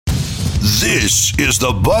This is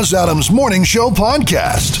the Buzz Adams Morning Show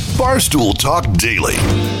podcast. Barstool Talk Daily.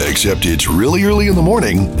 Except it's really early in the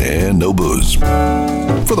morning and no booze.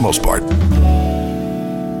 For the most part.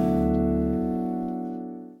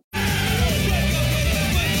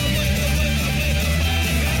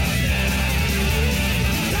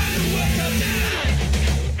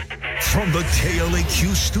 From the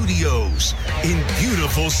KLAQ studios in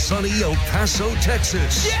beautiful sunny El Paso,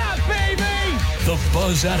 Texas. Yeah, baby! The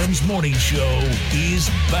Buzz Adams Morning Show is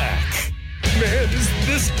back. Man, is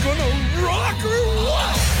this gonna rock or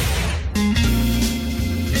what?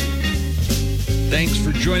 Thanks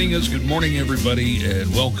for joining us. Good morning, everybody,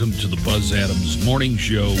 and welcome to the Buzz Adams Morning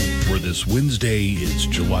Show for this Wednesday. It's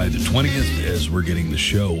July the 20th as we're getting the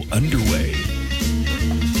show underway.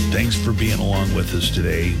 Thanks for being along with us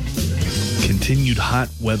today. Continued hot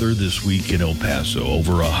weather this week in El Paso,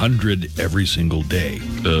 over 100 every single day.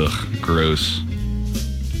 Ugh, gross.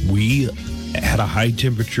 We had a high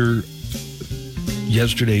temperature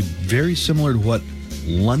yesterday, very similar to what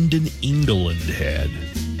London, England had.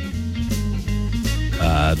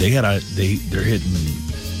 They're hitting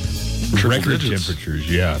record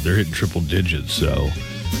temperatures. Yeah, they're hitting triple digits. So,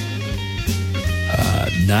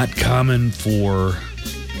 not common for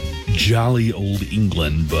jolly old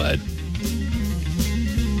England, but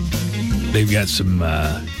they've got some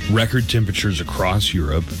record temperatures across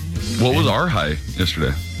Europe. What was our high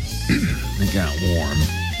yesterday? It got warm.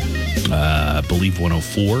 I believe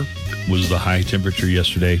 104 was the high temperature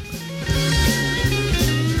yesterday.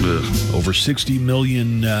 Ugh. Over 60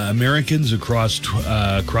 million Americans across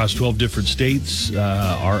 12 different states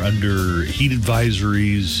are under heat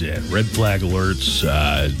advisories and red flag alerts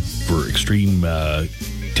for extreme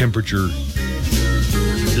temperature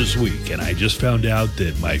this week. And I just found out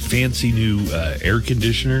that my fancy new air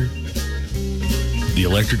conditioner, the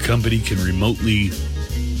electric company can remotely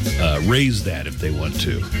raise that if they want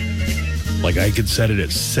to. Like, I could set it at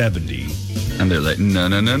 70. And they're like, no.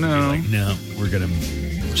 Like, no, we're going to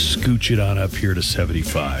scooch it on up here to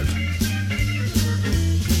 75.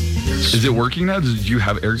 Is it working now? Did you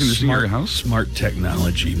have air conditioning in your house? Smart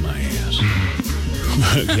technology, my ass.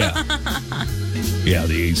 Yeah,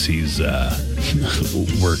 the AC's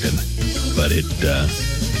working. But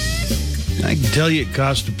I can tell you it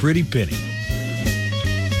cost a pretty penny.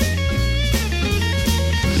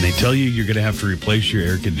 And they tell you you're going to have to replace your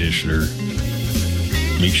air conditioner.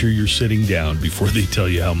 Make sure you're sitting down before they tell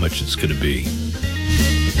you how much it's going to be.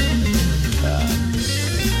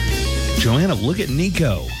 Joanna, look at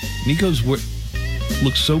Nico. Nico's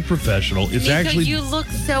looks so professional. It's Nico, actually you look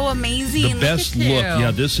so amazing. the best look. Yeah,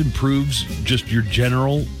 this improves just your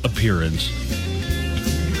general appearance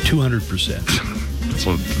 200%.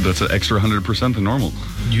 So that's an extra 100% than normal.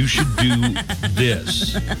 You should do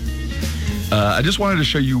this. I just wanted to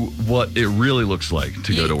show you what it really looks like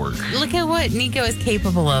to go to work. Look at what Nico is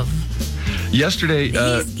capable of. Yesterday,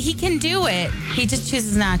 He can do it. He just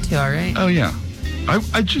chooses not to, all right? oh yeah,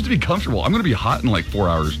 I choose to be comfortable. I'm going to be hot in like 4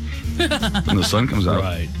 hours when the sun comes out.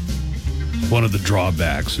 Right. One of the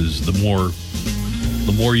drawbacks is the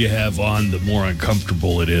more you have on, the more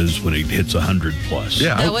uncomfortable it is when it hits 100 plus.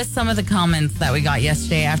 Yeah. That was some of the comments that we got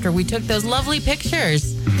yesterday after we took those lovely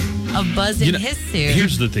pictures of Buzz in his suit.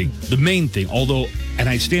 Here's the thing. The main thing, although, and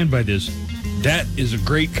I stand by this, that is a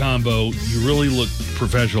great combo. You really look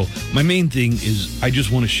professional. My main thing is I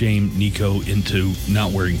just want to shame Nico into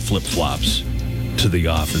not wearing flip-flops to the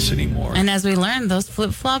office anymore. And as we learned, those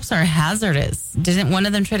flip-flops are hazardous. Didn't one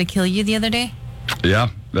of them try to kill you the other day? Yeah,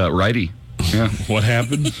 that righty. Yeah. What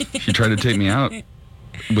happened? He tried to take me out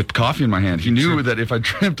with coffee in my hand. He knew that if I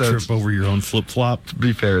tripped, Trip over your own flip-flop? To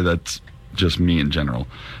be fair, that's just me in general.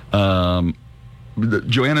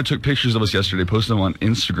 Joanna took pictures of us yesterday, posted them on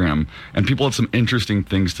Instagram, and people had some interesting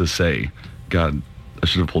things to say. God, I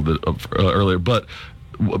should have pulled it up earlier. But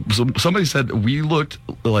somebody said we looked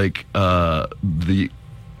like were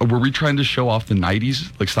we trying to show off the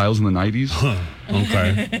 90s, like styles in the 90s? Huh.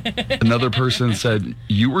 Okay. Another person said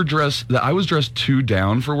that I was dressed too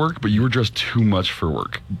down for work, but you were dressed too much for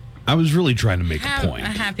work. I was really trying to make a point. A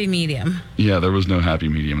happy medium. Yeah, there was no happy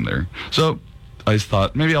medium there. So I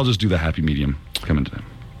thought maybe I'll just do the happy medium coming today.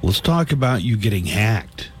 Let's talk about you getting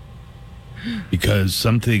hacked. Because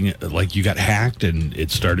something like you got hacked and it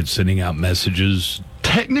started sending out messages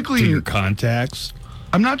technically to your contacts.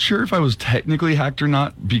 I'm not sure if I was technically hacked or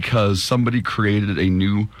not because somebody created a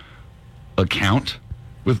new account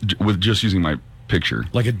with just using my picture.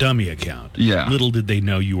 Like a dummy account. Yeah. Little did they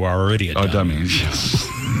know you were already a dummy. Oh, dummy. Yes.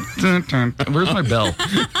 Dun, dun. Where's my bell?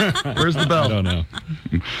 Where's the bell? I don't know.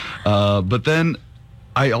 But then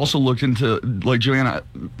I also looked into, like, Joanna,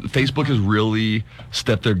 Facebook has really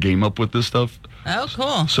stepped their game up with this stuff. Oh,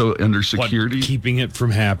 cool. So under What, security, keeping it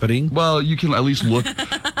from happening. well, you can at least look,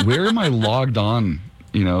 where am I logged on,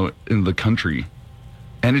 in the country?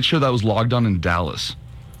 And it showed that I was logged on in Dallas.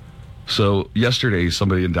 So yesterday,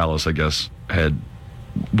 somebody in Dallas, I guess,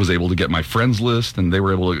 was able to get my friends list, and they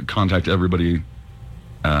were able to contact everybody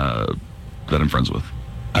that I'm friends with.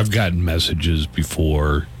 I've gotten messages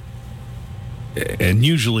before, and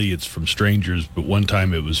usually it's from strangers, but one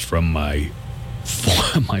time it was from my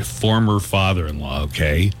former father-in-law,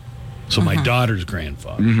 okay? So my daughter's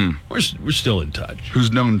grandfather. We're still in touch.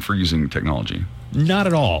 Who's known for using technology. Not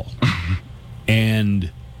at all.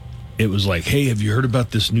 And it was like, hey, have you heard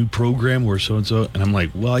about this new program where so-and-so? And I'm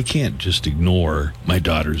like, well, I can't just ignore my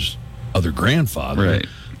daughter's other grandfather. Right.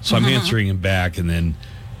 So I'm answering him back, and then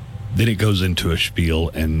it goes into a spiel,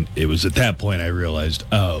 and it was at that point I realized,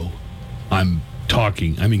 I'm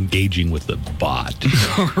engaging with a bot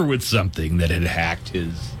or with something that had hacked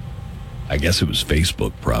his, I guess it was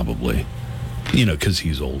Facebook probably, because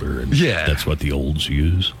he's older, and that's what the olds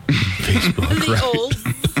use, Facebook, right?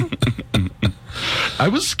 I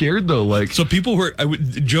was scared, though, like... So people were,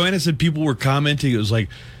 Joanna said people were commenting, it was like,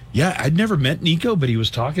 yeah, I'd never met Nico, but he was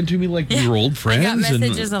talking to me like we were old friends. I got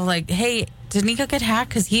messages of like, hey, did Nico get hacked?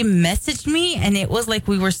 Because he messaged me, and it was like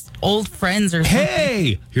we were old friends or something.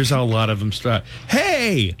 Hey! Here's how a lot of them start.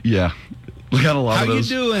 Hey! Yeah. We got a lot How of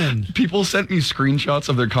those. you doing? People sent me screenshots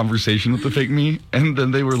of their conversation with the fake me, and then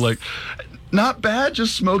they were like, not bad,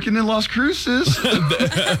 just smoking in Las Cruces.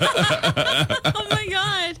 Oh, my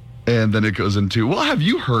God. And then it goes into, well, have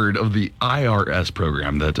you heard of the IRS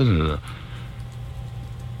program? That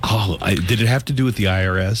Oh, did it have to do with the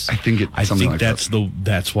IRS? I think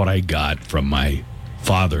that's what I got from my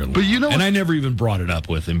father-in-law. But and I never even brought it up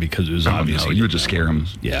with him because it was obvious. No, you would just scare him.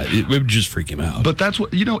 Yeah, it would just freak him out. But that's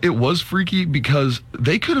what, it was freaky because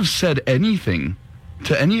they could have said anything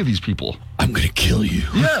to any of these people. I'm going to kill you.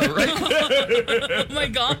 Yeah, right? Oh, my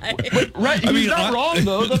God. Right. He's not wrong,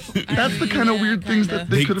 though. That's the kind of weird things that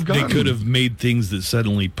they could have gotten. They could have made things that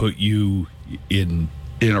suddenly put you in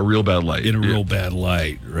a real bad light. In a real bad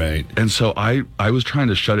light, right. And so I was trying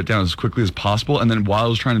to shut it down as quickly as possible. And then while I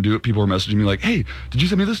was trying to do it, people were messaging me like, hey, did you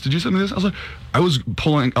send me this? Did you send me this? I was like, I was going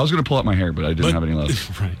to pull out my hair, but I didn't have any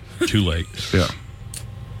left. Right. Too late. Yeah.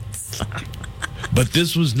 But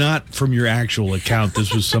this was not from your actual account.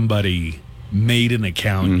 This was somebody made an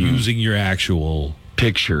account using your actual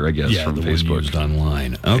picture, I guess, from the Facebook. One used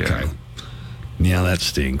online. Okay. Yeah, that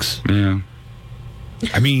stinks. Yeah.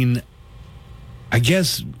 I mean, I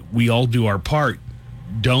guess we all do our part.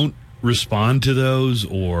 Don't respond to those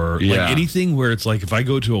or like anything where it's like if I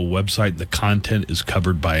go to a website and the content is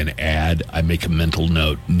covered by an ad, I make a mental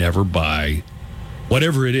note, never buy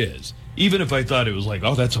whatever it is. Even if I thought it was like,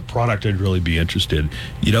 oh, that's a product I'd really be interested.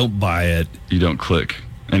 You don't buy it. You don't click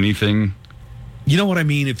anything. You know what I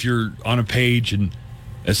mean? If you're on a page, and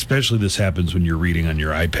especially this happens when you're reading on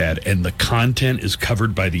your iPad and the content is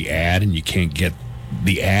covered by the ad and you can't get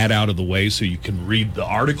the ad out of the way so you can read the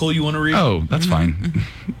article you want to read. Oh, that's fine.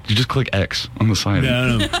 You just click X on the side.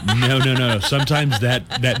 No. Sometimes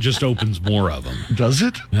that just opens more of them. Does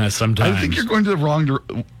it? Sometimes. I think you're going to the wrong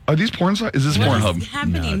Are these porn sites? Is this Pornhub?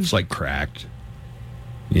 No, it's like Cracked.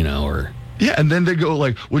 Or... Yeah, and then they go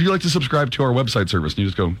like, would you like to subscribe to our website service? And you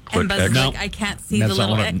just go click X. No, I can't see the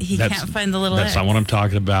little he can't find the little That's X. not what I'm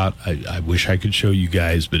talking about. I wish I could show you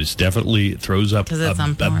guys, but it's definitely, it throws up it's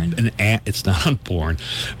on porn. An ad. It's not on porn,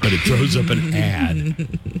 but it throws up an ad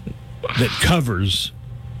that covers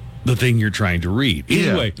the thing you're trying to read.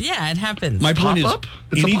 Anyway. Yeah, it happens. My point Pop-up?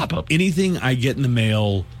 It's a pop-up. Anything I get in the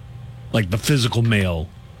mail, like the physical mail,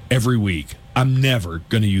 every week, I'm never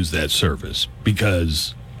going to use that service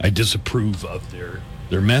because I disapprove of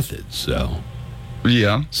their methods. So,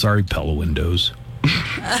 yeah. Sorry, Pella Windows.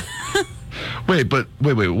 Wait.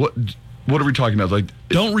 What are we talking about? Like,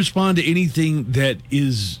 don't respond to anything that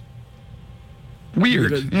is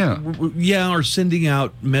weird. Yeah, or sending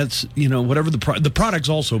out mets. Whatever the product's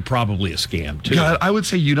also probably a scam too. God, I would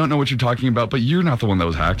say you don't know what you're talking about, but you're not the one that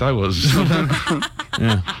was hacked. I was.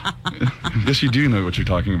 I guess you do know what you're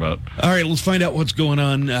talking about. All right, let's find out what's going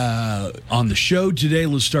on the show today.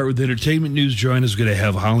 Let's start with entertainment news. Joanna's going to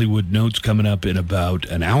have Hollywood Notes coming up in about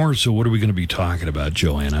an hour. So what are we going to be talking about,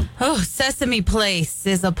 Joanna? Oh, Sesame Place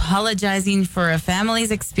is apologizing for a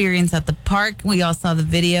family's experience at the park. We all saw the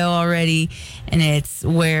video already, and it's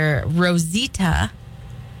where Rosita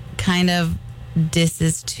kind of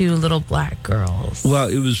disses two little black girls. Well,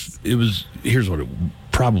 it was. Here's what it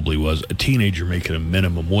probably was: a teenager making a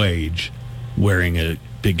minimum wage, wearing a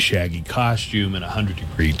big shaggy costume and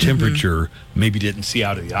 100-degree temperature, maybe didn't see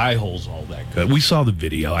out of the eye holes all that good. We saw the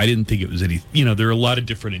video. I didn't think it was any, there are a lot of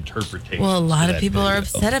different interpretations. Well, a lot of people video. are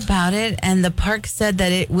upset about it, and the park said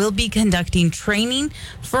that it will be conducting training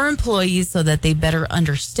for employees so that they better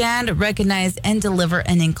understand, recognize, and deliver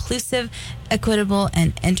an inclusive, equitable,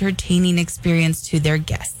 and entertaining experience to their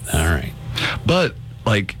guests. All right. But,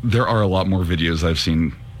 there are a lot more videos I've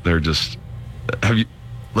seen. They're just,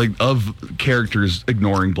 of characters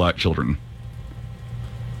ignoring black children.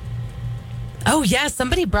 Oh, yeah,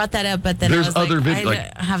 somebody brought that up, but then There's I was other I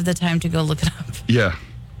don't have the time to go look it up. Yeah.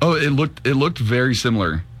 Oh, it looked very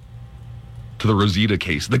similar to the Rosita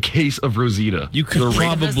case. The case of Rosita. You could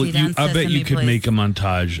probably, Rosita on I bet you Sesame could Place. make a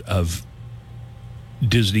montage of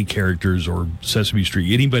Disney characters or Sesame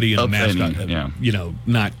Street, anybody in a Of mascot, any, yeah.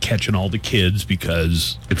 not catching all the kids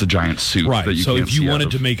because... It's a giant suit. Right. That you So can't if you see out wanted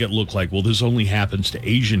of. to make it look like, well, this only happens to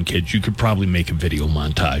Asian kids, you could probably make a video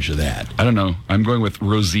montage of that. I don't know. I'm going with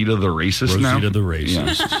Rosita the racist now. Rosita the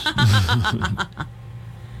racist. Yeah.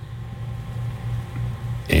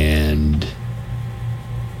 And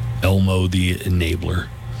Elmo the enabler.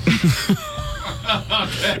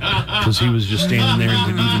 Because he was just standing there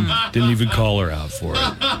and didn't even call her out for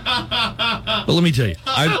it. But let me tell you,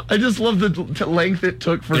 I just love the length it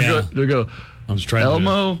took for Yeah. to go. I was trying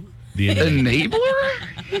Elmo the enabler.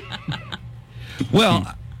 enabler.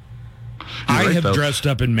 Well, I right, have though. dressed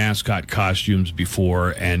up in mascot costumes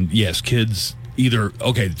before, and yes, kids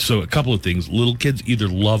so a couple of things. Little kids either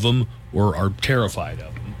love them or are terrified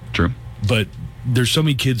of them. True. But there's so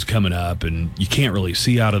many kids coming up, and you can't really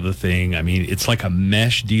see out of the thing. I mean, it's like a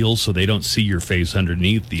mesh deal, so they don't see your face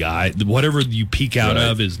underneath the eye. Whatever you peek out Right.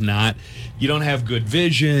 of is not, you don't have good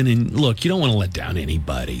vision. And look, you don't want to let down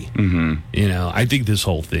anybody. Mm-hmm. I think this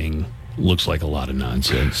whole thing looks like a lot of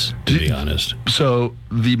nonsense, to be honest. So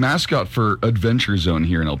the mascot for Adventure Zone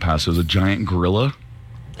here in El Paso is a giant gorilla.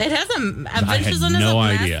 It has a I Adventure had Zone as no a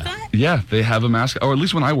idea. mascot? Yeah, they have a mascot, or at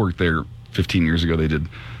least when I worked there 15 years ago, they did.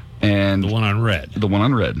 And The one on red. the one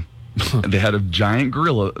on red. They had a giant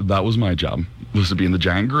gorilla. That was my job, was to be in the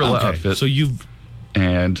giant gorilla outfit So you've,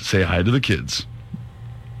 and say hi to the kids.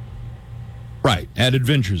 right, at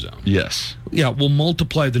Adventure Zone. Yes. Yeah, we'll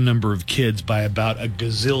multiply the number of kids by about a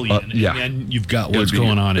gazillion. Yeah. And then you've got It would what's be-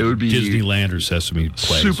 going on it at would be Disneyland or Sesame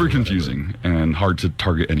Place. or Super whatever. confusing and hard to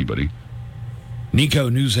target anybody. Nico,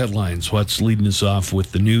 news headlines. What's leading us off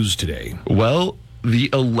with the news today? Well,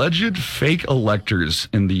 the alleged fake electors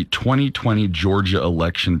in the 2020 Georgia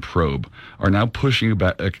election probe are now pushing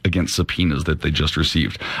back against subpoenas that they just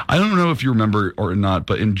received. I don't know if you remember or not,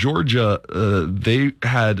 but in Georgia, they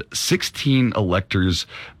had 16 electors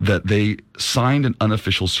that they signed an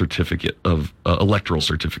unofficial certificate of electoral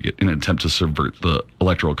certificate in an attempt to subvert the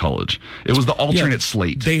electoral college. It was the alternate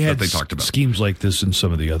slate They had that they talked about. schemes like this in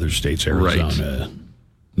some of the other states, Arizona,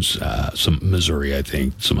 some Missouri, I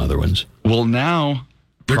think, some other ones. Well, now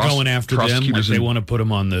They're going after them. Like prosecutors they in- want to put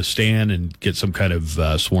them on the stand and get some kind of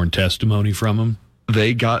sworn testimony from them.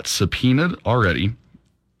 They got subpoenaed already,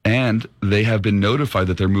 and they have been notified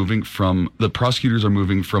that the prosecutors are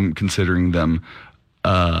moving from considering them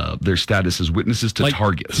their status as witnesses to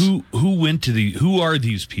targets. Who are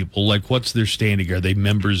these people? Like, what's their standing? Are they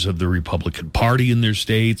members of the Republican Party in their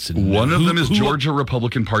states? And One of them is who- Georgia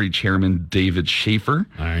Republican Party Chairman David Schaefer.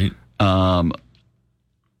 All right.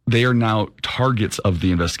 They are now targets of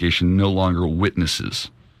the investigation, no longer witnesses.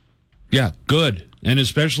 Yeah, good. And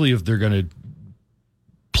especially if they're going to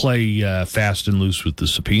play fast and loose with the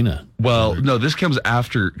subpoena. Well, no, this comes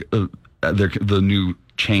after the new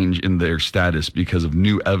change in their status because of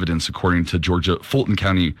new evidence, according to Georgia Fulton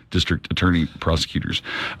County District Attorney prosecutors.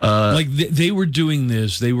 They were doing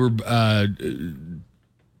this. They were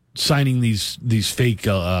signing these fake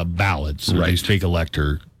ballots, or Right. these fake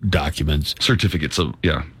elector documents Certificates of,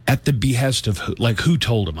 yeah. at the behest of who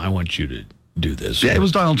told them, I want you to do this. Yeah, it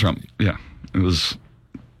was Donald Trump. Yeah, it was.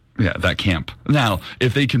 Yeah, that camp. Now,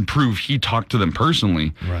 if they can prove he talked to them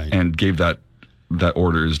personally Right. and gave that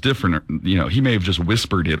order is different, he may have just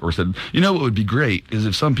whispered it or said, what would be great is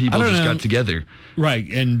if some people I don't just know. got together. Right,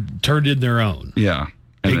 and turned in their own. Yeah.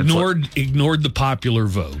 And it's Ignored the popular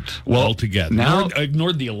vote altogether. now-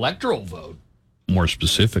 Ignored the electoral vote, more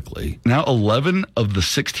specifically. Now 11 of the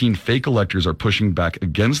 16 fake electors are pushing back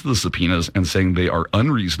against the subpoenas and saying they are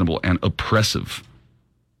unreasonable and oppressive.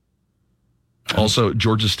 Also,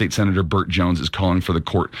 Georgia State Senator Burt Jones is calling for the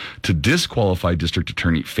court to disqualify District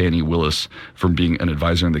Attorney Fannie Willis from being an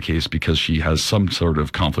advisor in the case because she has some sort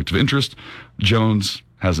of conflict of interest. Jones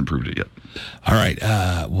hasn't proved it yet. All right.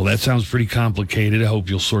 Well, that sounds pretty complicated. I hope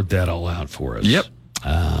you'll sort that all out for us. Yep.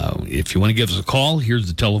 if you want to give us a call, here's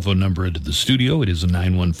the telephone number into the studio. It is a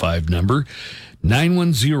 915 number.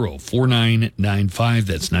 910-4995.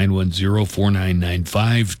 That's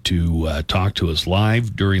 910-4995 to talk to us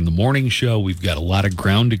live during the morning show. We've got a lot of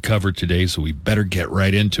ground to cover today, so we better get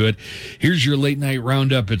right into it. Here's your late night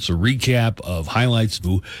roundup. It's a recap of highlights.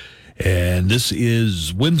 And this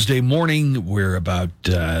is Wednesday morning. We're about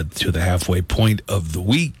to the halfway point of the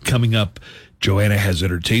week. Coming up, Joanna has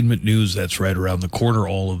entertainment news. That's right around the corner.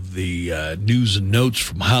 All of the news and notes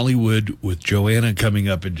from Hollywood with Joanna coming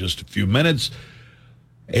up in just a few minutes.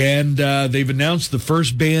 And they've announced the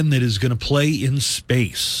first band that is going to play in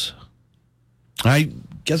space. I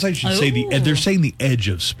guess I should say they're saying the edge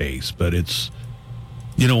of space, but it's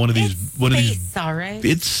one of these all right.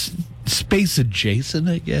 It's space adjacent,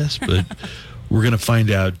 I guess, but we're going to find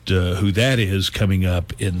out who that is coming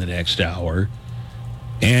up in the next hour.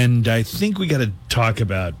 And I think we got to talk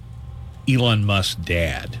about Elon Musk's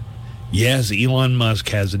dad. Yes, Elon Musk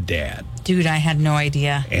has a dad. Dude, I had no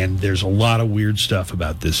idea. And there's a lot of weird stuff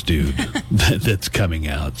about this dude that's coming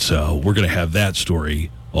out. So we're going to have that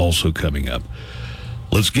story also coming up.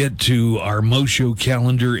 Let's get to our Mo-Show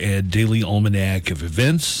calendar and daily almanac of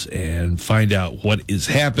events and find out what is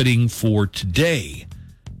happening for today,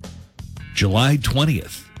 July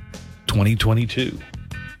 20th, 2022.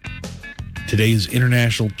 Today is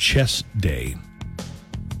International Chess Day.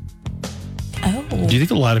 Oh. Do you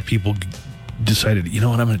think a lot of people decided, you know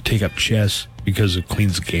what, I'm going to take up chess because of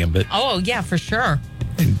Queen's Gambit? Oh, yeah, for sure.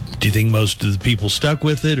 And do you think most of the people stuck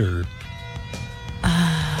with it, or?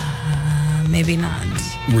 Maybe not.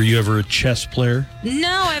 Were you ever a chess player?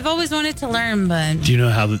 No, I've always wanted to learn, but... Do you know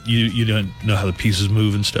how you don't know how the pieces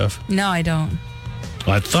move and stuff? No, I don't.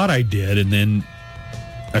 Well, I thought I did, and then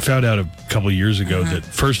I found out a couple of years ago that,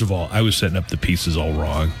 first of all, I was setting up the pieces all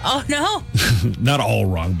wrong. Oh, no. Not all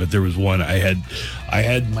wrong, but there was one. I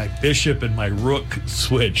had my bishop and my rook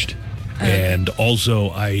switched, and also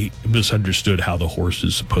I misunderstood how the horse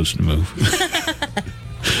is supposed to move.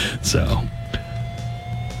 So,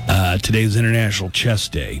 today's International Chess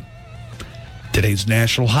Day. Today's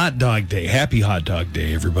National Hot Dog Day. Happy Hot Dog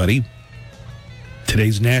Day, everybody.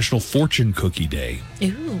 Today's National Fortune Cookie Day.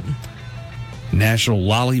 Ooh. National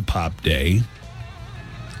Lollipop Day.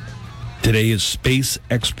 Today is Space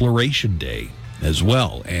Exploration Day as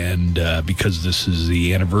well. And because this is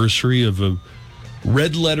the anniversary of a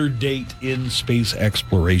red letter date in space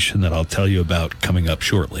exploration that I'll tell you about coming up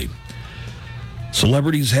shortly.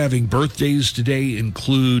 Celebrities having birthdays today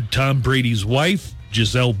include Tom Brady's wife,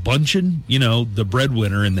 Gisele Bündchen, the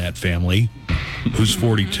breadwinner in that family, who's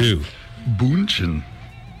 42. Bündchen.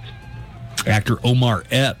 Actor Omar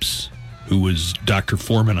Epps, who was Dr.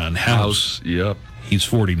 Foreman on House. Yep. He's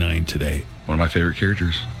 49 today. One of my favorite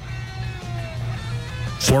characters.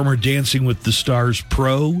 Former Dancing with the Stars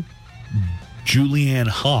pro, Julianne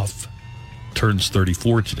Hough, turns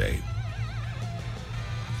 34 today.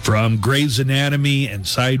 From Grey's Anatomy and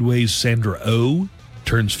Sideways, Sandra Oh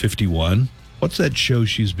turns 51. What's that show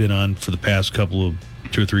she's been on for the past couple of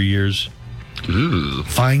 2 or 3 years? Ooh.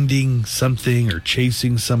 Finding something or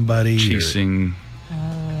chasing somebody. Chasing.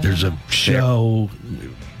 There's a show.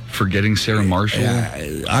 Forgetting Sarah Marshall.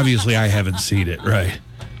 Obviously, I haven't seen it, right?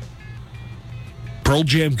 Pearl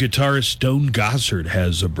Jam guitarist Stone Gossard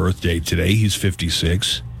has a birthday today. He's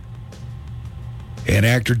 56. And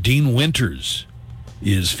actor Dean Winters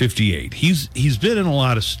is 58. He's been in a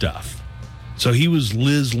lot of stuff. So he was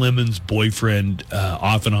Liz Lemon's boyfriend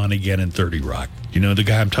off and on again in 30 Rock. You know the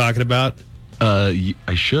guy I'm talking about? I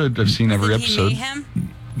should. I've seen every episode.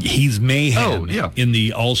 Mayhem? He's Mayhem in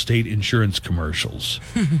the Allstate insurance commercials.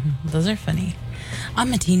 Those are funny.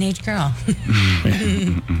 I'm a teenage girl.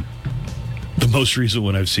 The most recent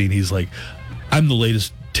one I've seen, he's like, I'm the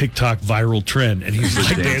latest TikTok viral trend. And he's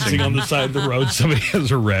like dancing on the side of the road. Somebody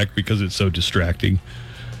has a wreck because it's so distracting.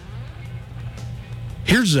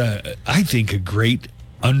 Here's, I think, a great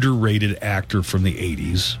underrated actor from the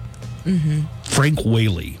 80s. Mm-hmm. Frank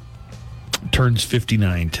Whaley turns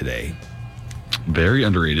 59 today. Very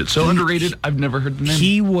underrated. So underrated, I've never heard the name.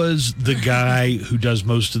 He was the guy who does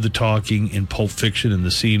most of the talking in Pulp Fiction, in the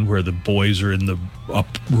scene where the boys are in the up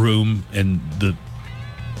room and the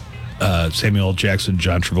Samuel L. Jackson,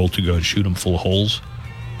 John Travolta go and shoot him full of holes.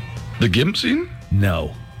 The Gimp scene?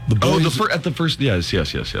 No. The boys, at the first, yes.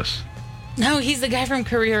 No, he's the guy from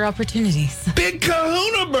Career Opportunities. Big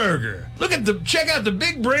Kahuna Burger. Check out the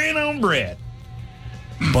big brand on bread.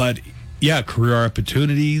 But yeah, Career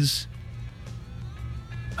Opportunities.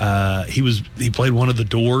 He played one of the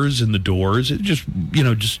Doors in the Doors. It just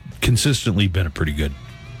consistently been a pretty good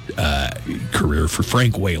career for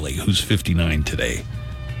Frank Whaley, who's 59 today.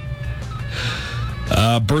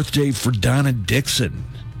 Birthday for Donna Dixon,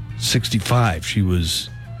 65. She was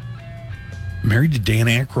married to Dan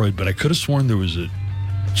Aykroyd, but I could have sworn there was a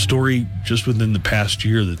story just within the past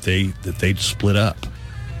year that they'd split up.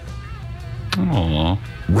 Aww.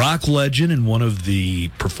 Rock legend and one of the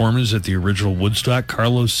performers at the original Woodstock,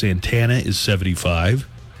 Carlos Santana, is 75.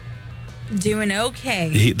 Doing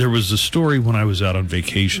okay. There was a story when I was out on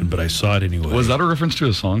vacation, but I saw it anyway. Was that a reference to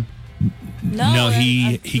a song? No,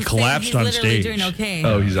 he collapsed he's on literally stage. Doing okay.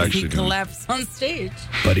 Oh, he's actually he doing- collapsed on stage.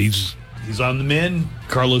 But he's on the mend.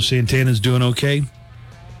 Carlos Santana's doing okay.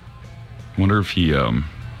 Wonder if he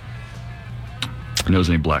knows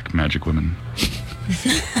any black magic women.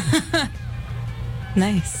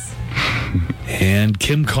 Nice. And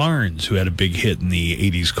Kim Carnes, who had a big hit in the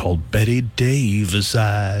 80s called Betty Davis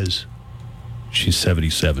Eyes. She's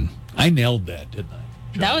 77. I nailed that, didn't I?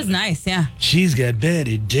 That was nice, yeah. She's got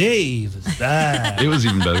Betty Davis eyes. It was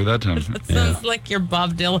even better that time. Sounds like your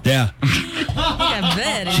Bob Dylan. Yeah. Yeah,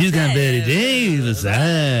 Betty. She's got Betty Davis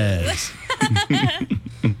eyes.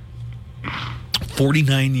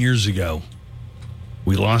 49 years ago,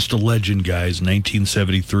 we lost a legend, guys,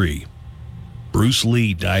 1973. Bruce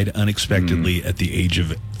Lee died unexpectedly at the age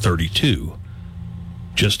of 32,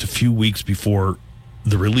 just a few weeks before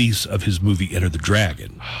the release of his movie Enter the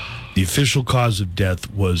Dragon. The official cause of death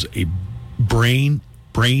was a brain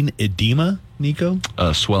edema, Nico?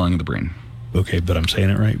 Swelling of the brain. Okay, but I'm saying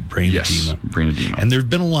it right? Brain edema. Brain edema. And there have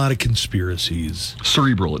been a lot of conspiracies.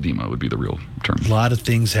 Cerebral edema would be the real term. A lot of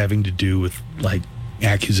things having to do with, like,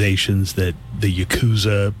 accusations that the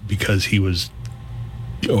Yakuza, because he was,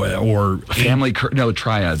 or Family,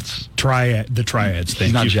 triads. the triads. Thank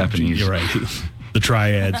He's not you. Japanese. You're right. The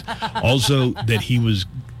triads. Also, that he was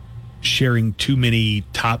sharing too many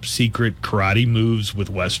top secret karate moves with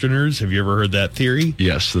Westerners. Have you ever heard that theory?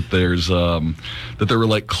 Yes, that there's that there were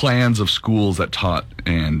like clans of schools that taught,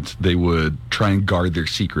 and they would try and guard their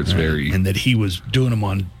secrets very. And that he was doing them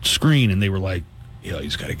on screen, and they were like, yeah,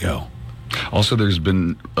 he's got to go. Also, there's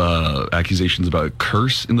been accusations about a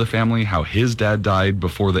curse in the family, how his dad died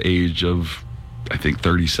before the age of, I think,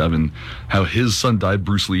 37, how his son died,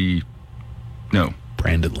 Brandon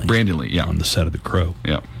Lee, yeah. On the set of The Crow.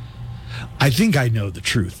 Yeah. I think I know the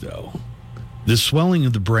truth, though. The swelling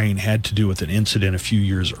of the brain had to do with an incident a few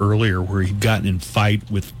years earlier where he'd gotten in fight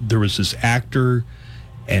with, there was this actor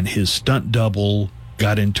and his stunt double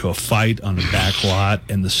got into a fight on the back lot,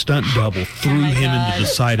 and the stunt double threw him into the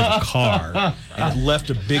side of the car, and it left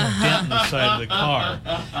a big dent in the side of the car.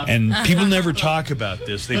 And people never talk about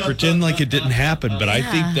this. They pretend like it didn't happen, but I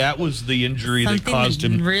think that was the injury that caused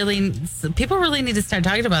him. People really need to start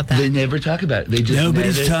talking about that. They never talk about it. They just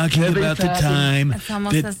Nobody's talking about the time. It's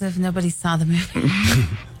almost as if nobody saw the movie.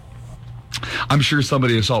 I'm sure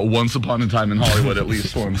somebody saw it once upon a time in Hollywood, at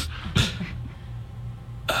least once.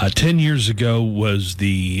 10 years ago was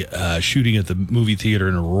the shooting at the movie theater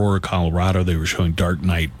in Aurora, Colorado. They were showing Dark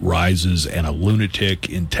Knight Rises, and a lunatic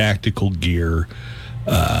in tactical gear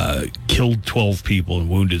killed 12 people and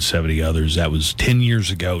wounded 70 others. That was 10 years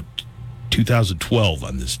ago, 2012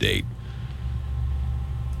 on this date.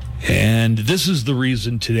 And this is the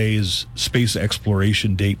reason today's space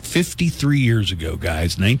exploration date. 53 years ago,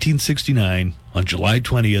 guys, 1969, on July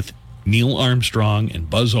 20th, Neil Armstrong and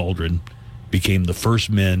Buzz Aldrin became the first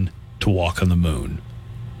men to walk on the moon.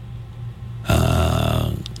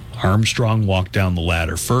 Armstrong walked down the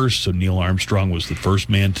ladder first, so Neil Armstrong was the first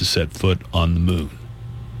man to set foot on the moon.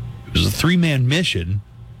 It was a 3-man mission.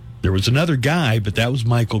 There was another guy, but that was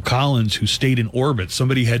Michael Collins, who stayed in orbit.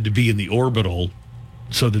 Somebody had to be in the orbital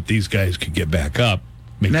so that these guys could get back up.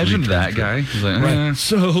 Imagine that guy. He's like, Right.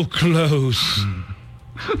 So close.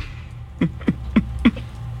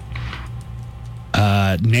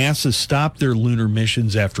 NASA stopped their lunar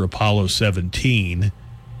missions after Apollo 17.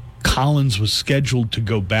 Collins was scheduled to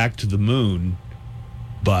go back to the moon,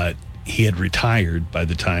 but he had retired by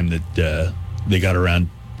the time that they got around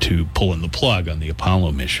to pulling the plug on the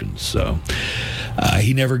Apollo missions. So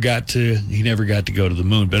he never got to go to the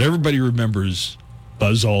moon. But everybody remembers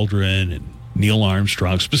Buzz Aldrin and Neil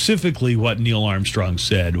Armstrong, specifically what Neil Armstrong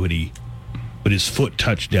said when his foot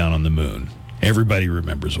touched down on the moon. Everybody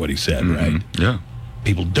remembers what he said, right? Yeah.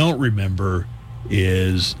 People don't remember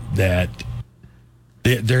is that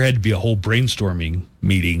there had to be a whole brainstorming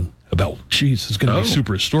meeting about, geez, it's going to be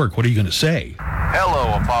super historic. What are you going to say?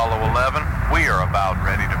 Hello, Apollo 11. We are about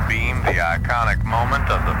ready to beam the iconic moment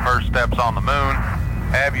of the first steps on the moon.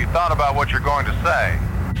 Have you thought about what you're going to say?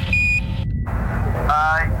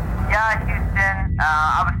 Yeah, Houston.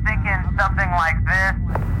 I was thinking something like this.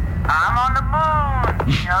 I'm on the moon.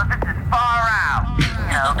 This is far out.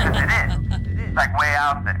 Because it is. Like way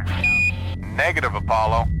out there. Negative,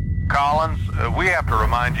 Apollo. Collins, we have to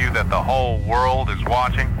remind you that the whole world is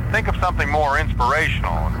watching. Think of something more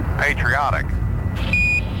inspirational and patriotic.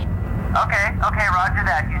 Okay, roger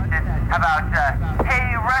that, Houston. How about,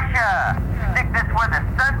 hey, Russia, stick this where the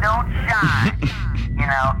sun don't shine. You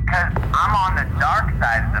know, 'cause I'm on the dark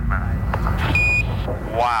side of the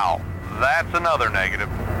moon. Wow, that's another negative.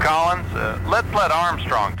 Collins, let's let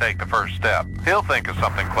Armstrong take the first step. He'll think of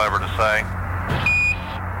something clever to say.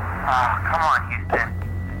 Oh, come on, Houston.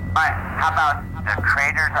 All right, how about the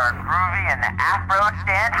craters are groovy and the afros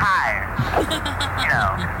stand higher? You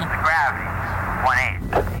know, the gravity, 1/8.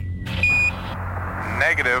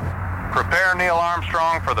 Negative. Prepare Neil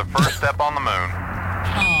Armstrong for the first step on the moon.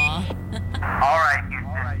 Aw. All right,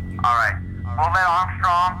 Houston. All right. We'll let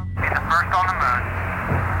Armstrong be the first on the moon.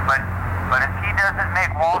 But if he doesn't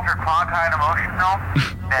make Walter Cronkite emotional,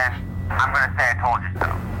 then I'm going to say I told you so.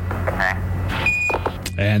 Okay?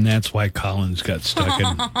 And that's why Collins got stuck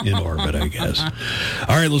in orbit, I guess.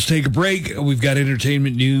 All right, let's take a break. We've got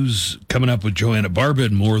entertainment news coming up with Joanna Barba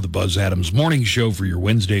and more of the Buzz Adams Morning Show for your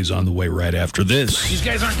Wednesdays on the way right after this. These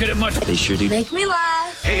guys aren't good at much. They sure do. Make me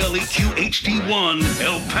laugh. KLEQ HD1,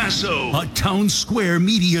 El Paso, a Town Square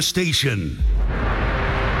media station.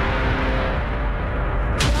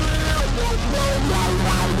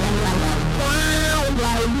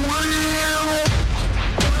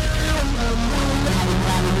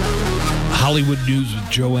 Hollywood news with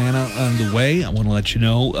Joanna on the way. I want to let you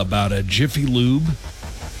know about a Jiffy Lube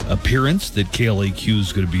appearance that KLAQ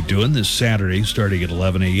is going to be doing this Saturday starting at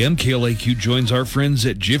 11 a.m. KLAQ joins our friends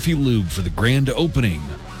at Jiffy Lube for the grand opening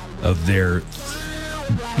of their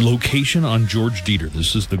location on George Dieter.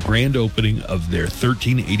 This is the grand opening of their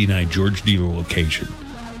 1389 George Dieter location.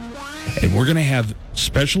 And we're going to have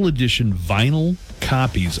special edition vinyl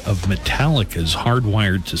copies of Metallica's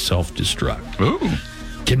Hardwired to Self-Destruct. Ooh.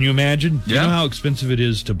 Can you imagine? Do you Yeah. know how expensive it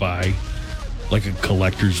is to buy like a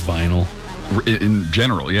collector's vinyl? In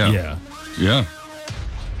general, yeah. Yeah.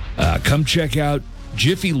 Come check out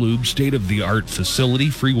Jiffy Lube, state-of-the-art facility,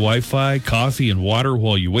 free Wi-Fi, coffee, and water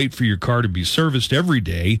while you wait for your car to be serviced every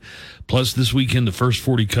day. Plus, this weekend, the first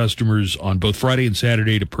 40 customers on both Friday and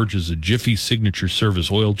Saturday to purchase a Jiffy Signature Service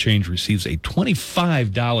oil change receives a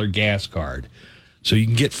 $25 gas card. So you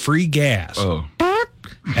can get free gas. Oh.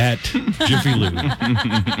 At Jiffy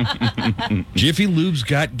Lube. Jiffy Lube's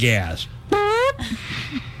got gas.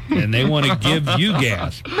 And they want to give you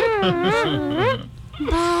gas.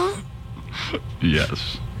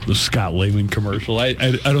 Yes. The Scott Lehman commercial. I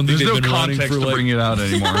don't think There's they've no been running context for to bring it out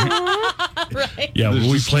anymore. Right. Yeah, There's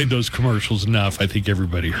well, we just- played those commercials enough. I think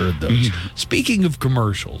everybody heard those. Speaking of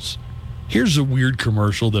commercials, here's a weird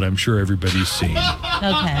commercial that I'm sure everybody's seen.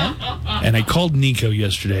 Okay. And I called Nico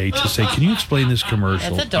yesterday to say, can you explain this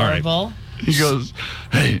commercial? That's All right. adorable. He goes,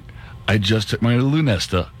 hey, I just took my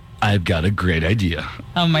Lunesta. I've got a great idea.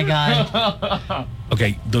 Oh, my God.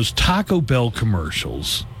 Okay, those Taco Bell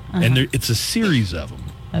commercials, and it's a series of them.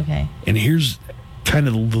 Okay. And here's kind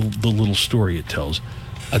of the little story it tells.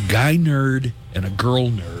 A guy nerd and a girl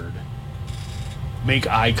nerd make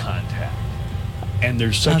eye contact. And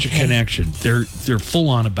there's such a Okay. connection. They're full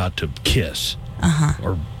on about to kiss.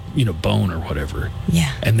 Or, bone or whatever.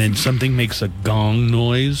 Yeah. And then something makes a gong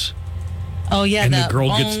noise. Oh, yeah. And the girl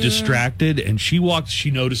gets bong- distracted and she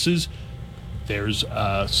notices there's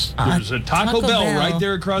a Taco Bell right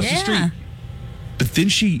there across the street. But then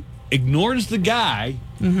she ignores the guy,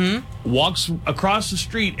 walks across the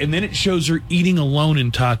street, and then it shows her eating alone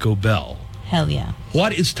in Taco Bell. Hell yeah.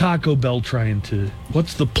 What is Taco Bell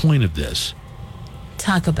what's the point of this?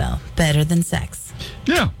 Taco Bell, better than sex.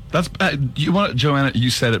 Yeah, that's Joanna. You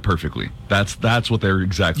said it perfectly. That's what they're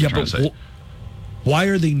exactly trying to say. Why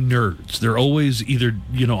are they nerds? They're always either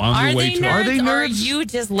on their way to. Nerds, Are they Or are nerds? you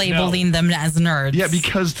just labeling them as nerds? Yeah,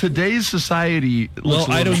 because today's society. Well,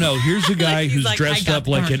 I don't know. Here's a guy He's who's like, dressed I got up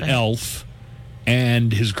like an commercial. elf,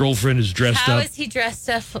 and his girlfriend is dressed How up. is he dressed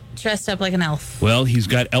up like an elf? Well, he's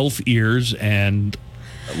got elf ears and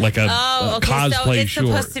like a cosplay so it's short.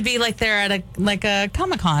 supposed to be like they're at a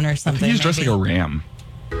Comic-Con or something. He's dressed like a maybe. ram.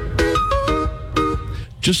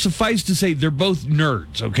 Just suffice to say, they're both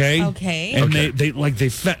nerds. Okay. Okay. And Okay.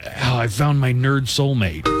 I found my nerd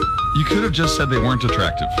soulmate. You could have just said they weren't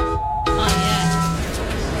attractive. Oh, yeah.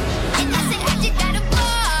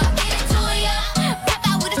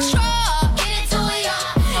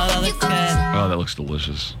 Oh, that looks good. Oh, that looks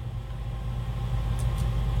delicious.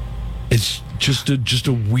 It's just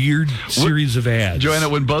a weird series of ads. Joanna,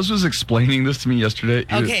 when Buzz was explaining this to me yesterday,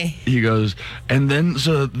 he goes, and then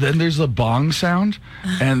there's a bong sound,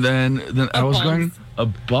 and then I was bongs. going, a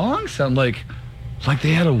bong sound like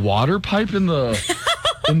they had a water pipe in the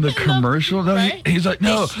in the commercial, though, Right? he's like,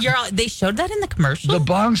 no, They showed that in the commercial? the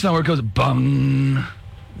bong sound where it goes bong.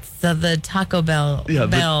 So the Taco Bell Yeah,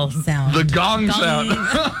 bell sound. The gong sound.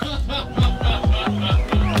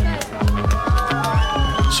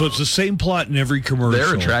 So it's the same plot in every commercial.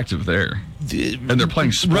 They're attractive there. And they're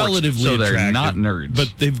playing sports, relatively so they're attractive, not nerds.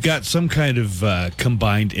 But they've got some kind of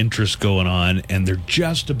combined interest going on, and they're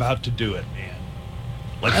just about to do it, man.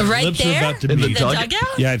 Like their Right lips are there? about to In the meet. dugout?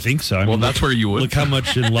 Yeah, I think so. I Well, mean, that's where you would. Look how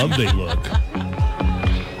much in love they look. Eye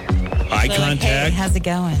So, like, contact. hey, how's it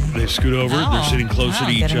going? They scoot over. Oh, They're sitting closer wow,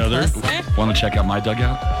 to each getting other. closer. Want to check out my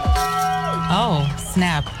dugout? Oh,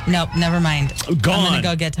 snap. Nope, never mind. Gone. I'm going to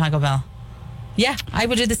go get Taco Bell. Yeah, I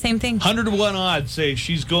would do the same thing. 100 to 1 odds say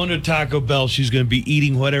she's going to Taco Bell. She's going to be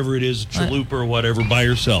eating whatever it is, chalupa or whatever, by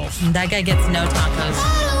herself. That guy gets no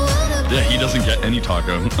tacos. Yeah, he doesn't get any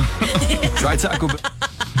taco. Try Taco Bell.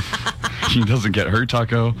 He doesn't get her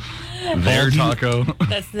taco, their taco.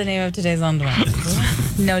 That's the name of today's on demand.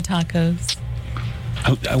 No tacos.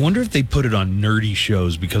 I wonder if they put it on nerdy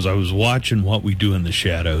shows, because I was watching What We Do in the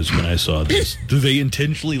Shadows when I saw this. Do they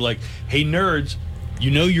intentionally like, hey, nerds, you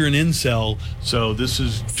know you're an incel, so this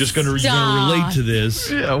is just going to relate to this.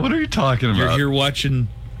 Yeah, what are you talking You're about? here watching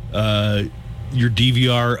your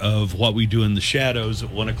DVR of What We Do in the Shadows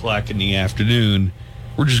at 1 o'clock in the afternoon.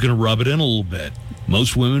 We're just going to rub it in a little bit.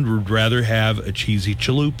 Most women would rather have a cheesy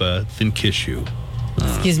chalupa than kiss you.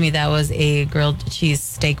 Excuse me, that was a grilled cheese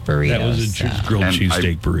steak burrito. That was a grilled And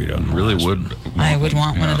cheesesteak burrito. Really Last would. one. I would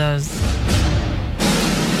want one of those.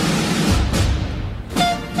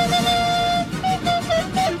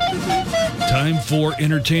 Time for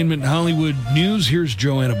entertainment and Hollywood news. Here's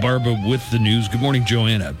Joanna Barba with the news. Good morning,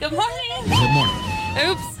 Joanna. Good morning. Good morning.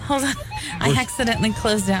 Oops, hold on. I accidentally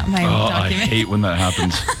closed out my Oh, I document. hate when that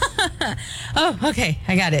happens. Oh, okay.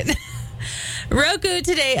 I got it. Roku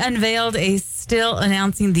today unveiled a still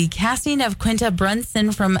announcing the casting of Quinta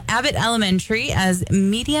Brunson from Abbott Elementary as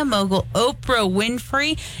media mogul Oprah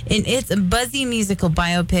Winfrey in its buzzy musical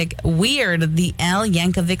biopic Weird, the Al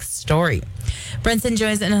Yankovic Story. Brunson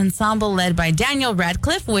joins an ensemble led by Daniel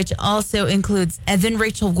Radcliffe, which also includes Evan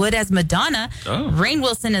Rachel Wood as Madonna, Rainn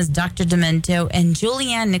Wilson as Dr. Demento, and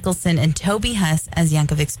Julianne Nicholson and Toby Huss as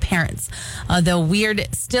Yankovic's parents. Although Weird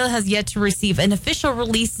still has yet to receive an official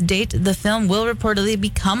release date, the film will reportedly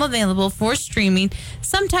become available for streaming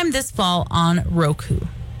sometime this fall on Roku.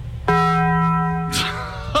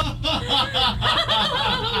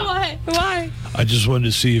 Why? I just wanted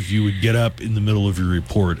to see if you would get up in the middle of your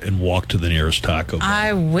report and walk to the nearest Taco Bell.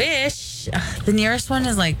 I wish. The nearest one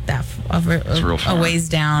is like that real a far. ways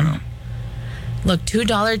down. Yeah. Look,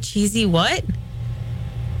 $2 cheesy what?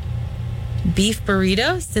 Beef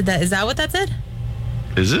burritos? Is that what that said?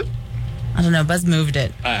 Is it? I don't know. Buzz moved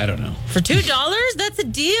it. I don't know. For $2? That's a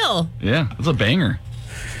deal. Yeah, that's a banger.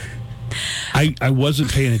 I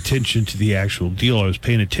wasn't paying attention to the actual deal. I was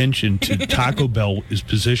paying attention to Taco Bell is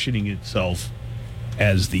positioning itself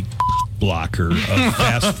as the blocker of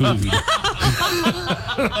fast food.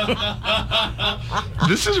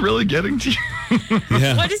 This is really getting to you.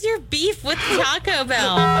 Yeah. What is your beef with Taco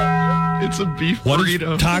Bell? It's a beef What burrito.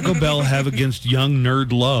 does Taco Bell have against young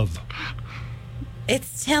nerd love?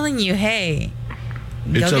 It's telling you, hey,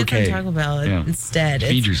 It's go get okay. some Taco Bell Yeah. instead.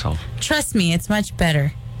 Feed yourself. Trust me, it's much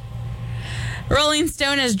better. Rolling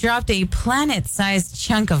Stone has dropped a planet-sized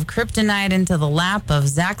chunk of kryptonite into the lap of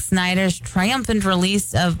Zack Snyder's triumphant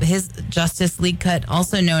release of his Justice League cut,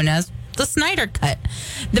 also known as the Snyder Cut.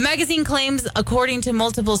 The magazine claims, according to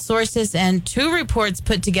multiple sources and 2 reports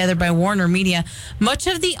put together by Warner Media, much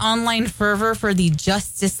of the online fervor for the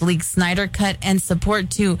Justice League Snyder Cut and support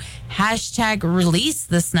to #release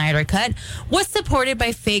the Snyder Cut was supported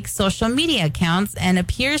by fake social media accounts and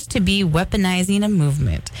appears to be weaponizing a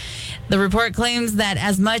movement. The report claims that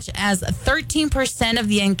as much as 13% of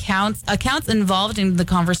the accounts involved in the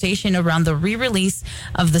conversation around the re-release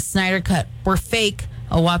of the Snyder Cut were fake,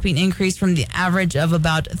 a whopping increase from the average of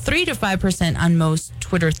about 3 to 5% on most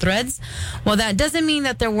Twitter threads. While that doesn't mean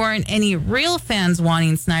that there weren't any real fans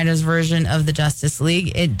wanting Snyder's version of the Justice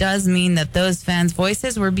League, it does mean that those fans'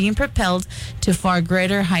 voices were being propelled to far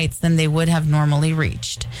greater heights than they would have normally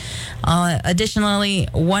reached. Additionally,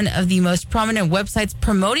 one of the most prominent websites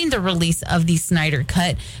promoting the release of the Snyder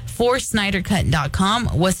Cut,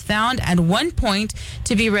 ForSnyderCut.com, was found at one point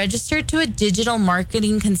to be registered to a digital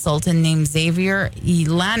marketing consultant named Xavier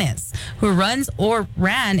Elanis, who runs or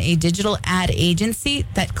ran a digital ad agency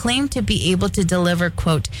that claimed to be able to deliver,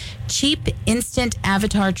 quote, cheap instant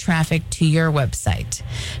avatar traffic to your website.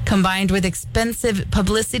 Combined with expensive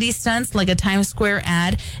publicity stunts like a Times Square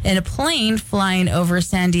ad and a plane flying over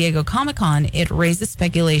San Diego Comic-Con, it raises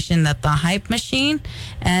speculation that the hype machine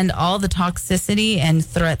and all the toxicity and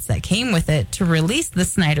threats that came with it to release the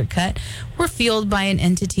Snyder Cut were fueled by an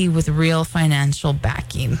entity with real financial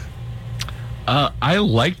backing. I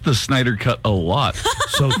liked the Snyder Cut a lot.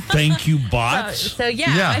 So thank you, bots. So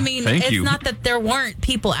I mean, it's not that there weren't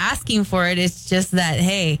people asking for it. It's just that,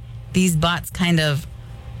 hey, these bots kind of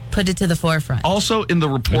put it to the forefront. Also, in the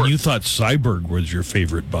report, and you thought Cyborg was your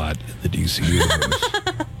favorite bot in the DC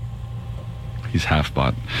universe. He's half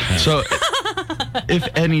bot. So, if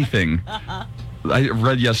anything, I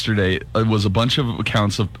read yesterday, it was a bunch of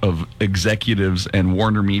accounts of executives and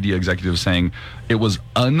Warner Media executives saying it was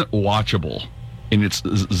unwatchable in its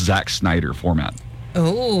Zack Snyder format.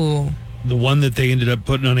 Oh. The one that they ended up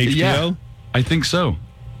putting on HBO? Yeah, I think so.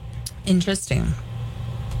 Interesting.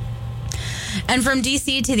 And from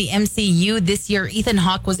DC to the MCU, this year, Ethan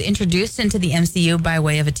Hawke was introduced into the MCU by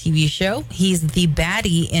way of a TV show. He's the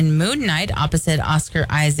baddie in Moon Knight, opposite Oscar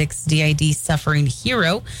Isaac's DID suffering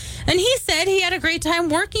hero. And he said he had a great time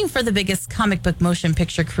working for the biggest comic book motion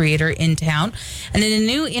picture creator in town. And in a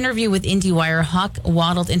new interview with IndieWire, Hawke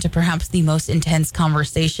waddled into perhaps the most intense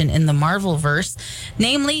conversation in the Marvelverse,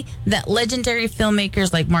 namely that legendary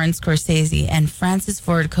filmmakers like Martin Scorsese and Francis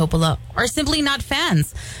Ford Coppola are simply not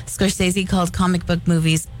fans. Scorsese called comic book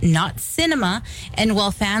movies not cinema, and while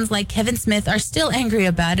fans like Kevin Smith are still angry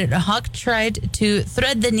about it, Hawke tried to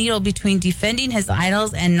thread the needle between defending his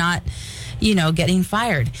idols and not, getting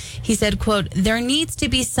fired. He said, quote, there needs to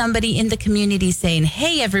be somebody in the community saying,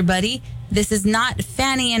 hey, everybody, this is not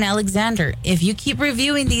Fanny and Alexander. If you keep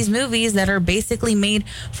reviewing these movies that are basically made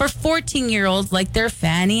for 14-year-olds like they're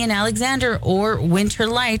Fanny and Alexander or Winter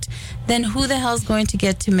Light, then who the hell's going to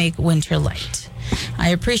get to make Winter Light? I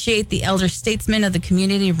appreciate the elder statesmen of the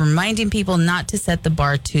community reminding people not to set the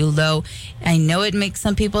bar too low. I know it makes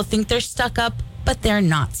some people think they're stuck up, but they're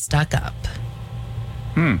not stuck up.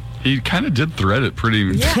 He kind of did thread it pretty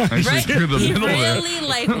nicely right? through the He middle there.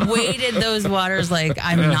 really waded those waters like,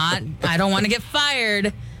 I don't want to get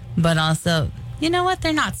fired, but also, you know what?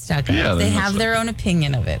 They're not stuck up. Yeah, they have stuck their own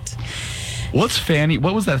opinion of it. What's Fanny?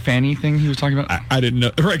 What was that Fanny thing he was talking about? I didn't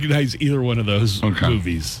recognize either one of those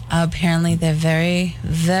movies. Apparently, they're very,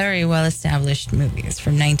 very well-established movies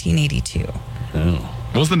from 1982. Oh.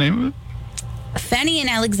 What was the name of it? Fanny and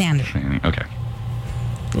Alexander. Fanny. Okay.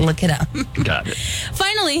 Look it up. Got it.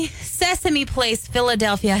 Finally, Sesame Place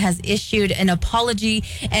Philadelphia has issued an apology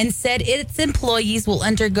and said its employees will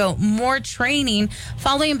undergo more training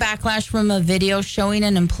following backlash from a video showing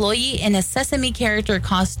an employee in a Sesame character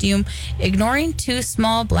costume ignoring two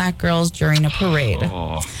small black girls during a parade.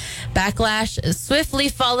 Oh. Backlash swiftly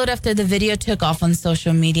followed after the video took off on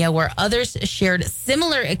social media, where others shared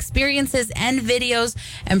similar experiences and videos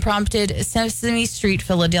and prompted Sesame Street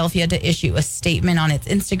Philadelphia to issue a statement on its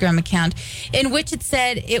Instagram account in which it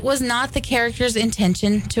said it was not the character's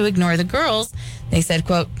intention to ignore the girls. They said,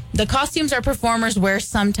 quote, the costumes our performers wear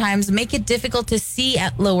sometimes make it difficult to see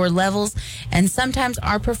at lower levels, and sometimes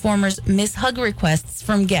our performers miss hug requests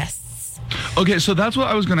from guests. Okay, so that's what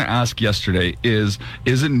I was going to ask yesterday. Is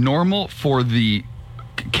it normal for the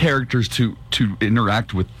characters to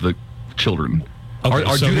interact with the children? Okay,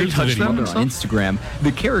 so do they here's the touch video. them? On Instagram,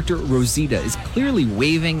 the character Rosita is clearly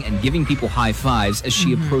waving and giving people high fives as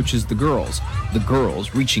she approaches the girls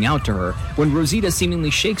reaching out to her when Rosita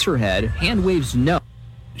seemingly shakes her head, hand waves no.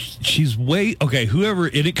 She's whoever,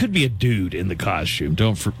 and it could be a dude in the costume.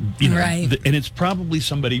 Right. And it's probably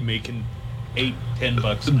somebody making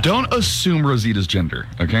 $8-10. Don't assume Rosita's gender,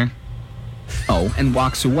 okay? Oh, and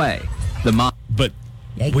walks away. The mom. But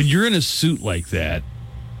Yikes. when you're in a suit like that,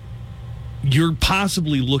 you're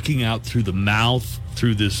possibly looking out through the mouth,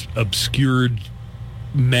 through this obscured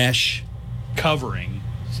mesh covering,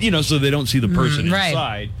 so they don't see the person right.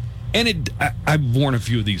 inside. And I've worn a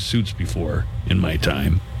few of these suits before in my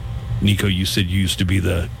time. Nico, you said you used to be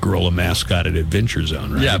the gorilla mascot at Adventure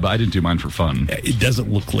Zone, right? Yeah, but I didn't do mine for fun. It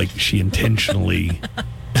doesn't look like she intentionally...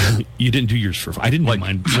 You didn't do yours for fun. I didn't do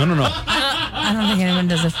mine. No. I don't think anyone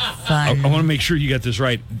does it for I fun. want to make sure you got this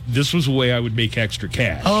right. This was the way I would make extra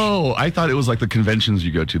cash. Oh, I thought it was like the conventions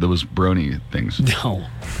you go to, those brony things. No.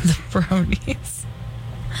 The bronies.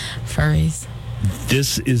 Furries.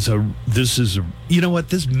 This is a you know what?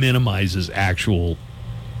 This minimizes actual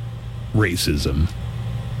racism.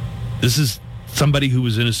 This is somebody who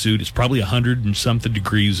was in a suit. It's probably 100 and something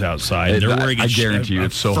degrees outside. They're wearing I guarantee you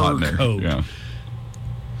it's so hot in there. Coat. Yeah.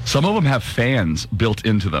 Some of them have fans built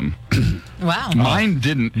into them. Wow. Mine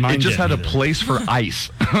didn't. Mine it just didn't had a either. place for ice.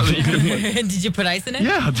 Did you put ice in it?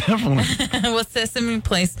 Yeah, definitely. Well, Sesame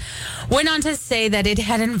Place went on to say that it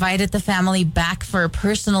had invited the family back for a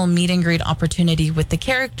personal meet and greet opportunity with the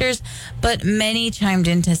characters, but many chimed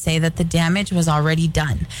in to say that the damage was already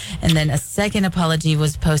done. And then a second apology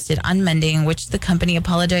was posted on Monday in which the company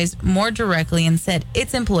apologized more directly and said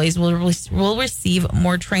its employees will receive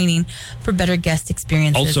more training for better guest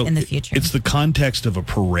experiences Also, in the future. it's the context of a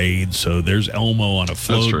parade. So there's Elmo on a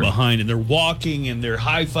float true. behind, and they're walking and they're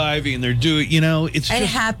high-fiving and they're doing, it's It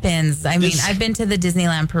just, happens. I mean, this- I've been to the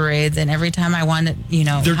Disneyland parades, and every time I want to, there's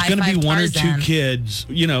going to be high-five one or Tarzan. two kids,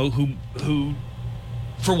 who,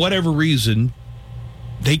 for whatever reason,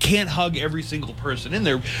 they can't hug every single person in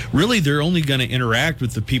there. Really, they're only going to interact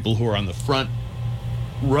with the people who are on the front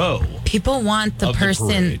row. People want the of the person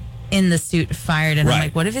parade. in the suit fired, and I'm Right.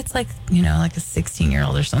 like, what if it's like, like a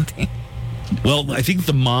 16-year-old or something? Well, I think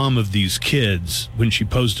the mom of these kids, when she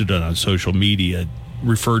posted it on social media,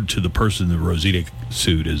 referred to the person in the Rosita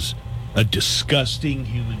suit as a disgusting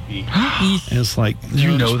human being. And it's like,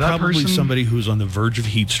 You know it's that probably person? somebody who's on the verge of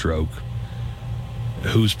heat stroke,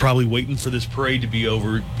 who's probably waiting for this parade to be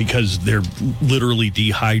over because they're literally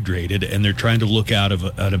dehydrated and they're trying to look out of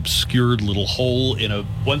an obscured little hole in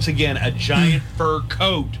once again, a giant fur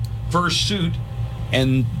suit,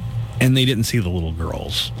 and they didn't see the little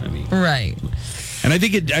girls. I mean, Right. and I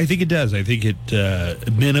think it does. I think it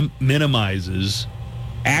minimizes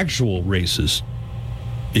actual racist,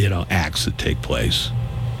 acts that take place.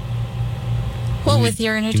 Well, with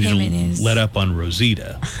your You need entertainment to news, let up on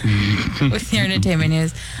Rosita. with your entertainment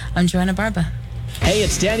news, I'm Joanna Barba. Hey,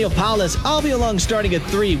 it's Daniel Paulus. I'll be along starting at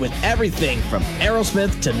 3 with everything from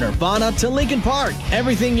Aerosmith to Nirvana to Linkin Park.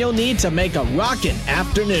 Everything you'll need to make a rockin'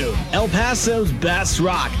 afternoon. El Paso's best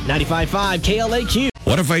rock. 95.5 KLAQ.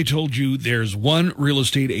 What if I told you there's one real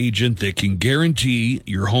estate agent that can guarantee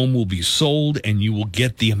your home will be sold and you will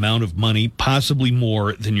get the amount of money, possibly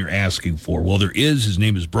more than you're asking for? Well, there is. His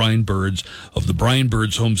name is Brian Birds of the Brian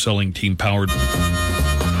Birds Home Selling Team, powered.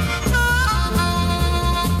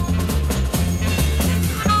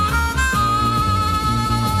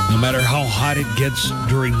 No matter how hot it gets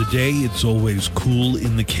during the day, it's always cool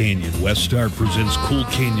in the canyon. Westar presents Cool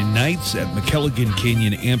Canyon Nights at McKelligan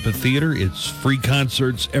Canyon Amphitheater. It's free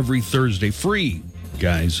concerts every Thursday. Free,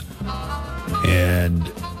 guys. And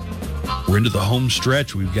we're into the home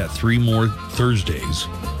stretch. We've got 3 more Thursdays.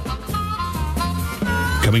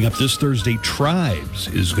 Coming up this Thursday, Tribes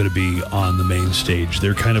is going to be on the main stage.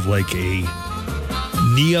 They're kind of like a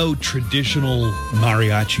neo-traditional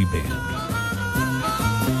mariachi band.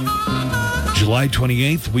 July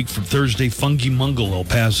 28th, week from Thursday, Funky Mungle, El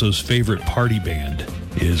Paso's favorite party band,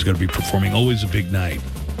 is going to be performing. Always a big night.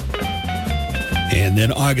 And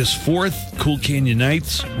then August 4th, Cool Canyon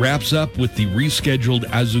Nights wraps up with the rescheduled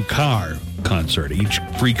Azucar concert. Each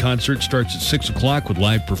free concert starts at 6 o'clock with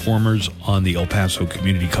live performers on the El Paso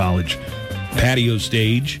Community College patio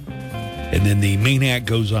stage. And then the main act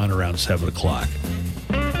goes on around 7 o'clock.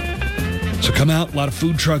 So come out, a lot of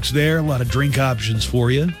food trucks there, a lot of drink options for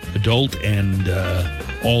you, adult and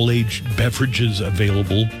all-age beverages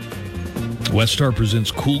available. Westar presents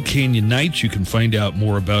Cool Canyon Nights. You can find out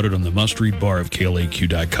more about it on the must-read bar of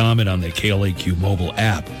KLAQ.com and on the KLAQ mobile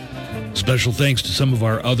app. Special thanks to some of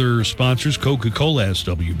our other sponsors, Coca-Cola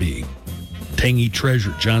SWB, Tangy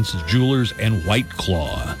Treasure, Johnson's Jewelers, and White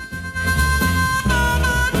Claw.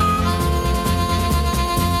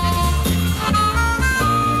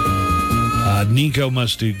 Nico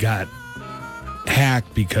must have got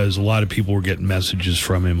hacked because a lot of people were getting messages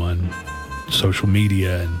from him on social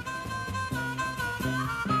media, and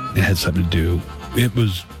it had something to do. It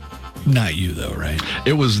was not you, though, right?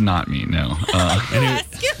 It was not me, no.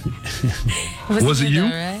 Was it you?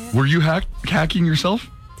 Right? Were you hacking yourself?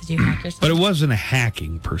 Did you hack yourself? But it wasn't a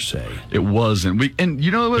hacking per se. It wasn't. And you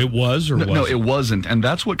know what? It was or no, wasn't? No, it wasn't. And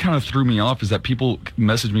that's what kind of threw me off, is that people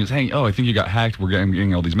messaged me saying, "Oh, I think you got hacked. I'm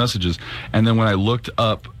getting all these messages." And then when I looked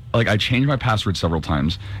up, I changed my password several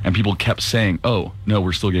times, and people kept saying, "Oh, no,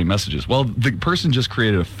 we're still getting messages." Well, the person just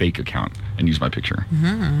created a fake account and used my picture.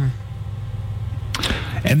 Mm-hmm.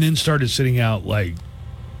 And then started sending out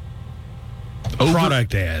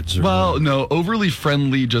product ads. No, overly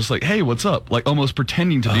friendly, just like, "Hey, what's up?" Like almost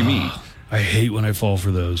pretending to be me. I hate when I fall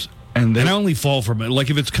for those. And I only fall from it. Like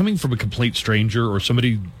if it's coming from a complete stranger or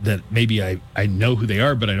somebody that maybe I know who they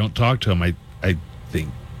are, but I don't talk to them, I think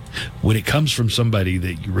when it comes from somebody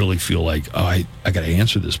that you really feel like, oh, I got to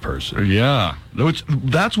answer this person. Yeah.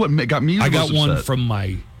 That's what got me the I got most one upset. from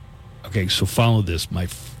so follow this.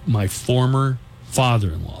 My former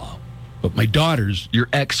father-in-law But my daughter's... Your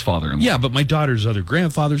ex-father-in-law. Yeah, but my daughter's other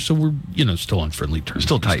grandfather, so we're, still on friendly terms.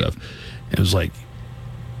 Still and tight. Stuff. It was like...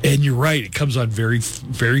 And you're right, it comes on very,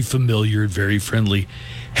 very familiar and very friendly.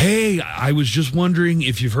 Hey, I was just wondering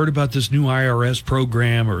if you've heard about this new IRS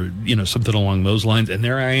program or, something along those lines. And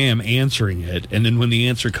there I am answering it. And then when the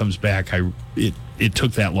answer comes back, it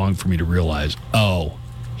took that long for me to realize, oh,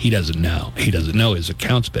 he doesn't know. He doesn't know his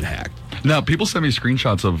account's been hacked. Now, people sent me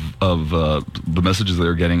screenshots of the messages they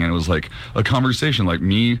were getting, and it was like a conversation, like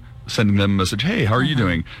me sending them a message, hey, how are you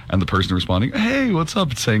doing? And the person responding, hey, what's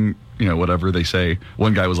up? Saying, whatever they say.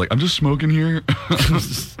 One guy was like, I'm just smoking here.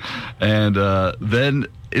 And then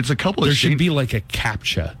it's a couple There of... should be like a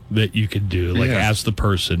CAPTCHA that you could do, like ask the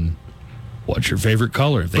person, what's your favorite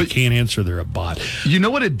color? If they can't answer, they're a bot. You know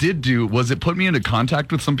what it did do was it put me into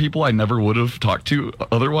contact with some people I never would have talked to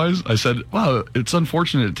otherwise. I said, wow, it's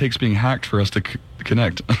unfortunate it takes being hacked for us to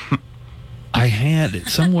connect. I had it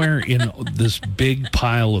somewhere in this big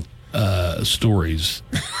pile of stories.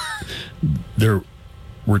 There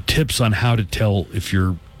were tips on how to tell if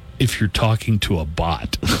you're talking to a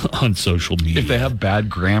bot on social media. If they have bad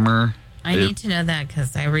grammar. I need to know that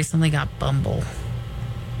because I recently got Bumble.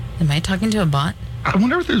 Am I talking to a bot? I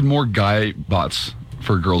wonder if there's more guy bots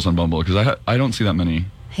for girls on Bumble, because I don't see that many.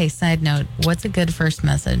 Hey, side note, what's a good first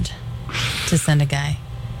message to send a guy?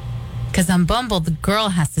 Because on Bumble, the girl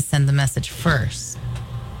has to send the message first.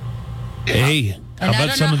 Hey, how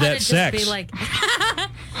about some of that sex?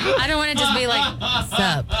 I don't want to just be like,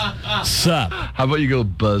 sup. Sup. How about you go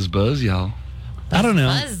buzz, y'all? I don't know.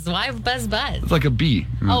 Buzz. Why buzz? It's like a bee.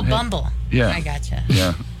 Oh, Hey. Bumble. Yeah. I gotcha.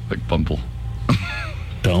 Yeah, like Bumble.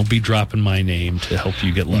 Don't be dropping my name to help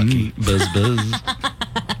you get lucky. Buzz.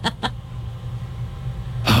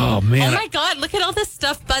 Oh, man. Oh, my God. Look at all this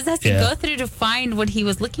stuff Buzz has to go through to find what he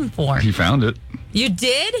was looking for. He found it. You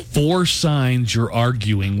did? 4 signs you're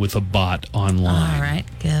arguing with a bot online. All right.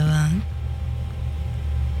 Go on.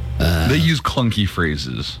 They use clunky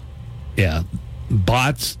phrases. Yeah.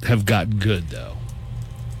 Bots have gotten good, though.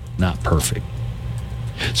 Not perfect.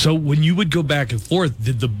 So when you would go back and forth,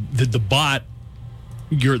 did the bot,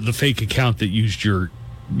 the fake account that used your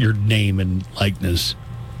name and likeness,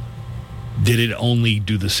 did it only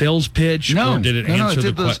do the sales pitch? No. Or did it answer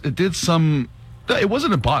the question? It did some... It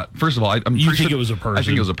wasn't a bot. First of all, I'm You pretty think sure, it was a person? I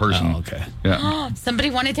think it was a person. Oh, okay. Yeah. Somebody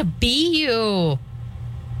wanted to be you.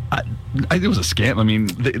 It was a scam. I mean,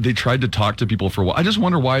 they tried to talk to people for a while. I just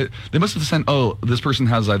wonder why they must have sent. Oh, this person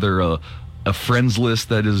has either a friends list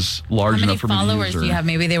that is large enough for me to use. How many followers do you have?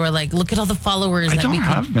 Maybe they were like, look at all the followers. I don't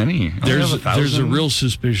have many. There's a real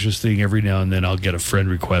suspicious thing every now and then. I'll get a friend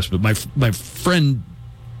request, but my friend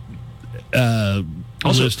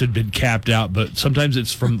list had been capped out. But sometimes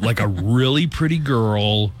it's from like a really pretty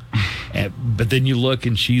girl, but then you look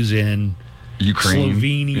and she's in Ukraine,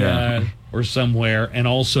 Slovenia. Or somewhere, and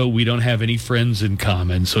also we don't have any friends in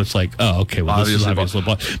common, so it's like, oh, okay, well, this is obviously.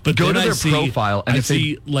 But go then to their I see, profile, and I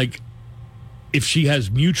see like if she has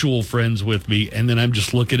mutual friends with me, and then I'm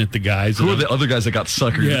just looking at the guys. Who are the other guys that got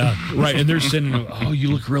suckered? Yeah, right, and they're sending, oh,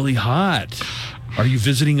 you look really hot. Are you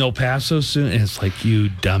visiting El Paso soon? And it's like, you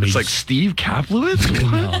dummies. It's like Steve Kaplowitz?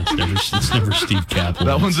 No, it's never Steve Kaplowitz.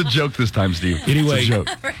 That one's a joke this time, Steve. Anyway, it's a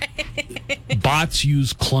joke. Bots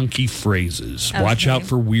use clunky phrases. Okay. Watch out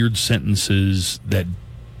for weird sentences that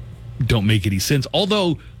don't make any sense.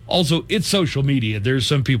 Although, also, it's social media. There's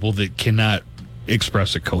some people that cannot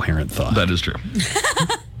express a coherent thought. That is true.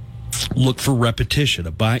 Look for repetition.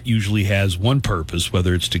 A bot usually has one purpose,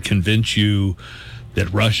 whether it's to convince you that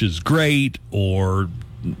Rush is great or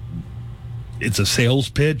it's a sales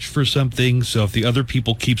pitch for something. So if the other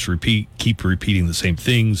people keep repeating the same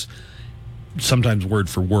things, sometimes word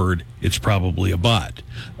for word, it's probably a bot.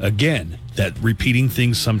 Again, that repeating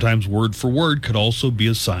things sometimes word for word could also be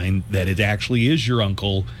a sign that it actually is your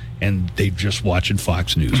uncle and they're just watching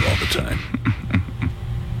Fox News all the time.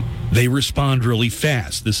 They respond really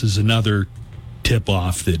fast. This is another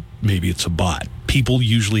tip-off that maybe it's a bot. People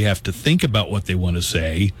usually have to think about what they want to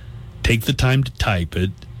say, take the time to type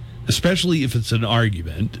it, especially if it's an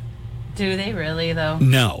argument. Do they really, though?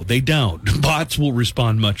 No, they don't. Bots will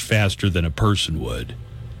respond much faster than a person would.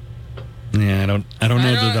 Yeah, I don't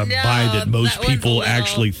know that I buy that most people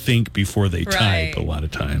actually think before they type a lot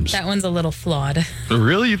of times. That one's a little flawed.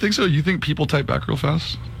 Really? You think so? You think people type back real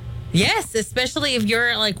fast? Yes, especially if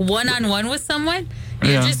you're like one-on-one with someone.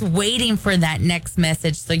 You're just waiting for that next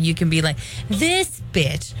message so you can be like, this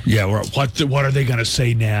bitch. Yeah, what are they going to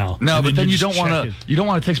say now? No, And but then you just don't want check to. You don't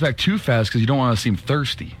want to text back too fast because you don't want to seem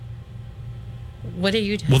thirsty. What are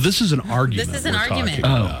you doing? Well, this is an argument. This is an argument.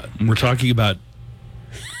 We're talking about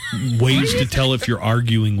ways to tell if you're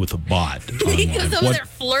arguing with a bot. He was online. over there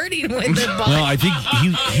flirting with the bot. Well, I think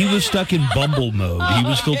he was stuck in Bumble mode. He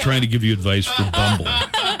was still trying to give you advice for Bumble.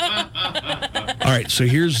 All right, so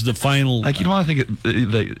here's the final. Like, you don't want to think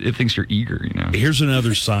it thinks you're eager, you know. Here's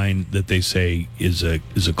another sign that they say is a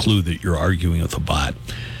clue that you're arguing with a bot.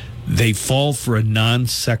 They fall for a non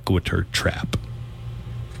sequitur trap.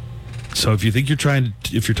 So if you think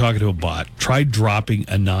if you're talking to a bot, try dropping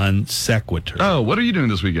a non sequitur. Oh, what are you doing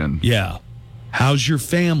this weekend? Yeah. How's your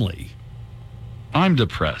family? I'm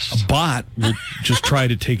depressed. A bot will just try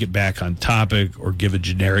to take it back on topic or give a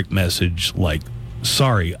generic message like,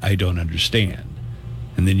 sorry, I don't understand.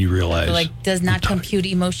 And then you realize. Like, does not compute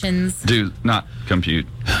emotions. Dude, not compute.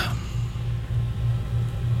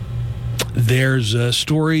 There's a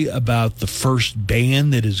story about the first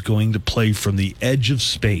band that is going to play from the edge of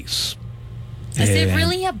space. Is it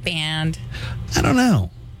really a band? I don't know.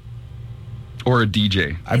 Or a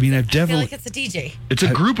DJ. I mean, I've I feel definitely. like it's a DJ. It's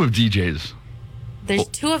a group of DJs. There's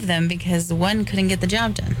two of them because one couldn't get the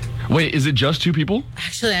job done. Wait, is it just two people?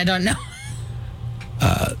 Actually, I don't know.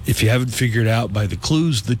 If you haven't figured out by the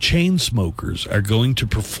clues, the Chainsmokers are going to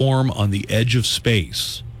perform on the edge of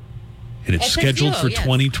space. And it's It's a scheduled duo, for yes.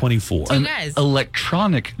 2024. Two guys.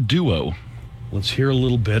 Electronic duo. Let's hear a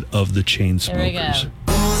little bit of the Chainsmokers. There we go.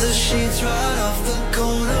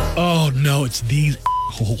 Oh, no, it's these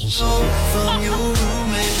holes.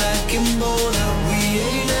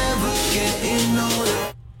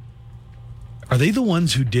 Are they the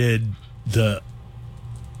ones who did the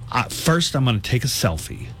first I'm going to take a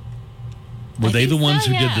selfie? Were I they the think ones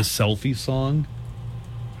so, who did yeah. the selfie song?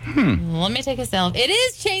 Let me take a selfie. It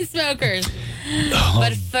is Chainsmokers.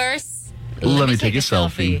 But first, Let me take a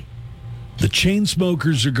selfie. The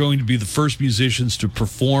Chainsmokers are going to be the first musicians to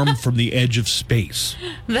perform from the edge of space.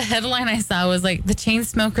 The headline I saw was like, the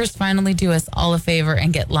Chainsmokers finally do us all a favor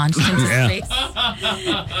and get launched into Yeah.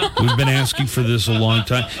 space. We've been asking for this a long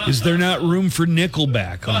time. Is there not room for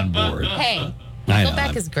Nickelback on board? Hey, I know.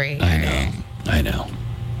 Nickelback is great. I know.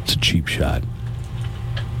 It's a cheap shot.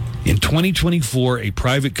 In 2024, a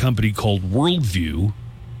private company called Worldview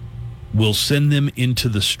will send them into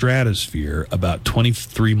the stratosphere about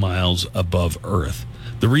 23 miles above Earth.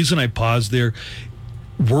 The reason I paused there,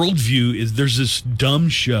 Worldview is there's this dumb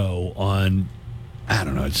show on, I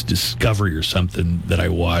don't know, it's Discovery or something that I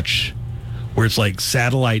watch where it's like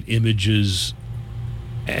satellite images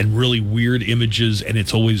and really weird images, and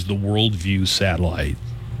it's always the Worldview satellite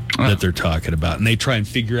that they're talking about. And they try and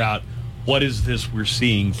figure out what is this we're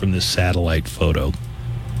seeing from this satellite photo.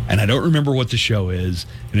 And I don't remember what the show is,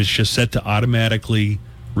 and it's just set to automatically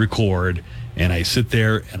record. And I sit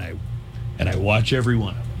there and I watch every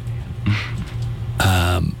one of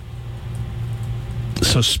them.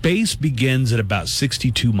 So space begins at about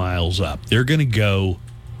 62 miles up. They're going to go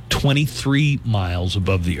 23 miles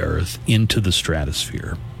above the Earth into the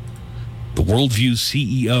stratosphere. The Worldview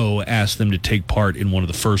CEO asked them to take part in one of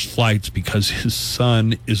the first flights because his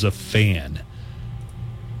son is a fan.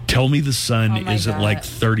 Tell me the son Oh my isn't God. like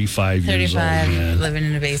 35 years old, 35, man. living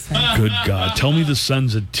in a basement. Good God. Tell me the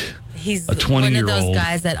son's He's a 20-year-old. one of those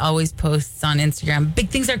guys that always posts on Instagram, big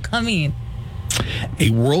things are coming. A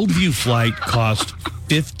Worldview flight cost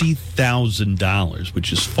 $50,000,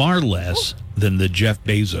 which is far less than the Jeff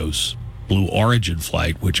Bezos Blue Origin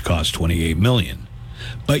flight, which cost $28 million.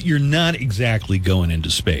 But you're not exactly going into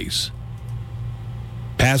space.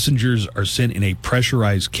 Passengers are sent in a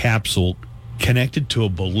pressurized capsule connected to a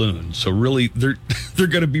balloon. So really, they're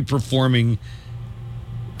going to be performing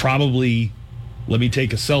probably, let me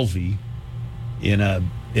take a selfie, in a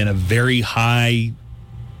very high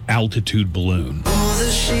altitude balloon.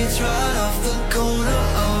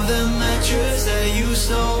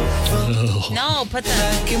 No, put the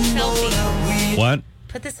selfie. What?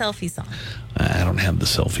 Put the selfie song. I don't have the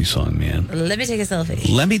selfie song, man. Let me take a selfie.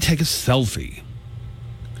 Let me take a selfie.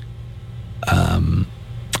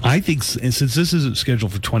 I think since this isn't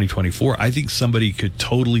scheduled for 2024, I think somebody could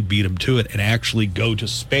totally beat them to it and actually go to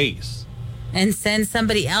space. And send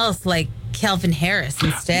somebody else like Calvin Harris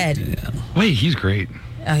instead. Yeah. Wait, he's great.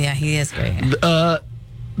 Oh, yeah, he is great.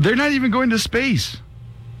 They're not even going to space.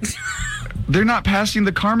 They're not passing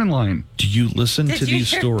the Kármán line. Do you listen Did to you these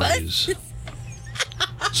hear stories?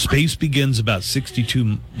 Space begins about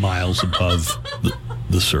 62 miles above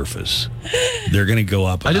the surface. They're going to go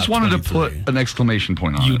up. I just about wanted to 23. put an exclamation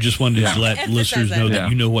point on You it. just wanted to let Emphasize listeners that. know Yeah. that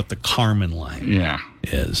you know what the Kármán line Yeah.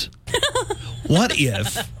 is. What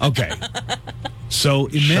if? Okay. So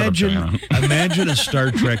Shut up, imagine a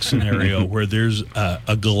Star Trek scenario where there's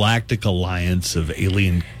a galactic alliance of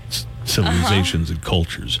alien civilizations and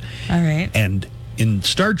cultures. All right. And in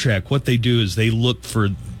Star Trek, what they do is they look for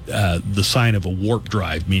the sign of a warp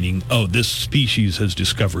drive, meaning, this species has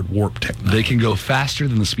discovered warp technology. They can go faster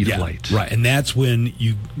than the speed of light. Right, and that's when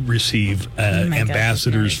you receive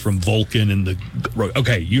ambassadors from Vulcan and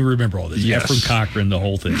you remember all this. Yes. Ephraim Cochrane, the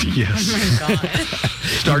whole thing. Yes. Oh my God.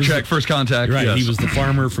 Star Trek First Contact. Right, yes. he was the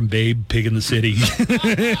farmer from Babe, Pig in the City.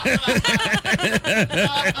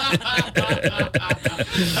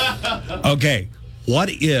 Okay, what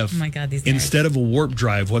if, Oh my God, these guys. instead of a warp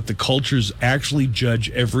drive, what the cultures actually judge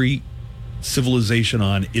every civilization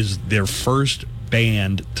on is their first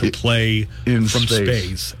band to play in from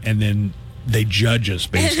space, and then they judge us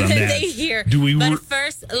based on And then that. they hear, Do we? but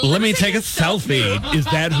first, let me take a selfie. Is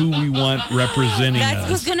that who we want representing That's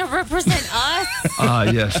who's us? going to represent us. Ah,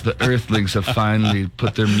 yes, the Earthlings have finally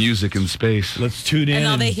put their music in space. Let's tune in. And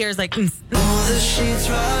all they hear is like, All the sheets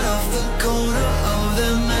right off the corner of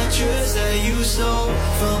the mattress that you stole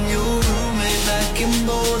from your roommate back in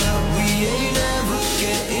Boulder. We ain't ever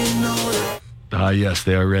getting older. Ah, yes,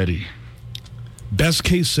 they are ready. Best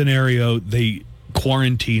case scenario, they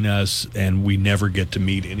quarantine us and we never get to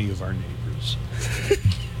meet any of our neighbors.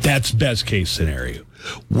 That's best case scenario.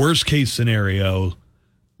 Worst case scenario,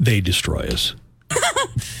 they destroy us.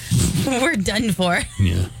 we're done for.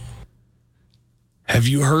 Yeah. Have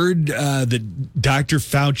you heard that Dr.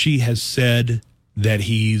 Fauci has said that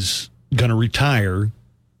he's going to retire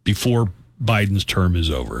before Biden's term is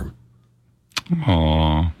over?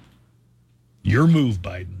 Aw. Your move,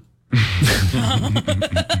 Biden.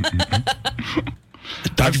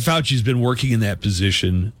 Dr. Fauci's been working in that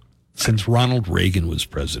position since Ronald Reagan was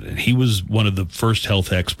president. He was one of the first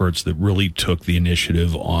health experts that really took the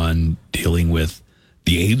initiative on dealing with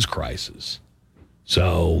the AIDS crisis.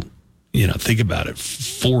 So, think about it.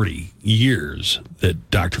 40 years that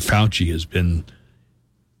Dr. Fauci has been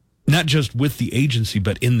not just with the agency,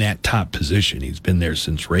 but in that top position. He's been there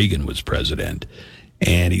since Reagan was president.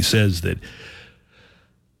 And he says that,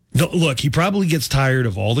 look, he probably gets tired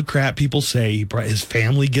of all the crap people say. His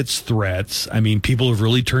family gets threats. I mean, people have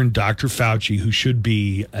really turned Dr. Fauci, who should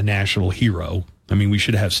be a national hero. I mean, we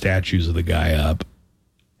should have statues of the guy up.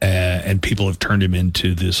 And people have turned him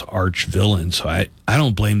into this arch villain. So I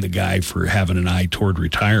don't blame the guy for having an eye toward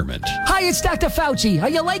retirement. Hi, it's Dr. Fauci. Are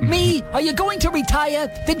you like me? Are you going to retire?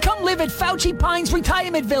 Then come live at Fauci Pines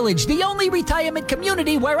Retirement Village, the only retirement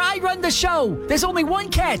community where I run the show. There's only one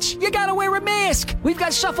catch. You gotta wear a mask. We've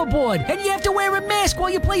got shuffleboard, and you have to wear a mask while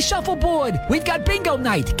you play shuffleboard. We've got bingo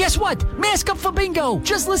night. Guess what? Mask up for bingo.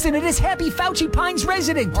 Just listen to this happy Fauci Pines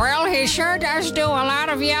resident. Well, he sure does do a lot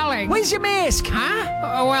of yelling. Where's your mask?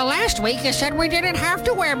 Huh? Well, last week you said we didn't have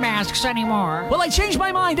to wear masks anymore. Well, I changed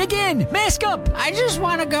my mind again. Mask up. I just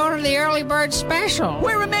want to go to the early bird special.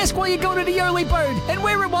 Wear a mask while you go to the early bird, and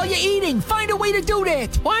wear it while you're eating. Find a way to do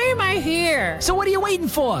that. Why am I here? So what are you waiting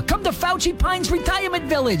for? Come to Fauci Pines Retirement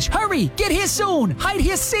Village. Hurry, get here soon. Hide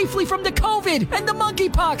here safely from the COVID and the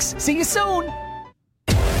monkeypox. See you soon.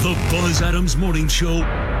 The Buzz Adams Morning Show.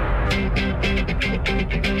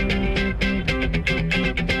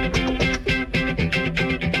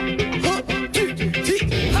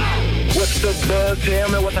 What's the buzz? Tell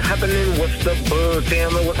me what's happening. What's the buzz?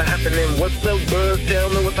 Tell me what's happening. What's the buzz? Tell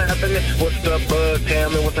me what's happening. What's the buzz? Tell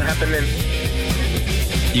me what's happening.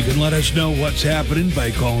 You can let us know what's happening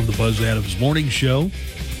by calling the Buzz Adams Morning Show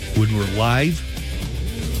when we're live,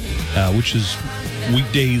 which is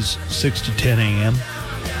weekdays 6 to 10 a.m.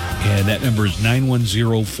 And that number is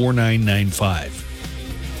 910-4995.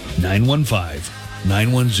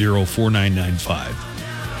 915-910-4995.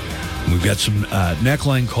 We've got some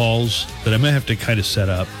neckline calls that I'm going to have to kind of set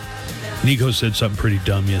up. Nico said something pretty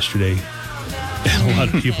dumb yesterday. And a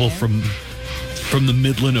lot of people from the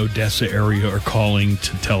Midland, Odessa area are calling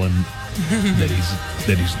to tell him that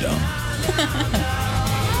he's dumb.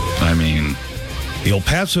 I mean, the El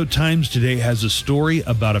Paso Times today has a story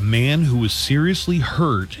about a man who was seriously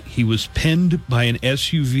hurt. He was pinned by an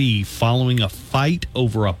SUV following a fight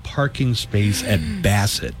over a parking space at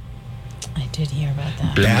Bassett. I did hear about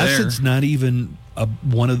that. Bassett's not even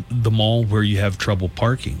one of the mall where you have trouble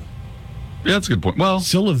parking. Yeah, that's a good point. Well,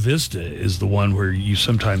 Silla Vista is the one where you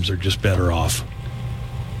sometimes are just better off.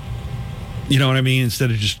 You know what I mean? Instead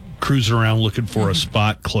of just cruising around looking for a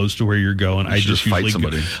spot close to where you're going, I just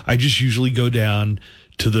usually go down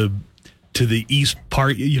to the east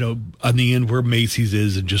part, on the end where Macy's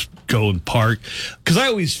is, and just go and park. Because I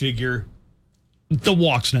always figure the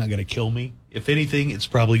walk's not going to kill me. If anything, it's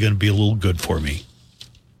probably going to be a little good for me.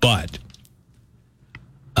 But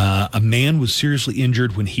a man was seriously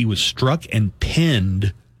injured when he was struck and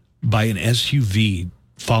pinned by an SUV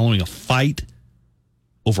following a fight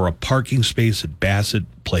over a parking space at Bassett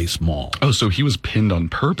Place Mall. Oh, so he was pinned on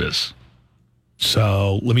purpose.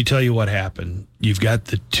 So let me tell you what happened. You've got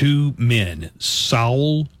the two men.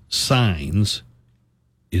 Saul Saenz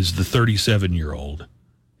is the 37-year-old,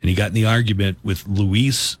 and he got in the argument with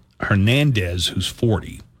Luis Hernandez, who's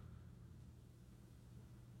 40.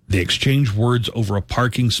 They exchanged words over a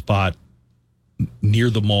parking spot near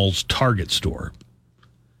the mall's Target store.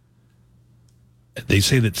 They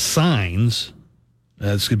say that Saenz,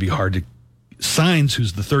 that's going to be hard to... Saenz,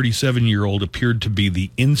 who's the 37-year-old, appeared to be the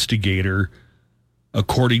instigator,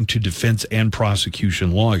 according to defense and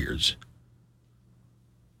prosecution lawyers.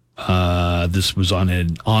 This was on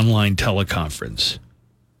an online teleconference.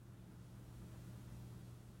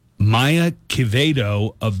 Maya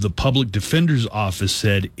Quevedo of the public defender's office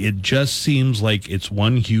said, "It just seems like it's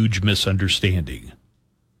one huge misunderstanding."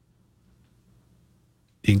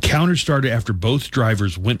 The encounter started after both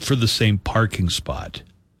drivers went for the same parking spot.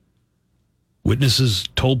 Witnesses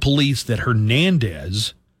told police that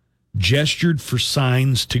Hernandez gestured for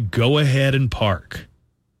Saenz to go ahead and park.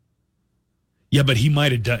 Yeah, but he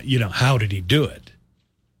might have done, how did he do it?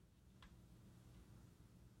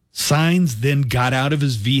 Saenz then got out of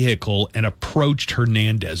his vehicle and approached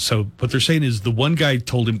Hernandez. So what they're saying is the one guy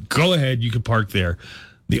told him, "Go ahead, you can park there."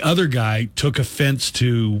 The other guy took offense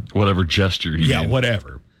to whatever gesture he made.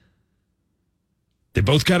 Whatever. They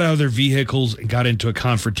both got out of their vehicles and got into a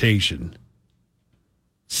confrontation.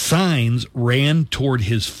 Saenz ran toward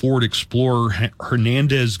his Ford Explorer.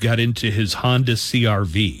 Hernandez got into his Honda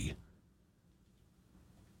CR-V.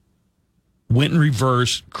 Went in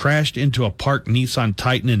reverse, crashed into a parked Nissan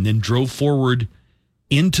Titan, and then drove forward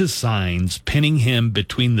into Saenz, pinning him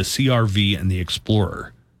between the CR-V and the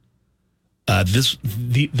Explorer.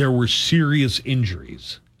 There were serious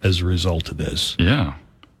injuries as a result of this. Yeah,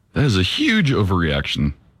 that is a huge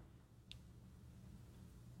overreaction.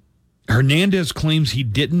 Hernandez claims he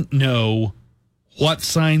didn't know what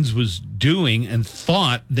Saenz was doing and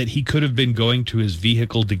thought that he could have been going to his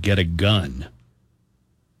vehicle to get a gun.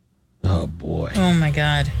 Oh, boy. Oh, my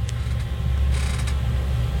God.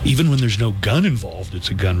 Even when there's no gun involved, it's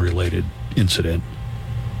a gun-related incident.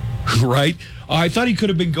 Right? Oh, I thought he could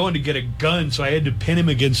have been going to get a gun, so I had to pin him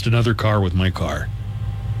against another car with my car.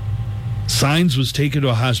 Saenz was taken to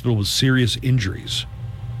a hospital with serious injuries.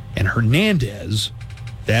 And Hernandez,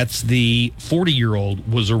 that's the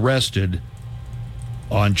 40-year-old, was arrested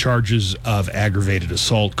on charges of aggravated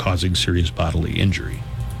assault causing serious bodily injury.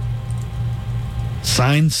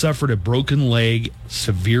 Saenz suffered a broken leg,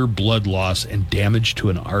 severe blood loss, and damage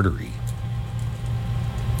to an artery.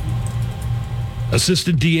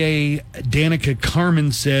 Assistant DA Danica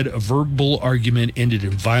Carmen said a verbal argument ended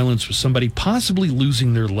in violence with somebody possibly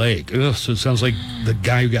losing their leg. Ugh, so it sounds like the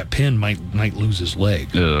guy who got pinned might lose his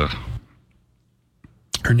leg. Ugh.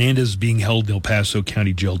 Hernandez is being held in El Paso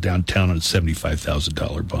County Jail downtown on a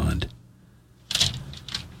 $75,000 bond.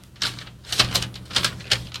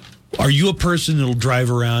 Are you a person that'll drive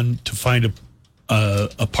around to find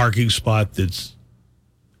a parking spot that's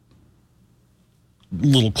a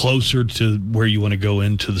little closer to where you want to go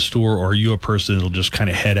into the store, or are you a person that'll just kind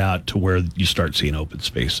of head out to where you start seeing open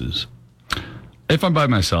spaces? If I'm by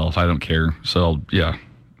myself, I don't care. So,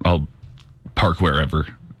 I'll park wherever.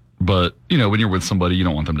 But, when you're with somebody, you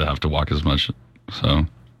don't want them to have to walk as much. So,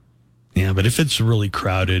 yeah, but if it's really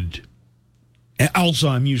crowded, also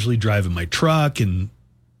I'm usually driving my truck, and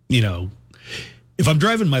if I'm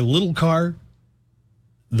driving my little car,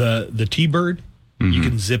 the T-Bird, you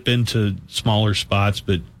can zip into smaller spots.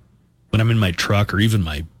 But when I'm in my truck or even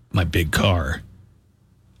my big car,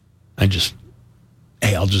 I'll just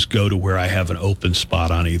go to where I have an open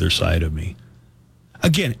spot on either side of me.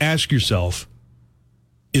 Again, ask yourself,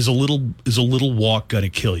 is a little walk going to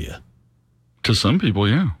kill you? To some people,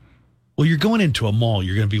 yeah. Well, you're going into a mall.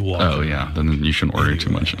 You're going to be walking. Oh, yeah. Then you shouldn't order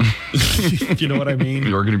too much. You know what I mean?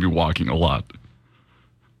 You're going to be walking a lot.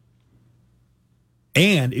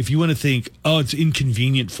 And if you want to think, it's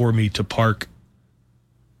inconvenient for me to park,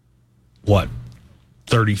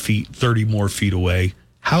 30 more feet away,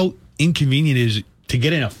 how inconvenient is it to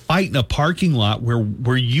get in a fight in a parking lot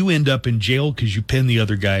where you end up in jail because you pin the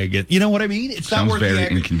other guy again? You know what I mean? It's sounds not worth very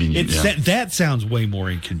inconvenient. That sounds way more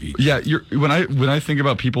inconvenient. Yeah, when I think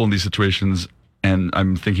about people in these situations, and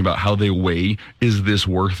I'm thinking about how they weigh, is this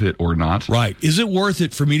worth it or not? Right. Is it worth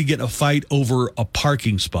it for me to get in a fight over a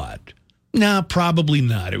parking spot? No, probably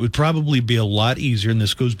not. It would probably be a lot easier, and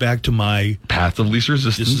this goes back to my path of least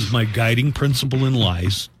resistance. This is my guiding principle in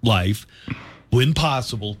life. When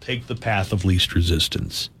possible, take the path of least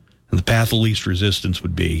resistance. And the path of least resistance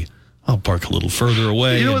would be, I'll park a little further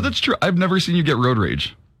away. You know what? That's true. I've never seen you get road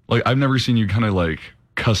rage. Like, I've never seen you kind of like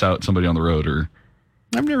cuss out somebody on the road, or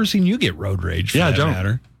I've never seen you get road rage for that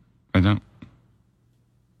matter. I don't.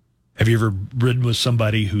 Have you ever ridden with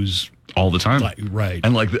somebody who's all the time? Right.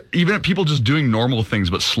 And like even people just doing normal things,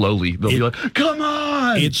 but slowly, they'll be like, come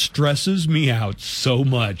on. It stresses me out so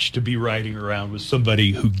much to be riding around with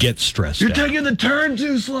somebody who gets stressed You're out. taking the turn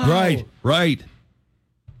too slow. Right.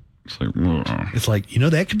 It's like,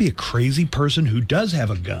 that could be a crazy person who does have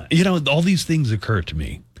a gun. All these things occur to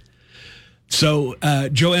me. So,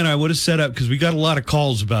 Joanna, I would have set up, because we got a lot of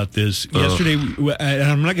calls about this. Yesterday, and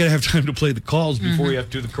I'm not going to have time to play the calls before we have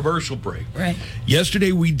to do the commercial break. Right.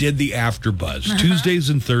 Yesterday, we did the After Buzz. Tuesdays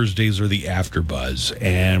and Thursdays are the After Buzz.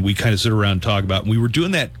 And we kind of sit around and talk about, and we were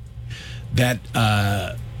doing that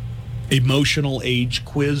emotional age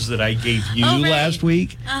quiz that I gave you last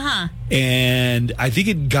week. And I think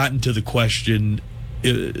it got into the question,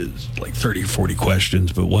 like 30 or 40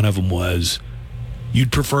 questions, but one of them was, you'd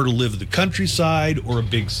prefer to live in the countryside or a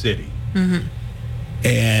big city?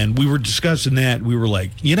 And we were discussing that. We were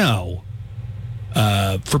like,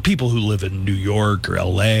 for people who live in New York or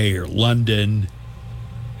L.A. or London,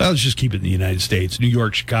 let's just keep it in the United States, New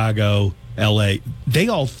York, Chicago, L.A.,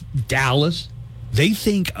 Dallas, they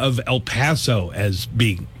think of El Paso as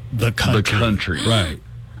being the country. The country. Right.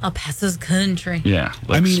 El Paso's country. Yeah,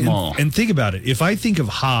 like small. And think about it. If I think of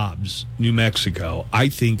Hobbs, New Mexico, I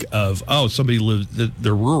think of, somebody lives,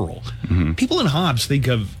 they're rural. People in Hobbs think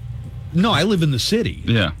of, no, I live in the city.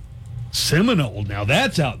 Yeah. Seminole, now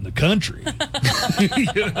that's out in the country.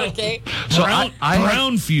 Okay. So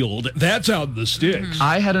Brownfield, that's out in the sticks.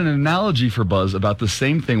 I had an analogy for Buzz about the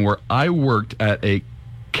same thing where I worked at a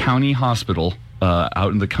county hospital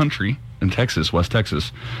out in the country in Texas, West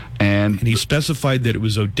Texas. And he specified that it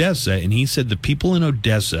was Odessa, and he said the people in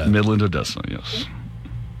Odessa... Midland, Odessa, yes.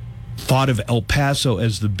 ...thought of El Paso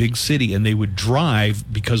as the big city, and they would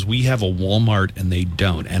drive because we have a Walmart and they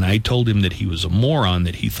don't. And I told him that he was a moron,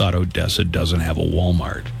 that he thought Odessa doesn't have a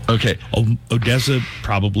Walmart. Okay. Odessa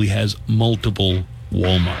probably has multiple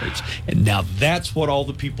Walmarts. And now that's what all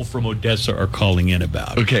the people from Odessa are calling in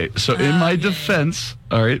about. Okay, so in my defense,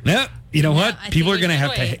 all right... Yeah. You know what? People are going to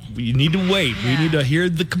have to... You need to wait. Yeah. We need to hear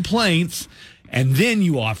the complaints, and then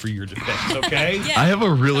you offer your defense, okay? I have a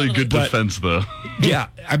really good defense, though. Yeah.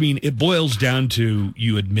 I mean, it boils down to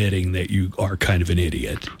you admitting that you are kind of an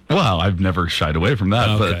idiot. Well, I've never shied away from that,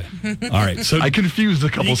 Okay. but... All right. So I confused a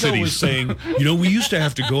couple Nico cities. was saying, we used to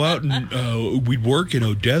have to go out and we'd work in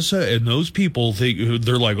Odessa, and those people think,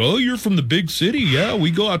 they're like, oh, you're from the big city. Yeah,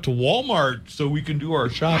 we go out to Walmart so we can do our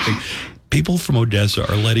shopping. People from Odessa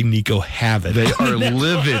are letting Nico have it. They are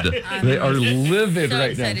livid. They are livid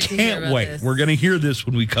right now. Can't wait. We're going to hear this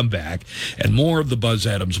when we come back. And more of the Buzz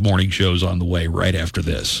Adams Morning Show is on the way right after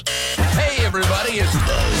this. Hey, everybody, it's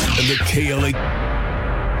Buzz and the KLA.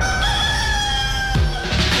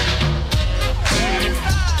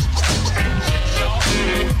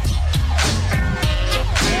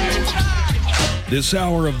 This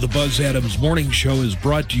hour of the Buzz Adams Morning Show is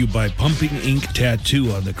brought to you by Pumping Ink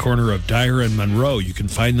Tattoo on the corner of Dyer and Monroe. You can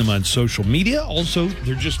find them on social media. Also,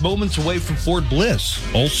 they're just moments away from Fort Bliss.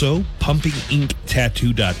 Also,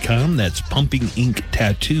 pumpinginktattoo.com. That's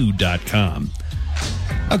pumpinginktattoo.com.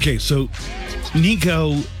 Okay, so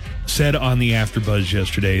Nico said on the AfterBuzz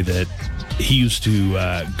yesterday that he used to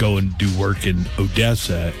go and do work in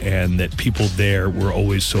Odessa, and that people there were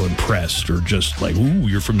always so impressed, or just like, ooh,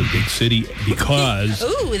 you're from the big city, because...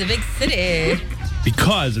 Ooh, the big city.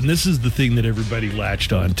 Because, and this is the thing that everybody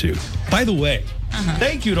latched onto. By the way,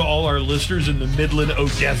 thank you to all our listeners in the Midland,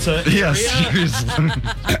 Odessa area. Yes, seriously.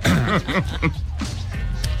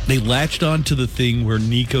 They latched onto the thing where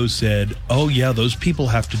Nico said, oh, yeah, those people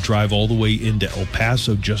have to drive all the way into El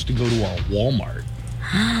Paso just to go to our Walmart.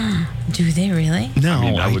 Do they really? No, I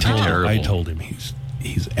mean, that would be terrible. I told him he's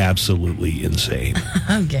absolutely insane.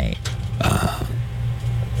 Okay.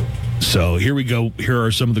 So here we go. Here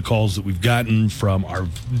are some of the calls that we've gotten from our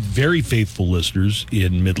very faithful listeners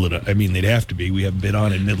in Midland. I mean, they'd have to be. We haven't been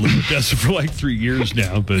on in Midland, Odessa for like 3 years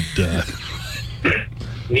now, but...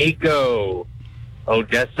 Nico,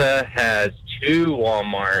 Odessa has 2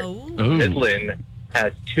 Walmart. Oh. Midland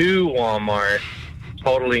has 2 Walmart,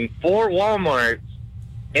 totaling 4 Walmarts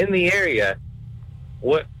in the area.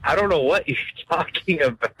 What? I don't know what you're talking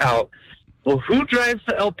about. Well, who drives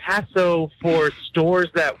to El Paso for stores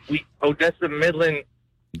that Odessa, Midland?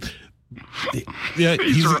 Yeah,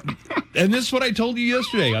 and this is what I told you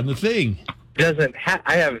yesterday on the thing.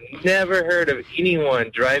 I have never heard of anyone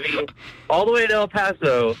driving all the way to El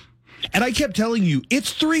Paso. And I kept telling you,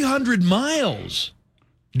 it's 300 miles.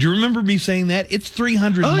 Do you remember me saying that? It's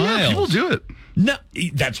 300 miles. Yeah, people do it. No,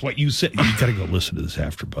 that's what you said. You got to go listen to this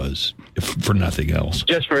AfterBuzz for nothing else.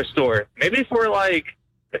 Just for a store. Maybe for like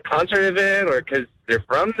a concert event, or because they're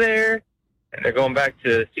from there. and they're going back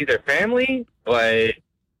to see their family? Like,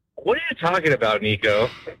 what are you talking about, Nico?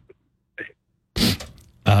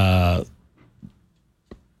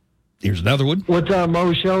 Here's another one. What's up,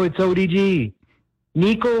 Mo Show? It's ODG.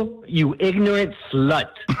 Nico, you ignorant slut.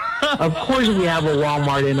 Of course we have a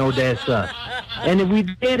Walmart in Odessa. And if we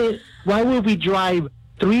did it, why would we drive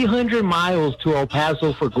 300 miles to El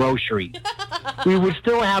Paso for groceries? We would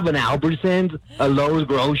still have an Albertsons, a Lowe's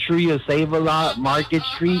Grocery, a Save-A-Lot, Market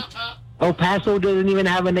Street. El Paso doesn't even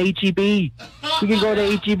have an H-E-B. We can go to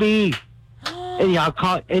H-E-B. And y'all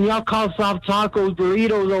call soft tacos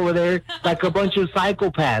burritos over there like a bunch of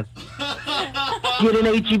psychopaths. Get an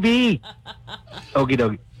H-E-B. Okie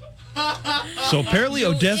dokie. So apparently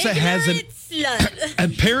Odessa has an...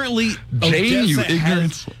 Apparently Jane, you Odessa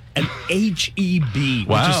ignorant has an H-E-B,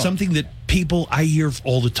 Wow. which is something that people I hear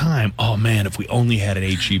all the time. Oh, man, if we only had an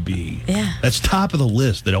H-E-B. Yeah. That's top of the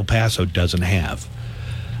list that El Paso doesn't have.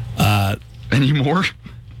 Any more?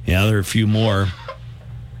 Yeah, there are a few more.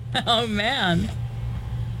 Oh, man.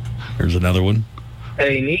 Here's another one.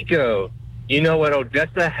 Hey, Nico, you know what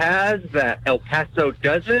Odessa has that El Paso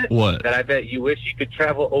doesn't? What? That I bet you wish you could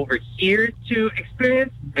travel over here to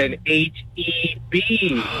experience? An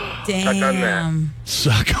H-E-B. Damn.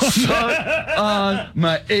 Suck on Suck on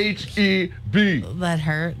my H-E-B. That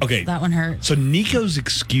hurt. Okay. That one hurt. So Nico's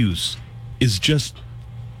excuse is just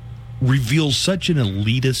reveals such an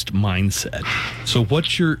elitist mindset. So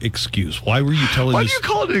what's your excuse? Why were you telling Why this? do you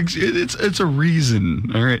call it an excuse? It's a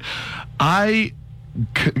reason. All right. I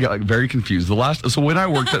got very confused. When I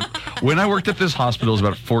worked at this hospital, it was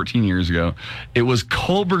about 14 years ago. It was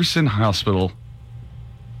Culberson Hospital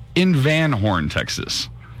in Van Horn, Texas,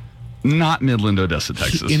 not Midland, Odessa,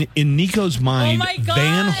 Texas. In Nico's mind, Oh my God.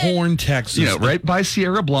 Van Horn, Texas. You know, right by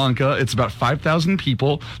Sierra Blanca. It's about 5,000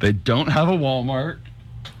 people. They don't have a Walmart.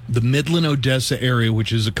 The Midland, Odessa area,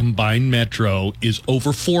 which is a combined metro, is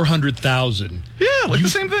over 400,000. Yeah, like the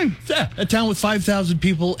same thing. Yeah, a town with 5,000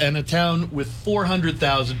 people and a town with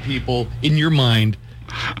 400,000 people. In your mind,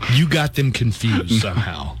 you got them confused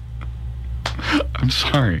somehow. I'm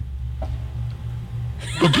sorry.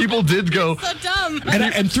 But people did go. So dumb.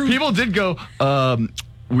 And through People did go.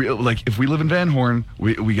 We like if we live in Van Horn,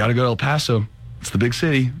 we got to go to El Paso. It's the big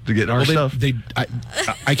city to get our stuff.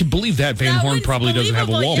 I can believe that Van That Horn one's probably doesn't have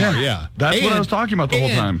a believable, Walmart. yeah. Yeah, That's what I was talking about the whole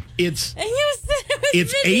and time. It's And you said it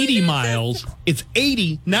was 80 miles. It's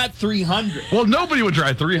 80, not 300. Well, nobody would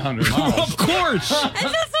drive 300 miles. Of course. And that's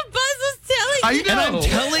what Buzz was telling I you. know. And I'm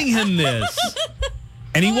telling him this,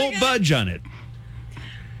 and he won't budge on it.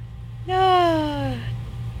 Ah,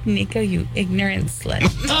 Nico, you ignorant slut.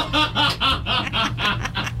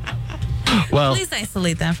 Well, Please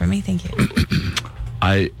isolate that for me. Thank you.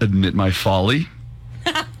 I admit my folly,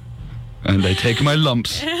 and I take my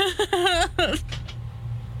lumps.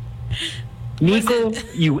 Nico,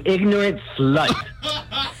 you ignorant slut.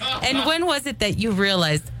 And when was it that you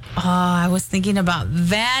realized, oh, I was thinking about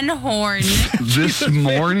Van Horn? This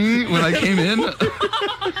morning when I came in,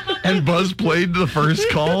 and Buzz played the first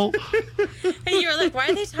call. And you were like, why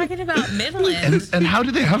are they talking about Midland? And how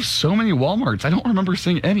did they have so many Walmarts? I don't remember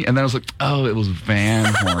seeing any. And then I was like, oh, it was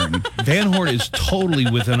Van Horn. Van Horn is totally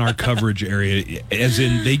within our coverage area, as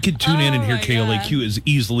in they could tune in and hear KLAQ as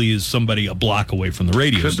easily as somebody a block away from the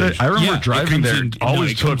radio station. I remember Yeah, it driving comes there. in-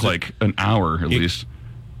 Always it took comes in- like an hour at least.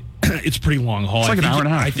 It's a pretty long haul. It's like an I think hour and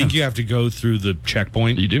a half, I think yeah. you have to go through the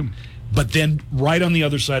checkpoint. You do. But then right on the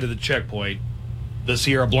other side of the checkpoint, the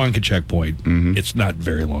Sierra Blanca checkpoint, it's not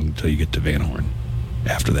very long until you get to Van Horn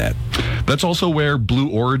after that. That's also where Blue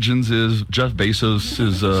Origins is. Jeff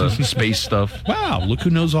Bezos' space stuff. Wow, look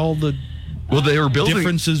who knows all the Well, they were building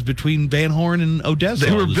differences between Van Horn and Odessa.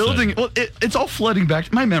 They all were of a building. sudden. Well, it's all flooding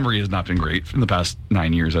back. My memory has not been great in the past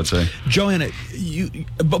 9 years, I'd say. Joanna,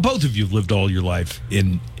 both of you have lived all your life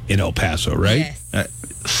in El Paso, right? Yes.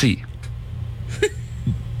 See,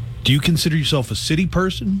 do you consider yourself a city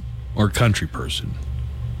person or a country person?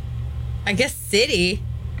 I guess city.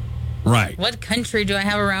 Right. What country do I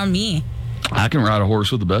have around me? I can ride a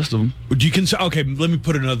horse with the best of them. Do you consider? Okay, let me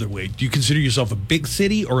put it another way. Do you consider yourself a big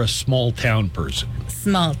city or a small town person?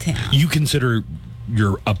 Small town. You consider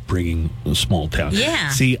your upbringing a small town? Yeah.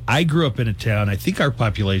 See, I grew up in a town. I think our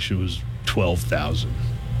population was 12,000.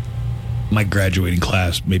 My graduating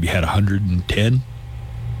class maybe had 110.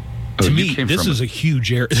 Oh, To you me, came this from is a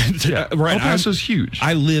huge area. Yeah, Right. El Paso's huge.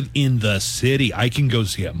 I live in the city. I can go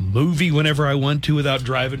see a movie whenever I want to without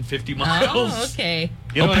driving 50 miles. Oh, okay.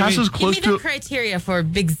 You know El what I mean? Paso's close Give me the to criteria for a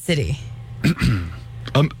big city.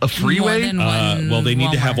 a freeway. More than one Well, they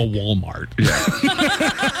need to have a Walmart.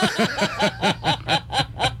 Walmart.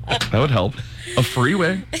 That would help. A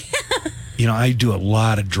freeway. You know, I do a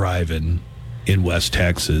lot of driving in West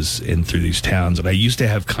Texas and through these towns, and I used to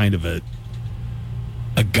have kind of a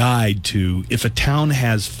guide to, if a town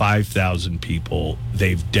has 5,000 people,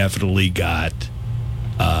 they've definitely got,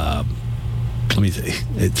 let me think,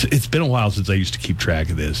 it's been a while since I used to keep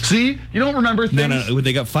track of this. See? You don't remember things? No, when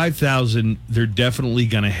they got 5,000, they're definitely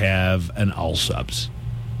going to have an Allsups.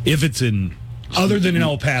 If it's in, other than in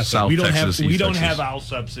El Paso, South we don't Texas, have East Texas. have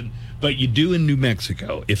Allsups, but you do in New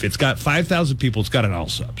Mexico. If it's got 5,000 people, it's got an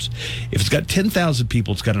Allsups. If it's got 10,000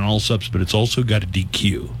 people, it's got an Allsups, but it's also got a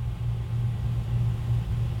DQ.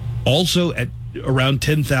 Also, at around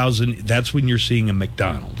 10,000, that's when you're seeing a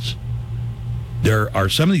McDonald's. There are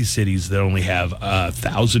some of these cities that only have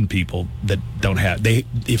 1,000 people that don't have.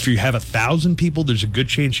 If you have 1,000 people, there's a good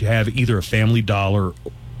chance you have either a Family Dollar.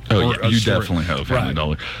 Oh, yeah, you definitely have a Family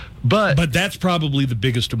Dollar. But that's probably the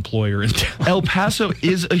biggest employer in town. El Paso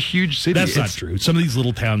is a huge city. That's not true. Some of these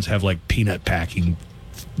little towns have like peanut packing,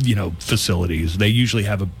 facilities. They usually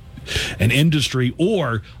have an industry,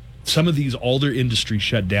 or some of these, all their industry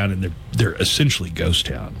shut down, and they're essentially ghost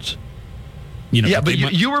towns. But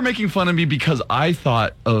you were making fun of me because I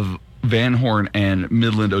thought of Van Horn and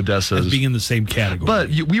Midland, Odessa as being in the same category. But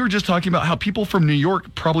we were just talking about how people from New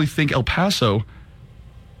York probably think El Paso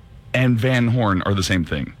and Van Horn are the same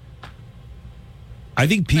thing. I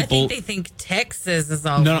think they think Texas is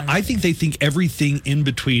all. No, I think they think everything in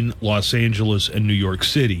between Los Angeles and New York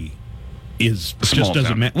City is just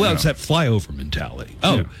doesn't matter. Well, it's that flyover mentality.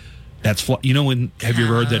 Oh. Yeah. That's have you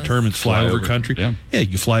ever heard that term? It's flyover country. Yeah,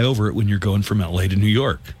 you fly over it when you're going from LA to New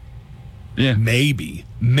York. Yeah, maybe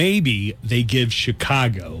they give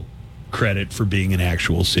Chicago credit for being an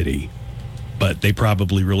actual city, but they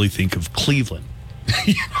probably really think of Cleveland.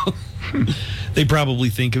 They probably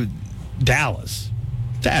think of Dallas.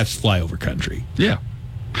 That's flyover country. Yeah,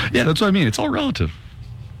 that's what I mean. It's all relative.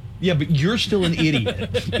 Yeah, but you're still an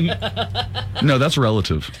idiot. No, that's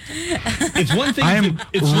relative. It's one thing. I am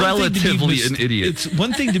relatively an idiot. It's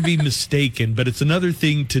one thing to be mistaken, but it's another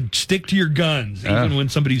thing to stick to your guns, even when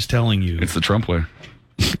somebody's telling you. It's the Trump way.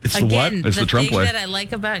 It's the what? It's the Trump way. The thing that I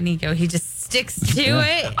like about Nico, he just sticks to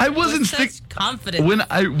it. I wasn't confident. When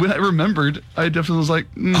I remembered, I definitely was like,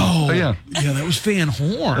 yeah, that was Van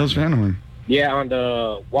Horn. That was Van Horn. Yeah, on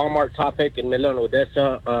the Walmart topic in Midland,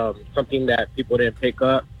 Odessa, something that people didn't pick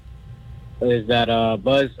up is that,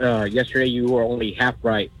 Buzz, yesterday you were only half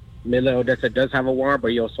right. Midland, Odessa does have a Walmart, but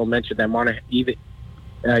you also mentioned that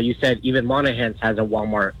you said even Monahans has a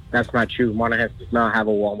Walmart. That's not true. Monahans does not have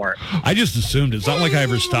a Walmart. I just assumed. It's not like I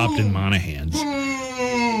ever stopped in Monahans.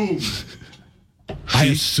 I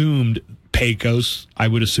assumed Pecos, I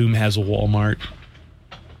would assume, has a Walmart.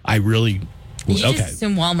 You just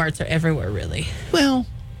assume Walmarts are everywhere, really. Well,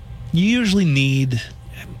 you usually need...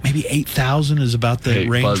 Maybe 8,000 is about the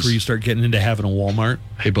range Buzz, where you start getting into having a Walmart.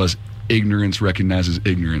 Hey, Buzz, ignorance recognizes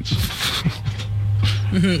ignorance.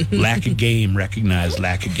 Lack of game recognized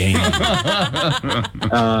lack of game.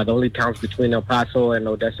 The only towns between El Paso and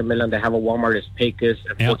Odessa, Midland that have a Walmart is Pecos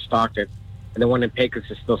and Fort Stockton. And the one in Pecos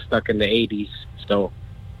is still stuck in the 80s. So,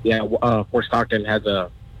 yeah, Fort Stockton has a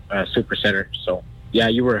super center. So, yeah,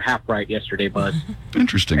 you were half right yesterday, Buzz.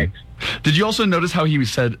 Interesting. Thanks. Did you also notice how he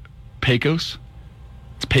said Pecos?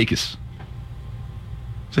 It's Pecos.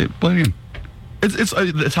 Say it, play it again.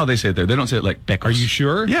 It's how they say it there. They don't say it like Pecos. Are you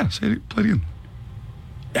sure? Yeah, say it, play it again.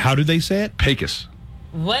 How do they say it? Pecos.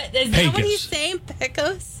 What? Is that what he's saying,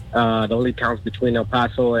 Pecos? The only towns between El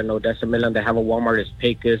Paso and Odessa, Midland that have a Walmart is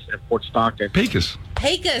Pecos and Fort Stockton. Pecos.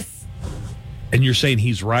 Pecos. And you're saying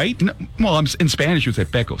he's right? No, well, in Spanish you would say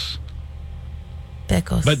Pecos.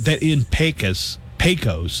 Pecos. But that in Pecos,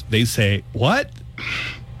 they say, what?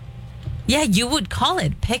 Yeah, you would call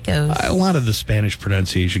it Pecos. A lot of the Spanish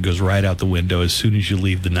pronunciation goes right out the window as soon as you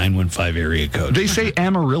leave the 915 area code. They say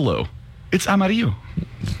Amarillo. It's Amarillo.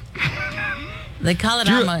 They call it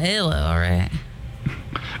Amarillo, all right.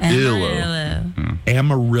 Amarillo.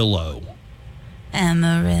 Amarillo.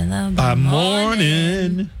 By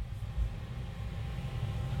morning.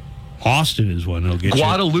 Austin is one that'll get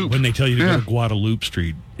Guadalupe. You when they tell you to go to Guadalupe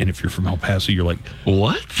Street. And if you're from El Paso, you're like,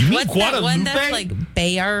 what? You mean What's Guadalupe? that one that's like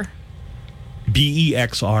Bayer?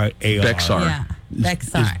 Bexar. Bexar. Yeah,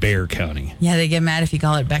 Bexar. Is Bexar County. Yeah, they get mad if you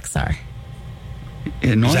call it Bexar.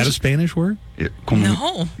 Is that a Spanish word?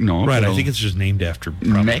 No. No. Right, I think it's just named after...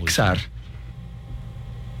 Bexar.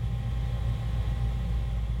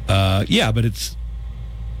 Yeah, but it's...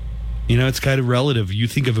 it's kind of relative. You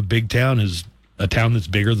think of a big town as a town that's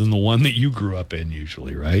bigger than the one that you grew up in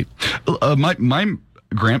usually, right? My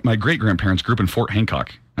great-grandparents grew up in Fort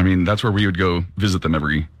Hancock. I mean, that's where we would go visit them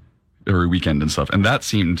every weekend and stuff. And that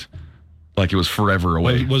seemed like it was forever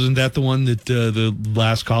away. Wasn't that the one that the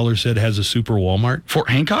last caller said has a super Walmart? Fort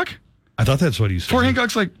Hancock? I thought that's what he said. Fort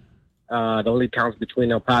Hancock's like... The only towns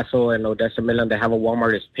between El Paso and Odessa, Midland that have a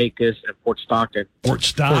Walmart is Pecos and Fort Stockton. Fort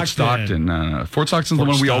Stockton. Fort Stockton's the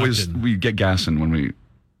one we get gas in when we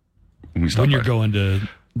stop When by. you're going to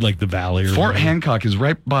like the valley or Fort whatever. Hancock is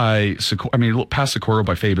right by past Socorro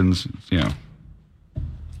by Fabens,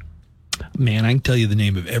 Man, I can tell you the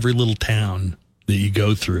name of every little town that you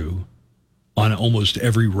go through on almost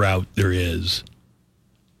every route there is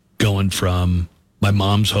going from my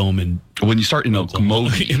mom's home in... When you start in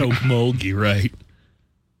Okmulgee. In Okmulgee, right.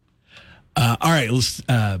 All right, let's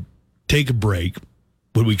take a break.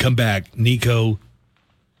 When we come back, Nico,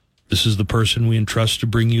 this is the person we entrust to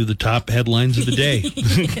bring you the top headlines of the day.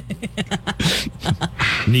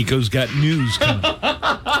 Nico's got news coming.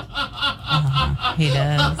 He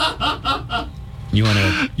does. You want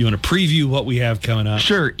to preview what we have coming up?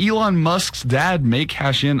 Sure. Elon Musk's dad may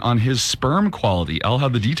cash in on his sperm quality. I'll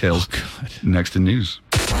have the details next in news.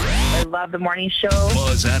 I love the morning show.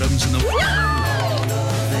 Buzz Adams in the...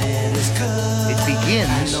 It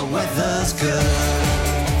begins with us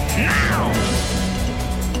now.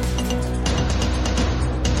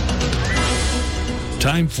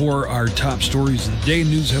 Time for our top stories of the day.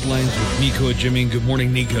 News headlines with Nico and Jimmy. Good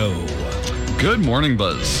morning, Nico. Good morning,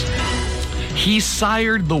 Buzz. He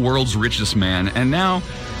sired the world's richest man, and now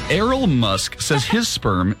Errol Musk says his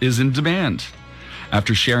sperm is in demand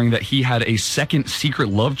after sharing that he had a second secret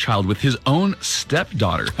love child with his own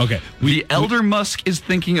stepdaughter. Okay. The elder Musk is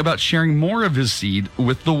thinking about sharing more of his seed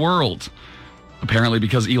with the world. Apparently,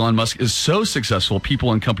 because Elon Musk is so successful,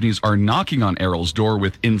 people and companies are knocking on Errol's door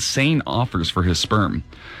with insane offers for his sperm.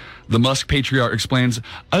 The Musk patriarch explains,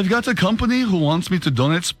 "I've got a company who wants me to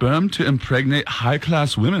donate sperm to impregnate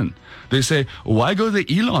high-class women. They say, why go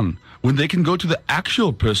to Elon when they can go to the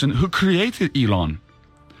actual person who created Elon?"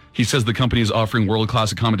 He says the company is offering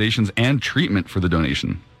world-class accommodations and treatment for the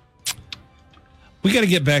donation. We got to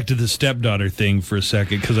get back to the stepdaughter thing for a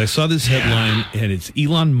second, because I saw this headline, and it's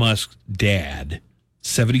Elon Musk's dad,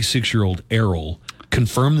 76-year-old Errol,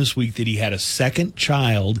 confirmed this week that he had a second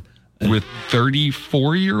child. With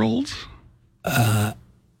 34-year-olds?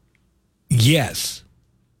 Yes.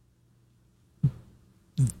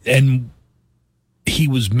 And he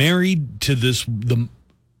was married to this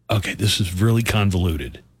is really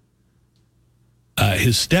convoluted.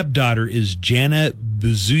 His stepdaughter is Jana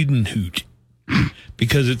Bezuidenhout,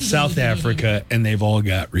 because it's South Africa and they've all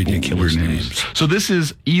got ridiculous names. So this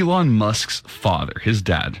is Elon Musk's father, his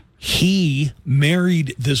dad. He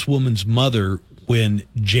married this woman's mother when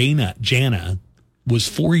Jana was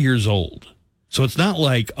 4 years old. So it's not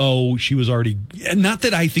like, she was already... Not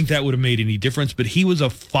that I think that would have made any difference, but he was a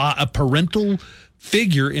parental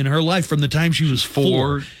figure in her life from the time she was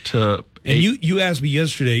 4 to 8. And you asked me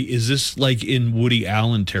yesterday, is this like in Woody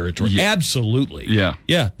Allen territory? Yeah. Absolutely. Yeah.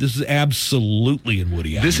 Yeah, this is absolutely in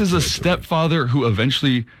Woody Allen This is territory. a stepfather who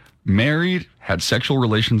eventually married, had sexual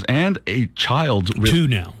relations, and a child with...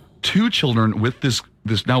 Two children with this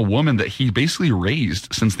now woman that he basically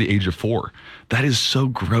raised since the age of 4. That is so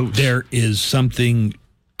gross. There is something,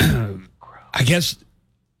 I guess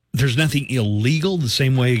there's nothing illegal the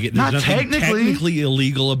same way. There's Not nothing technically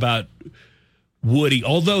illegal about Woody,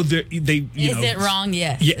 although is it wrong?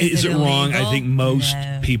 Yes. Yeah, is it wrong? illegal? I think most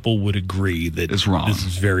people would agree that it's wrong. This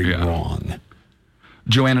is very wrong.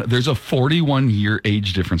 Joanna, there's a 41-year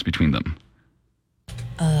age difference between them.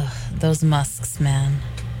 Those Musks, man.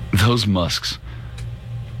 Those Musks.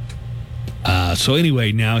 So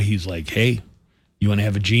anyway, now he's like, hey, you want to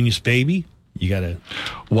have a genius baby? You got to...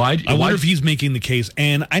 I wonder if he's making the case,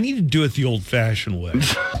 and I need to do it the old-fashioned way.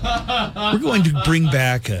 We're going to bring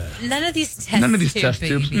back None of these test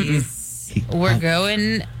tubes. Babies. We're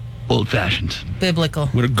going... Old-fashioned. Biblical.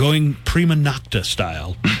 We're going prima nocta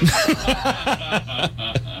style.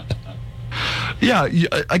 Yeah,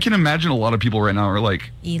 I can imagine a lot of people right now are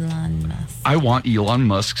like... Elon Musk. I want Elon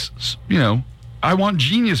Musk's, I want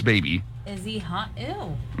genius baby. Is he hot?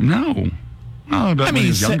 Ew. No. I bet when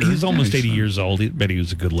he's younger. He's almost 80 years old. I bet he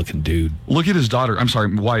was a good-looking dude. Look at his daughter. I'm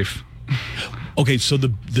sorry, wife. Okay, so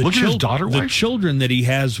the Look at his daughter, the wife? children that he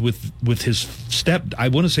has with his I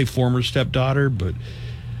want to say former stepdaughter, but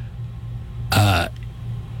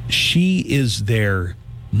she is their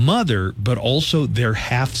mother, but also their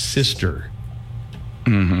half sister.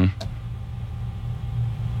 Mm-hmm.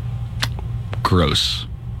 Gross.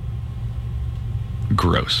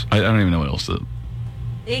 I don't even know what else to...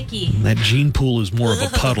 Icky. That gene pool is more of a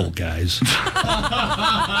puddle, guys.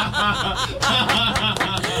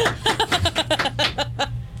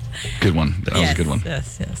 Good one. That was a good one.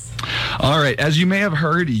 Yes. All right. As you may have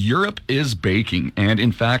heard, Europe is baking. And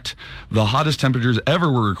in fact, the hottest temperatures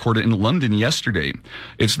ever were recorded in London yesterday.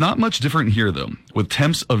 It's not much different here, though. With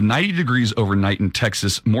temps of 90 degrees overnight in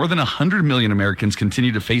Texas, more than 100 million Americans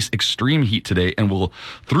continue to face extreme heat today and will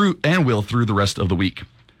through the rest of the week.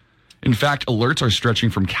 In fact, alerts are stretching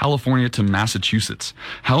from California to Massachusetts.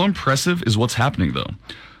 How impressive is what's happening, though?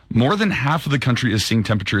 More than half of the country is seeing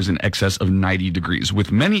temperatures in excess of 90 degrees,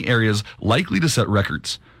 with many areas likely to set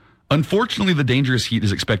records. Unfortunately, the dangerous heat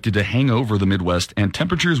is expected to hang over the Midwest, and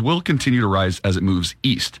temperatures will continue to rise as it moves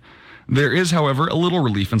east. There is, however, a little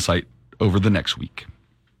relief in sight over the next week.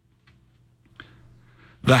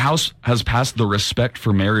 The House has passed the Respect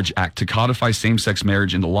for Marriage Act to codify same-sex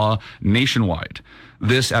marriage into law nationwide.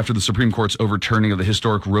 This after the Supreme Court's overturning of the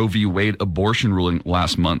historic Roe v. Wade abortion ruling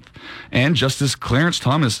last month. And Justice Clarence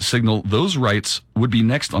Thomas signaled those rights would be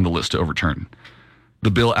next on the list to overturn. The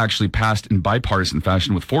bill actually passed in bipartisan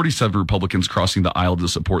fashion, with 47 Republicans crossing the aisle to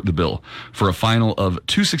support the bill for a final of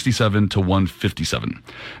 267 to 157.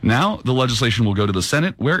 Now, the legislation will go to the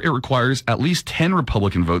Senate, where it requires at least 10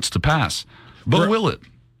 Republican votes to pass. But will it?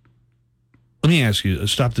 Let me ask you,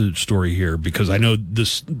 stop the story here, because I know the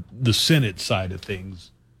Senate side of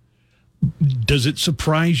things. Does it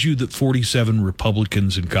surprise you that 47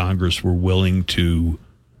 Republicans in Congress were willing to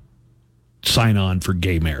sign on for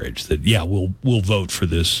gay marriage? That, yeah, we'll vote for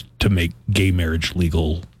this to make gay marriage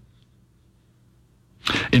legal?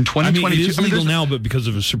 In 2022, it is legal now, but because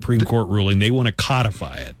of a Supreme Court ruling, they want to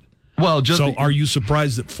codify it. Well, so are you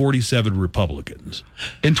surprised that 47 Republicans?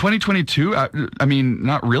 In 2022, I mean,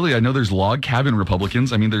 not really. I know there's log cabin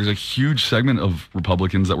Republicans. I mean, there's a huge segment of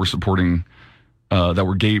Republicans that were supporting, that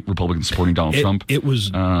were gay Republicans supporting Donald Trump. It was,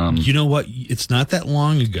 you know what? It's not that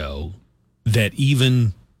long ago that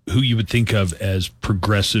even who you would think of as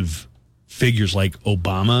progressive figures like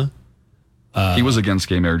Obama. He was against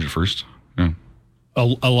gay marriage at first. Yeah.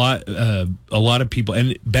 A lot of people.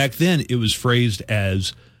 And back then it was phrased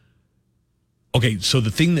as, okay, so the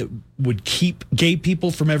thing that would keep gay people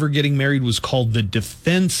from ever getting married was called the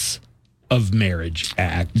Defense of Marriage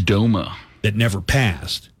Act. DOMA. That never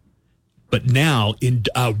passed. But now, in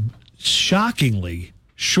a shockingly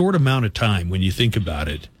short amount of time, when you think about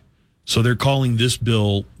it, so they're calling this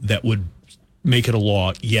bill that would make it a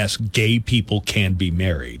law, yes, gay people can be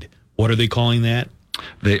married. What are they calling that?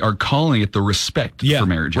 They are calling it the Respect for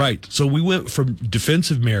Marriage Act. Right. So we went from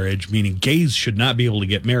defensive marriage, meaning gays should not be able to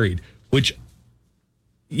get married, which,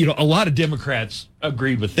 you know, a lot of Democrats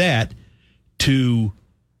agreed with that, to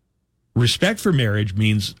respect for marriage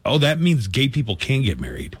means, that means gay people can get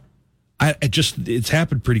married. It's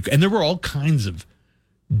happened pretty, and there were all kinds of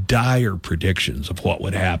dire predictions of what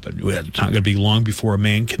would happen. It's not going to be long before a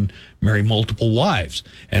man can marry multiple wives.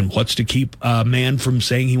 And what's to keep a man from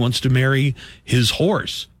saying he wants to marry his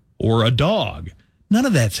horse or a dog? None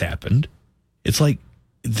of that's happened. It's like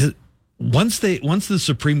once the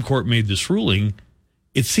Supreme Court made this ruling,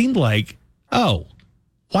 it seemed like,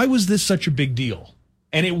 why was this such a big deal?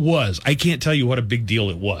 And it was. I can't tell you what a big deal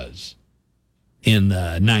it was in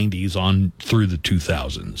the 90s on through the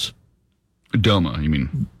 2000s. DOMA, you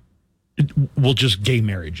mean? Well, just gay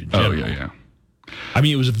marriage in general. Oh, yeah. I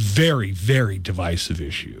mean, it was a very, very divisive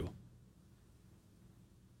issue.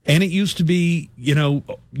 And it used to be, you know,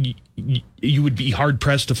 you would be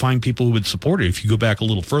hard-pressed to find people who would support it. If you go back a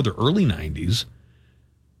little further, early 90s,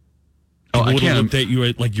 people would have looked at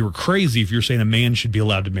you like you were crazy if you're saying a man should be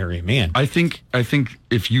allowed to marry a man. I think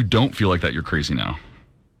if you don't feel like that, you're crazy now.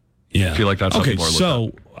 Yeah. I feel like that's how people are looking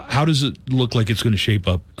at. How does it look like it's going to shape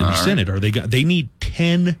up in the Senate? They need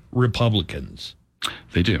 10 Republicans.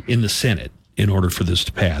 They do. In the Senate in order for this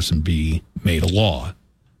to pass and be made a law.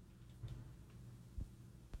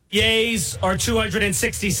 Yeas are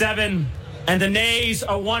 267 and the nays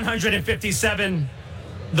are 157.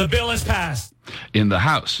 The bill is passed. In the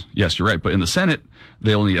House, yes, you're right. But in the Senate,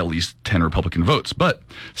 they'll need at least 10 Republican votes. But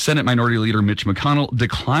Senate Minority Leader Mitch McConnell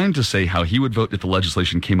declined to say how he would vote if the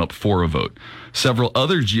legislation came up for a vote. Several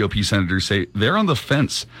other GOP senators say they're on the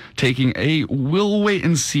fence, taking a we'll wait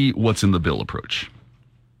and see what's in the bill approach.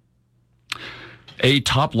 A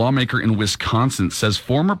top lawmaker in Wisconsin says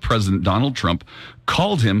former President Donald Trump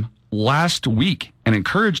called him last week and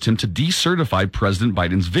encouraged him to decertify President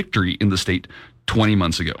Biden's victory in the state 20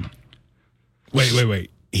 months ago. Wait.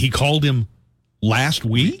 He called him last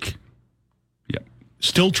week? Yep.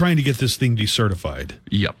 Still trying to get this thing decertified.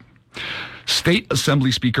 Yep. State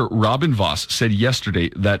Assembly Speaker Robin Vos said yesterday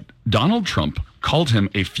that Donald Trump called him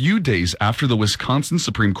a few days after the Wisconsin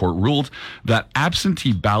Supreme Court ruled that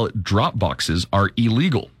absentee ballot drop boxes are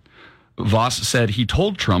illegal. Voss said he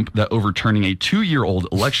told Trump that overturning a 2-year-old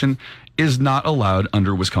election is not allowed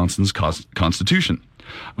under Wisconsin's constitution.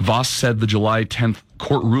 Voss said the July 10th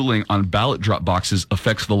court ruling on ballot drop boxes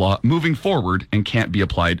affects the law moving forward and can't be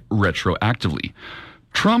applied retroactively.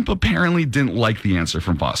 Trump apparently didn't like the answer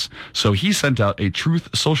from Voss, so he sent out a Truth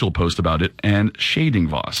Social post about it and shading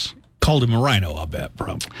Voss. Called him a rhino, I'll bet,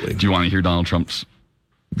 probably. Do you want to hear Donald Trump's?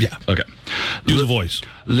 Yeah. Okay. Do the voice.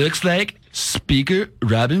 Looks like Speaker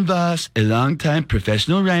Robin Voss, a longtime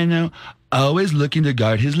professional rhino, always looking to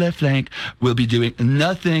guard his left flank, will be doing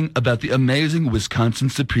nothing about the amazing Wisconsin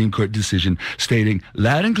Supreme Court decision, stating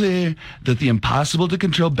loud and clear that the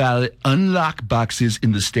impossible-to-control ballot unlock boxes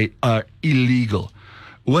in the state are illegal.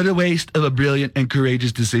 What a waste of a brilliant and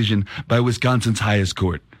courageous decision by Wisconsin's highest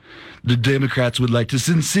court. The Democrats would like to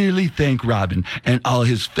sincerely thank Robin and all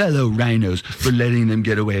his fellow rhinos for letting them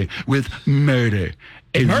get away with murder.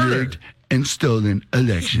 A rigged and stolen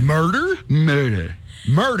election. Murder? Murder.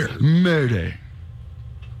 Murder. Murder.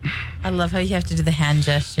 I love how you have to do the hand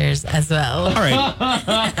gestures as well. All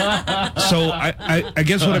right. So I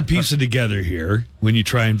guess what I'm piecing together here, when you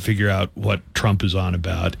try and figure out what Trump is on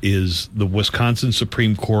about, is the Wisconsin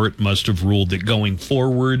Supreme Court must have ruled that going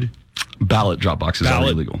forward, ballot drop boxes are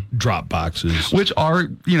illegal. Drop boxes. Which are,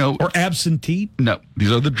 or absentee? No,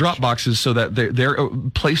 these are the drop boxes so that they're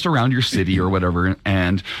placed around your city or whatever,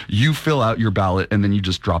 and you fill out your ballot and then you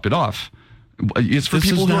just drop it off. It's for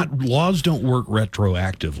people laws don't work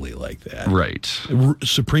retroactively like that. Right.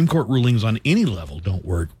 Supreme Court rulings on any level don't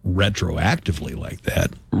work retroactively like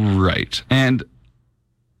that. Right. And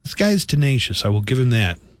this guy is tenacious. I will give him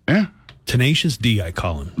that. Yeah. Tenacious D, I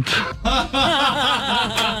call him.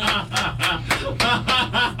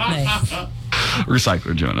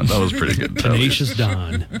 Recycler, Jonah. That was pretty good. Tenacious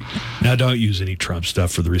Don. Now, don't use any Trump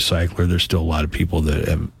stuff for the recycler. There's still a lot of people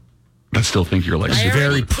that still think you're like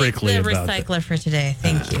very prickly about that. Recycler for today.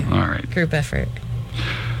 Thank you. All right. Group effort.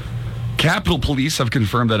 Capitol Police have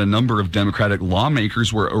confirmed that a number of Democratic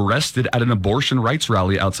lawmakers were arrested at an abortion rights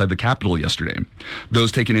rally outside the Capitol yesterday.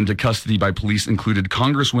 Those taken into custody by police included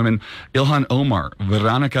Congresswomen Ilhan Omar,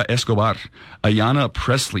 Veronica Escobar, Ayanna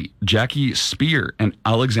Pressley, Jackie Speer, and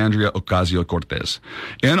Alexandria Ocasio-Cortez.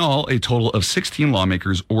 In all, a total of 16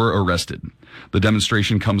 lawmakers were arrested. The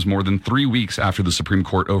demonstration comes more than 3 weeks after the Supreme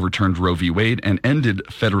Court overturned Roe v. Wade and ended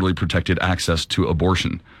federally protected access to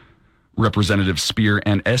abortion. Representative Speer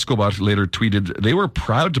and Escobar later tweeted they were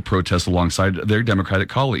proud to protest alongside their Democratic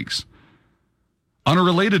colleagues. On a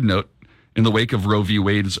related note, in the wake of Roe v.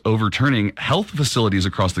 Wade's overturning, health facilities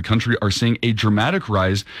across the country are seeing a dramatic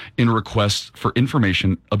rise in requests for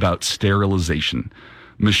information about sterilization.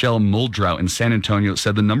 Michelle Muldrow in San Antonio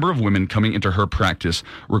said the number of women coming into her practice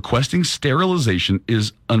requesting sterilization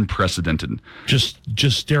is unprecedented. Just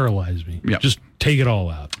sterilize me. Yeah. Just take it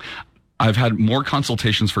all out. I've had more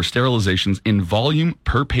consultations for sterilizations in volume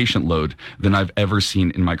per patient load than I've ever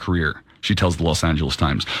seen in my career, she tells the Los Angeles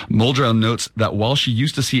Times. Muldrow notes that while she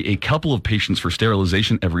used to see a couple of patients for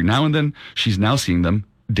sterilization every now and then, she's now seeing them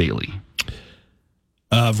daily.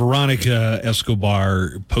 Veronica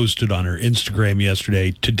Escobar posted on her Instagram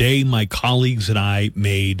yesterday, "Today my colleagues and I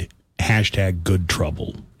made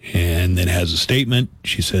 #GoodTrouble." And then has a statement.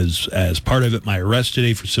 She says, as part of it, my arrest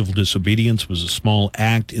today for civil disobedience was a small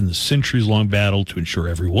act in the centuries-long battle to ensure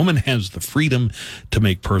every woman has the freedom to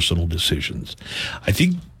make personal decisions. I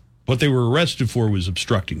think what they were arrested for was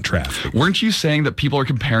obstructing traffic. Weren't you saying that people are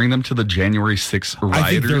comparing them to the January 6th rioters? I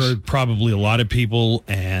think there are probably a lot of people,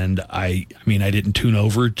 and I mean, I didn't tune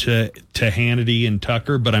over to Hannity and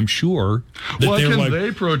Tucker, but I'm sure that Why they're can like, they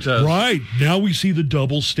protest? Right, now we see the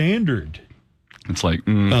double standard. It's like,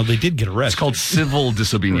 well, they did get arrested. It's called civil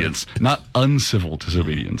disobedience, not uncivil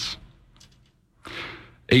disobedience.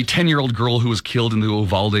 A 10-year-old girl who was killed in the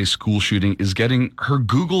Uvalde school shooting is getting her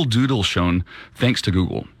Google Doodle shown thanks to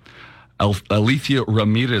Google. Alethea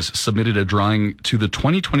Ramirez submitted a drawing to the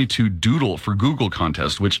 2022 Doodle for Google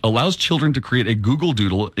contest, which allows children to create a Google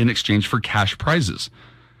Doodle in exchange for cash prizes.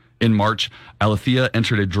 In March, Alethea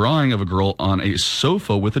entered a drawing of a girl on a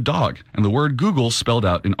sofa with a dog and the word Google spelled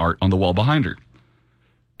out in art on the wall behind her.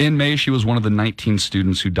 In May, she was one of the 19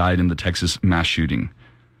 students who died in the Texas mass shooting.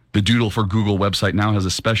 The Doodle for Google website now has a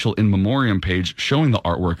special in memoriam page showing the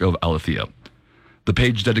artwork of Alethea. The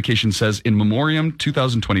page dedication says, in memoriam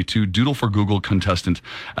 2022 Doodle for Google contestant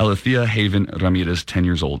Alethea Haven Ramirez, 10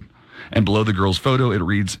 years old. And below the girl's photo, it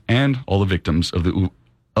reads, and all the victims of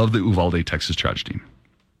the Uvalde, Texas tragedy.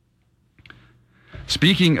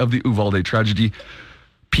 Speaking of the Uvalde tragedy,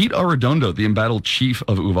 Pete Arredondo, the embattled chief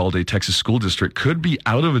of Uvalde, Texas School District, could be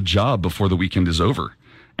out of a job before the weekend is over.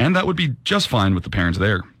 And that would be just fine with the parents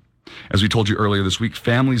there. As we told you earlier this week,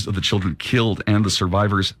 families of the children killed and the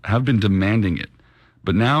survivors have been demanding it.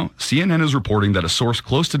 But now, CNN is reporting that a source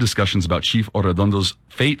close to discussions about Chief Arredondo's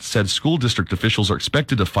fate said school district officials are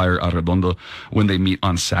expected to fire Arredondo when they meet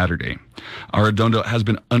on Saturday. Arredondo has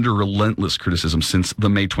been under relentless criticism since the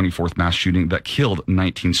May 24th mass shooting that killed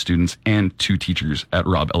 19 students and 2 teachers at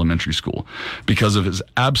Robb Elementary School because of his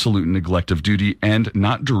absolute neglect of duty and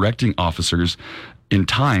not directing officers in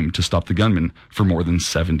time to stop the gunman for more than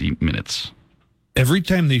 70 minutes. Every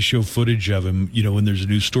time they show footage of him, when there's a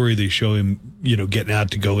new story, they show him, getting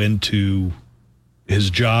out to go into his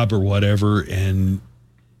job or whatever, and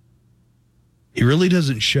he really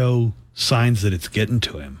doesn't show signs that it's getting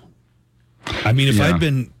to him. I mean, if I'd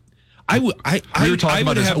been, I would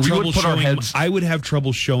have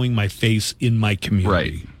trouble showing my face in my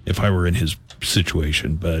community if I were in his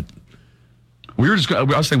situation. But I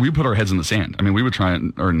was saying we put our heads in the sand. I mean, we would try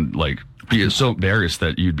and be so embarrassed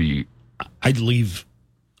that you'd be. I'd leave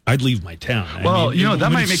my town. Well,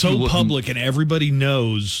 that might make so you look public, and everybody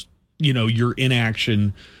knows, you're in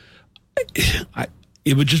action.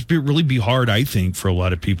 It would just really be hard, I think, for a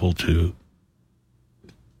lot of people to,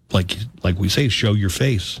 like we say, show your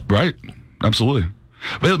face. Right. Absolutely.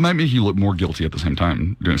 But it might make you look more guilty at the same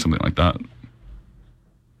time doing something like that.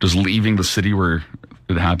 Just leaving the city where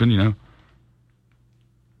it happened,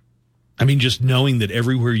 I mean, just knowing that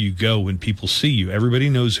everywhere you go, when people see you, everybody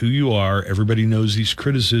knows who you are. Everybody knows these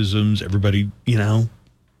criticisms. Everybody,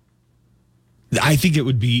 I think it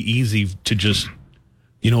would be easy to just,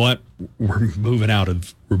 you know what, we're moving out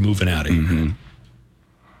of here. Mm-hmm.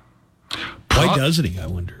 Why doesn't he? I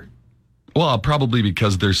wonder. Well, probably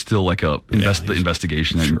because there's still the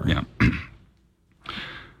investigation. Sure. And,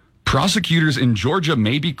 prosecutors in Georgia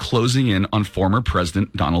may be closing in on former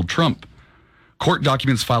President Donald Trump. Court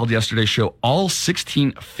documents filed yesterday show all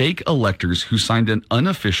 16 fake electors who signed an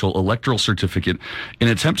unofficial electoral certificate in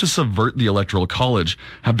an attempt to subvert the Electoral College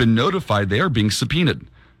have been notified they are being subpoenaed.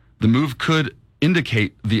 The move could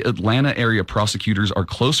indicate the Atlanta area prosecutors are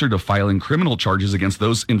closer to filing criminal charges against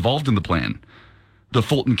those involved in the plan. The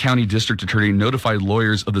Fulton County District Attorney notified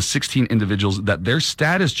lawyers of the 16 individuals that their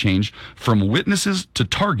status change from witnesses to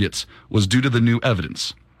targets was due to the new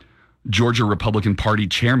evidence. Georgia Republican Party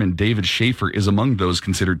Chairman David Schaefer is among those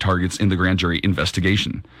considered targets in the grand jury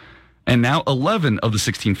investigation. And now 11 of the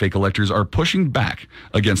 16 fake electors are pushing back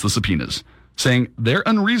against the subpoenas, saying they're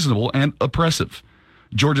unreasonable and oppressive.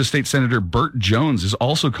 Georgia State Senator Burt Jones is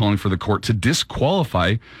also calling for the court to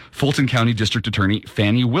disqualify Fulton County District Attorney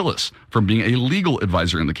Fannie Willis from being a legal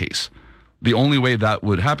advisor in the case. The only way that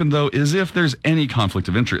would happen, though, is if there's any conflict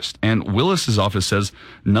of interest. And Willis's office says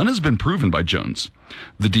none has been proven by Jones.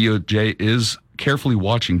 The DOJ is carefully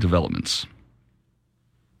watching developments.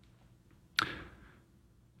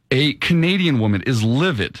 A Canadian woman is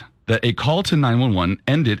livid that a call to 911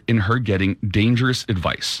 ended in her getting dangerous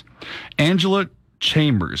advice. Angela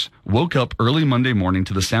Chambers woke up early Monday morning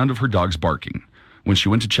to the sound of her dogs barking. When she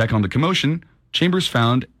went to check on the commotion, Chambers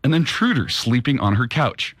found an intruder sleeping on her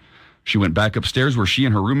couch. She went back upstairs where she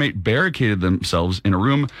and her roommate barricaded themselves in a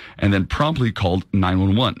room and then promptly called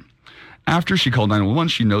 911. After she called 911,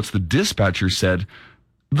 she notes the dispatcher said,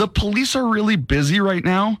 "The police are really busy right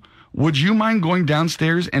now. Would you mind going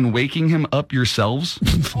downstairs and waking him up yourselves?"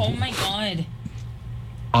 Oh, my God.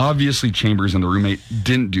 Obviously, Chambers and the roommate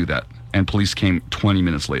didn't do that, and police came 20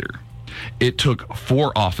 minutes later. It took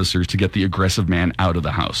 4 officers to get the aggressive man out of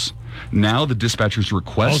the house. Now the dispatcher's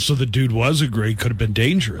request... Also, the dude was could have been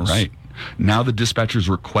dangerous. Right. Now the dispatcher's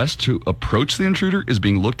request to approach the intruder is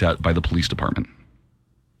being looked at by the police department.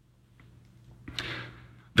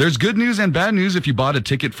 There's good news and bad news if you bought a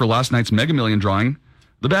ticket for last night's Mega Million drawing.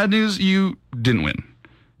 The bad news, you didn't win.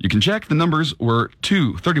 You can check. The numbers were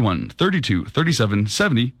 2, 31, 32, 37,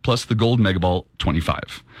 70, plus the gold Mega Ball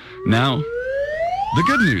 25. Now, the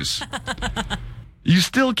good news. You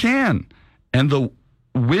still can. And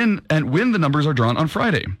when the numbers are drawn on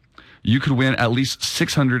Friday, you could win at least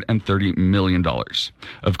 $630 million.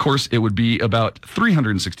 Of course, it would be about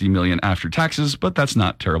 $360 million after taxes, but that's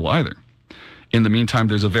not terrible either. In the meantime,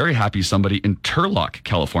 there's a very happy somebody in Turlock,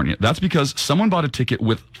 California. That's because someone bought a ticket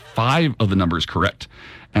with 5 of the numbers correct,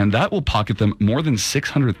 and that will pocket them more than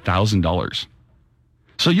 $600,000.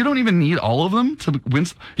 So you don't even need all of them to win.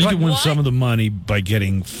 You can win some of the money by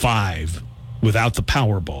getting 5 without the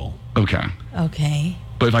Powerball. Okay. Okay.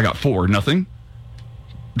 But if I got 4, nothing?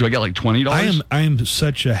 Do I get like $20? I am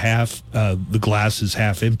such a the glass is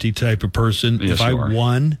half empty type of person. Yes, if I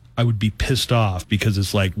won, I would be pissed off because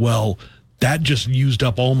it's like, well, that just used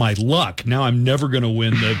up all my luck. Now I'm never going to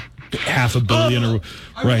win the $500 million.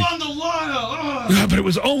 I won the lotto. Yeah, but it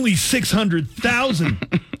was only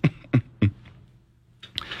 600,000.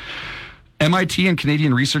 MIT and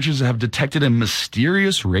Canadian researchers have detected a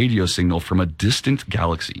mysterious radio signal from a distant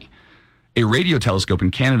galaxy. A radio telescope in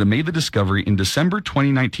Canada made the discovery in December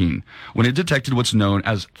 2019 when it detected what's known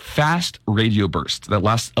as fast radio bursts that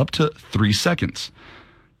last up to 3 seconds.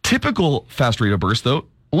 Typical fast radio bursts, though,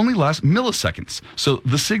 only last milliseconds, so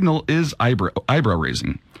the signal is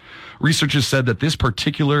eyebrow-raising. Researchers said that this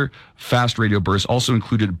particular fast radio burst also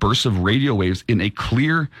included bursts of radio waves in a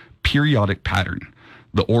clear, periodic pattern.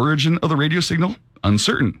 The origin of the radio signal?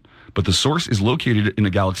 Uncertain, but the source is located in a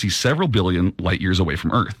galaxy several billion light years away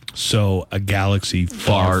from Earth. So a galaxy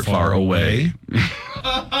far, far away.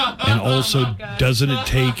 And also, doesn't it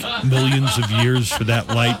take millions of years for that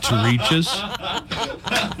light to reach us?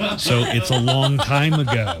 So it's a long time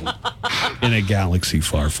ago in a galaxy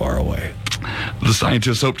far, far away. The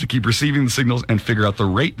scientists hope to keep receiving the signals and figure out the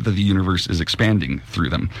rate that the universe is expanding through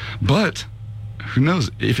them. But who knows?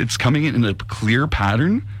 If it's coming in a clear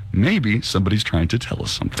pattern, maybe somebody's trying to tell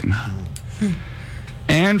us something.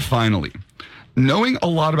 And finally, knowing a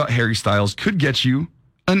lot about Harry Styles could get you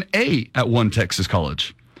an A at one Texas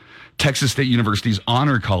college. Texas State University's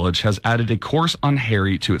Honor College has added a course on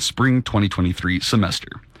Harry to its spring 2023 semester.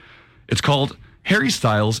 It's called Harry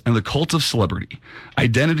Styles and the Cult of Celebrity,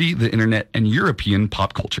 Identity, the Internet, and European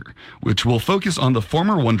Pop Culture, which will focus on the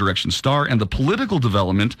former One Direction star and the political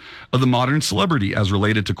development of the modern celebrity as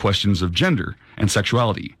related to questions of gender and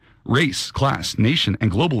sexuality, race, class, nation,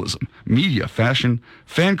 and globalism, media, fashion,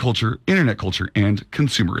 fan culture, internet culture, and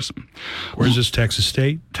consumerism. Where's this, Texas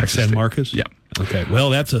State? Texas San State. Marcos? Yeah. Okay, well,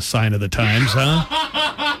 that's a sign of the times, huh?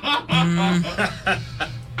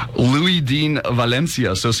 Louis Dean Valencia,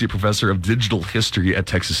 Associate Professor of Digital History at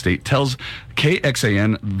Texas State, tells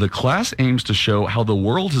KXAN the class aims to show how the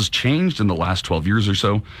world has changed in the last 12 years or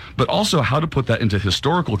so, but also how to put that into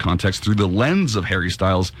historical context through the lens of Harry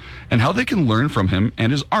Styles and how they can learn from him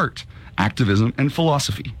and his art, activism, and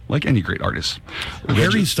philosophy, like any great artist.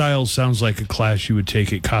 Harry Styles sounds like a class you would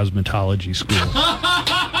take at cosmetology school.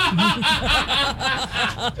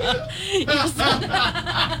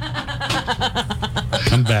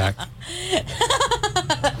 Come back.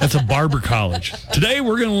 That's a barber college. Today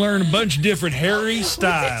we're going to learn a bunch of different Harry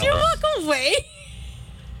Styles. Did you walk away?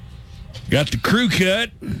 Got the crew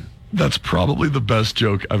cut. That's probably the best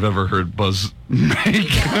joke I've ever heard Buzz make. You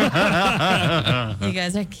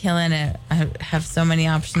guys are killing it. I have so many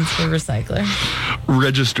options for recycler.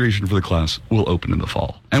 Registration for the class will open in the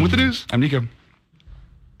fall. And with the news, I'm Nico.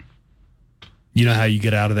 You know how you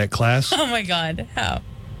get out of that class? Oh my God. How?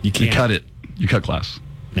 You can't. You cut it. You cut class.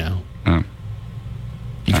 No. You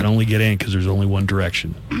can only get in because there's only one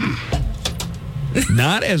direction.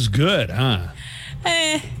 Not as good, huh?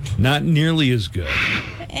 Not nearly as good.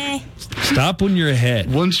 Stop when you're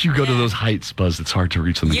ahead. Once you go to those heights, Buzz, it's hard to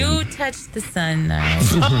reach them You again. touched the sun, though.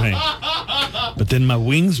 Right. But then my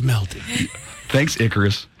wings melted. Thanks,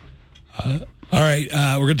 Icarus. All right,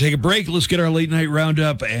 we're going to take a break. Let's get our late night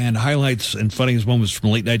roundup and highlights and funniest moments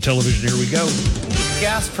from late night television. Here we go.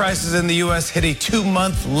 Gas prices in the U.S. hit a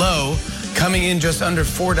 2-month low, coming in just under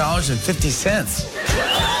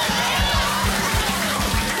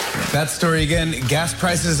 $4.50. That story again, gas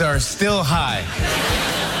prices are still high.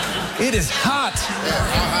 It is hot.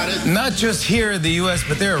 Not just here in the U.S.,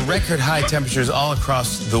 but there are record high temperatures all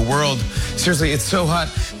across the world. Seriously, it's so hot,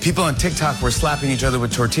 people on TikTok were slapping each other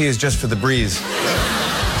with tortillas just for the breeze.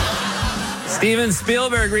 Steven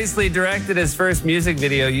Spielberg recently directed his first music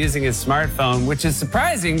video using his smartphone, which is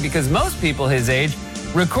surprising because most people his age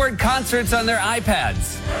record concerts on their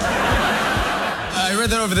iPads. I read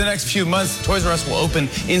that over the next few months, Toys R Us will open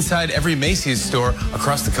inside every Macy's store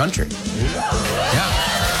across the country.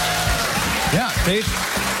 Yeah, they've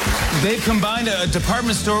combined a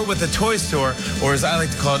department store with a toy store, or as I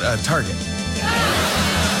like to call it, a Target.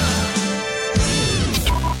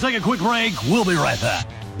 Take a quick break. We'll be right back.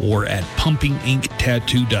 Or at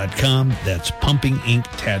pumpinginktattoo.com. That's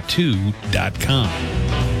pumpinginktattoo.com.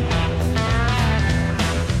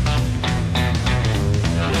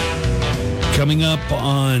 Coming up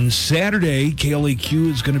on Saturday, KLAQ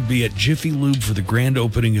is going to be at Jiffy Lube for the grand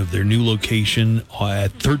opening of their new location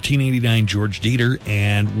at 1389 George Dieter,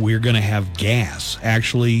 and we're going to have gas.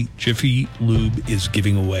 Actually, Jiffy Lube is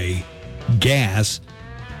giving away gas.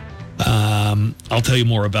 I'll tell you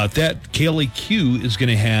more about that. KLAQ is going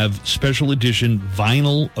to have special edition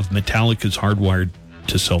vinyl of Metallica's Hardwired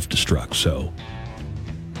to Self-Destruct. So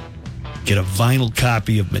get a vinyl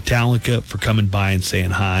copy of Metallica for coming by and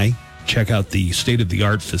saying hi. Check out the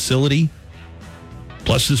state-of-the-art facility.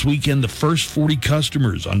 Plus, this weekend, the first 40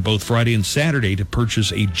 customers on both Friday and Saturday to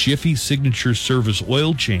purchase a Jiffy Signature Service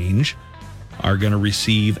oil change are going to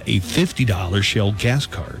receive a $50 Shell gas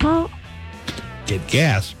card. get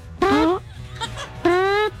gas.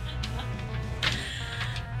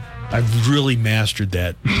 I've really mastered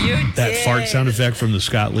that fart sound effect from the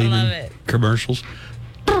Scott Lehman commercials.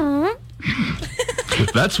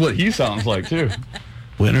 That's what he sounds like, too.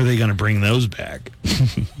 When are they going to bring those back?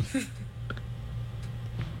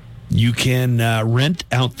 You can rent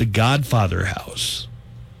out the Godfather house.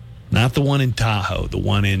 Not the one in Tahoe, the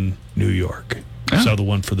one in New York. Oh. So the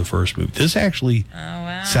one for the first movie. This actually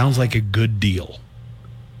sounds like a good deal.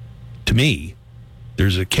 To me,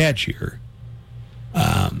 there's a catch here.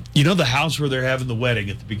 You know the house where they're having the wedding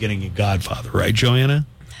at the beginning of Godfather, right, Joanna?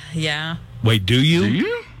 Yeah. Wait, do you? Do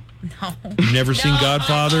you? No. You've never seen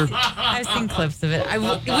Godfather? I've seen clips of it.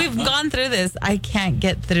 We've gone through this. I can't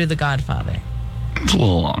get through The Godfather. It's a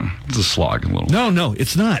little long. It's a slog. No,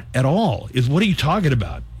 it's not at all. What are you talking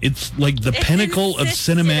about? It's like the pinnacle of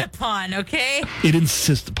cinema. Upon, okay? It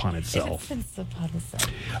insists upon itself. It insists upon itself.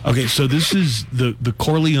 Okay, so this is the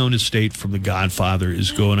Corleone estate from The Godfather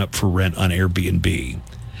is going up for rent on Airbnb.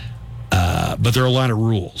 But there are a lot of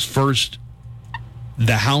rules. First,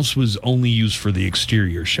 the house was only used for the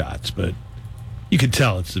exterior shots, but you could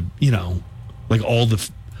tell it's like all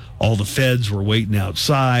the feds were waiting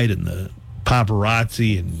outside and the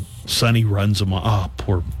paparazzi, and Sonny runs them off. Oh,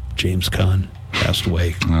 poor James Caan passed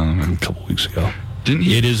away a couple weeks ago. Didn't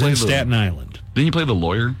he? It is play in Staten Island. Didn't he play the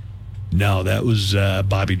lawyer? No, that was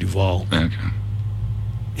Bobby Duvall. Okay.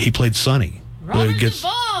 He played Sonny. Robert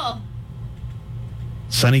Duvall.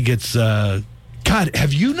 Sonny gets. God,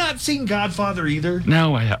 have you not seen Godfather either?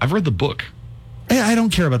 No, I've read the book. Hey, I don't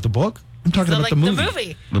care about the book. I'm talking about the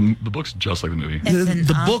movie. The book's just like the movie.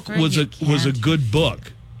 The book was a good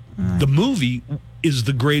book. The movie is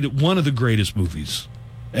one of the greatest movies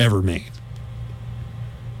ever made.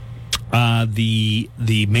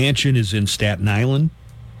 The mansion is in Staten Island.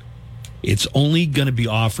 It's only going to be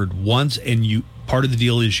offered once, and part of the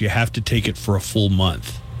deal is you have to take it for a full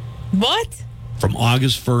month. What? From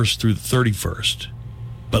August 1st through the 31st.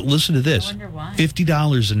 But listen to this. I wonder why.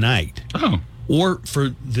 $50 a night. Oh. Or for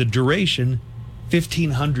the duration,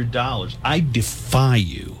 $1,500. I defy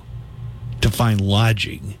you to find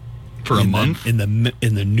lodging for a month in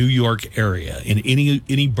the New York area, in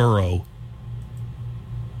any borough,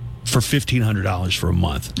 for $1,500 for a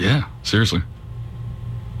month. Yeah, seriously.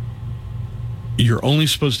 You're only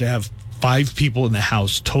supposed to have 5 people in the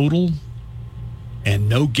house total and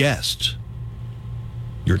no guests.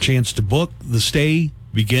 Your chance to book the stay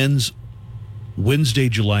begins Wednesday,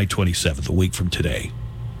 July 27th, a week from today.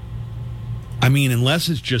 I mean, unless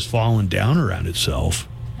it's just fallen down around itself.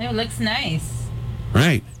 It looks nice.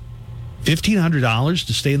 Right. $1,500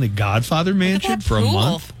 to stay in the Godfather mansion for a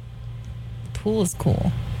month? The pool is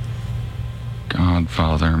cool.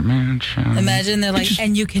 Godfather mansion. Imagine they're like,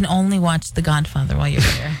 and you can only watch The Godfather while you're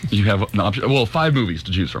there. You have an option. Well, 5 movies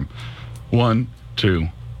to choose from. 1, 2,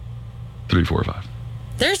 3, 4, 5.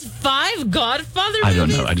 There's 5 Godfather movies? I don't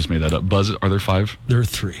know. I just made that up. Buzz, are there 5? There are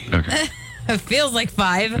 3. Okay. It feels like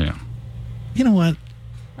 5. Yeah. You know what?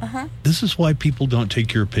 Uh-huh. This is why people don't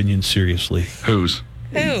take your opinion seriously. Whose?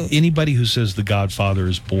 Who? Anybody who says The Godfather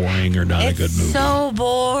is boring or not a good movie. It's so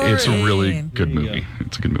boring. It's a really good movie.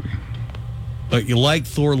 It's a good movie. But you like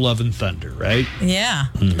Thor: Love and Thunder, right? Yeah.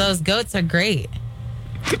 Those goats are great.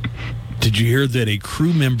 Did you hear that a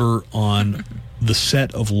crew member on the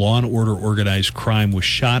set of Law and Order Organized Crime was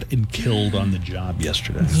shot and killed on the job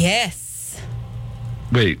yesterday? Yes.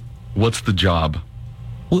 Wait, what's the job?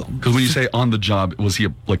 Because when you say on the job, was he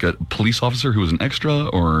like a police officer who was an extra,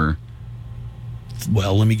 or?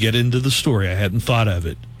 Well, let me get into the story. I hadn't thought of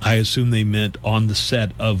it. I assume they meant on the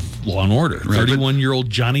set of Law and Order. 31-year-old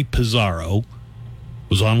Johnny Pizarro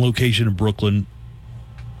was on location in Brooklyn.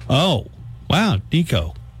 Oh, wow,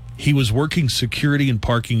 Nico. He was working security and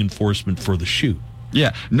parking enforcement for the shoot.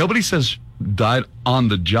 Yeah, nobody says died on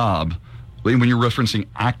the job. When you're referencing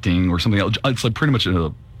acting or something else, it's like pretty much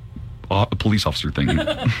a police officer thing.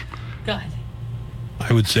 God.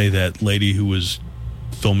 I would say that lady who was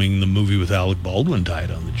filming the movie with Alec Baldwin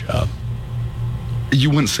died on the job. You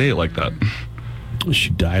wouldn't say it like that.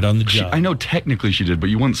 She died on the job. I know technically she did,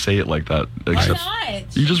 but you wouldn't say it like that. Why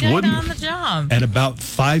not? You just She died wouldn't. on the job. At about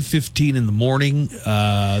 5:15 in the morning,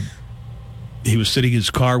 he was sitting in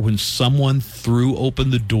his car when someone threw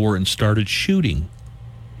open the door and started shooting.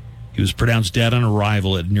 He was pronounced dead on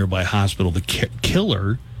arrival at a nearby hospital. The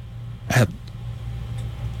killer, at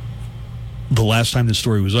the last time the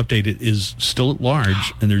story was updated, is still at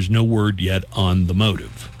large, and there's no word yet on the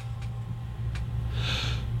motive.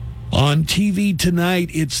 On TV tonight,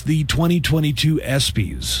 it's the 2022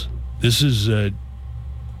 ESPYs. This is a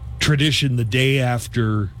tradition the day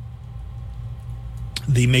after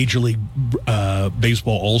the Major League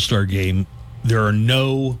Baseball All-Star Game, there are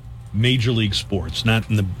no major league sports, not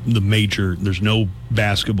in the major. There's no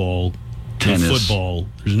basketball, tennis, no football.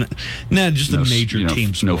 There's just the major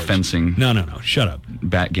team sports. No fencing. No. Shut up.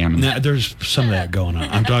 Backgammon. Nah, there's some of that going on.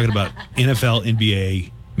 I'm talking about NFL,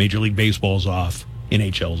 NBA, Major League Baseball's off,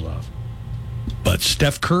 NHL's off. But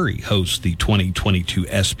Steph Curry hosts the 2022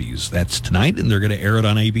 ESPYs. That's tonight, and they're going to air it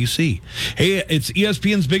on ABC. Hey, it's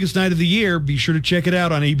ESPN's biggest night of the year. Be sure to check it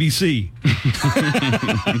out on ABC.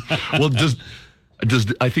 Well, does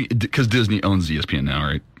I think because Disney owns ESPN now,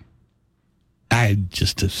 right? And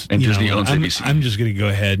Disney owns ABC. I'm just going to go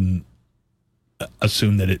ahead and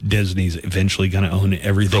assume that Disney's eventually going to own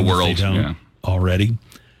everything. The world, they don't already.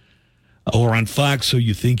 Or on Fox, So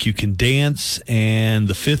You Think You Can Dance, and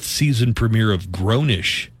the 5th season premiere of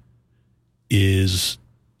Grownish airs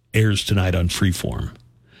tonight on Freeform.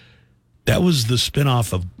 That was the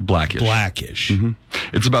spinoff of Blackish. Mm-hmm.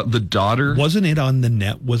 It's about the daughter. Wasn't it on the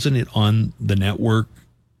network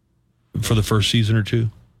for the first season or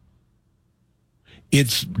two?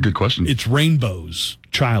 It's good question. It's Rainbow's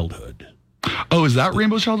childhood. Oh, is that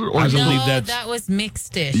Rainbow's childhood? Or is that was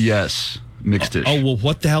Mixed-ish. Yes, Mixed-ish. Oh, well,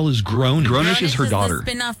 what the hell is Grownish? Grownish is her daughter.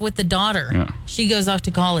 The spinoff with the daughter. Yeah. She goes off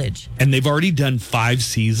to college. And they've already done 5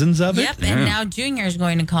 seasons of it? Yep, and now Junior's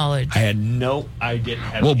going to college. I had no idea.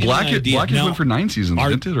 Blackish went for 9 seasons,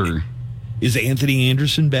 didn't it? Or is Anthony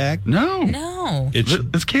Anderson back? No.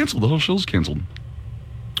 It's canceled. The whole show's canceled.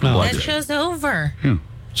 That show's over. Yeah.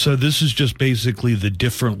 So this is just basically the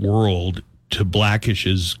different world to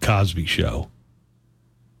Blackish's Cosby Show.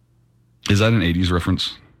 Is that an 80s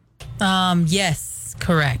reference? Yes,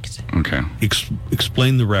 correct. Okay.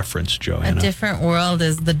 Explain the reference, Joanna. A Different World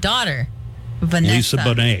is the daughter, Vanessa. Lisa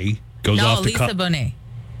Bonet goes off to Lisa Bonet.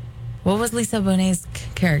 What was Lisa Bonet's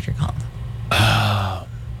character called?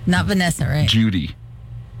 Not Vanessa, right? Judy.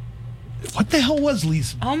 What the hell was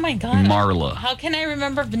Lisa? Oh my God. Marla. How can I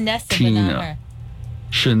remember Vanessa? Tina. But not her?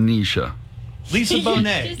 Shanisha. Lisa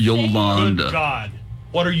Bonet. Yolanda. Good God.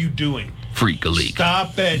 What are you doing? Freak a League.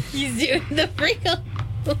 Stop it. He's doing the freak.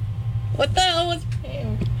 What the hell was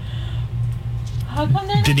him? How come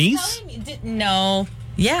they're Denise? not telling me? No.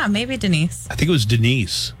 Yeah, maybe Denise. I think it was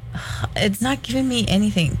Denise. It's not giving me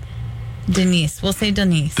anything. Denise. We'll say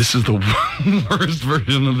Denise. This is the worst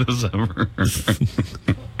version of this ever.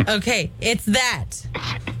 Okay, it's that.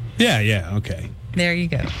 Yeah, okay. There you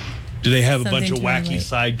go. Do they have a Something bunch of to wacky relate.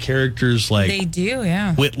 side characters like They do,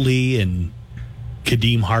 yeah. Whitley and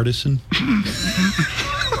Kadeem Hardison?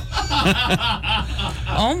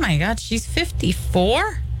 Oh my God, she's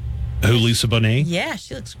 54? Who, Lisa Bonet? Yeah,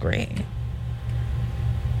 she looks great.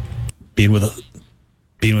 Being with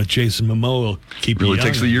Jason Momoa will keep you Really young,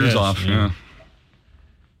 takes the I years guess, off, yeah.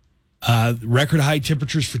 Record high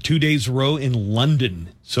temperatures for 2 days in a row in London.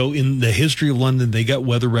 So in the history of London, they got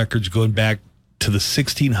weather records going back to the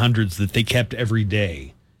 1600s that they kept every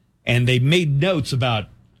day. And they made notes about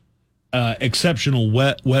exceptional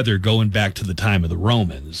weather going back to the time of the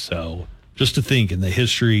Romans. So just to think, in the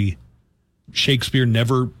history, Shakespeare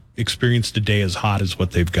never experienced a day as hot as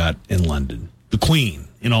what they've got in London. The Queen,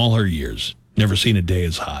 in all her years, never seen a day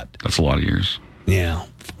as hot. That's a lot of years. Yeah.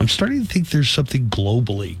 I'm starting to think there's something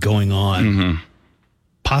globally going on. Mm-hmm.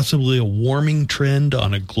 Possibly a warming trend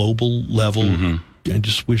on a global level. I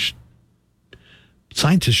just wish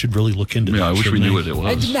scientists should really look into that. Yeah, I wish we knew what it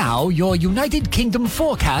was. And now, your United Kingdom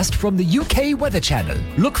forecast from the UK Weather Channel.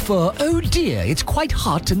 Look for, oh dear, it's quite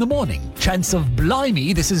hot in the morning. Chance of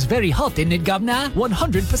blimey, this is very hot, isn't it, Governor?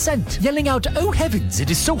 100%. Yelling out, oh heavens, it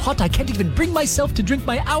is so hot I can't even bring myself to drink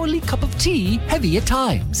my hourly cup of tea, heavy at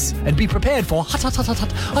times. And be prepared for hot, hot, hot, hot,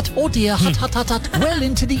 hot, hot, oh dear, hot, hot, hot, hot, well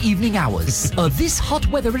into the evening hours. This hot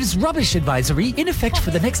weather is rubbish advisory in effect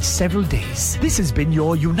for the next several days. This has been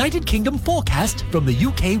your United Kingdom forecast from the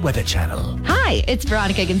UK Weather Channel. Hi, it's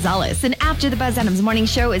Veronica Gonzalez, and after the Buzz Adams morning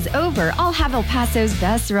show is over, I'll have El Paso's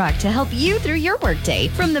best rock to help you through your workday.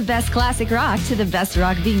 From the best classic rock to the best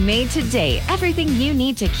rock being made today, everything you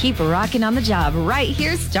need to keep rocking on the job right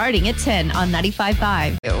here starting at 10 on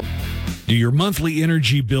 95.5. Do your monthly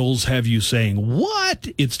energy bills have you saying, what?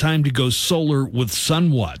 It's time to go solar with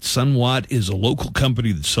SunWatt. SunWatt is a local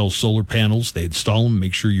company that sells solar panels. They install them,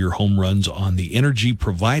 make sure your home runs on the energy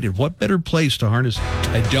provided. What better place to harness?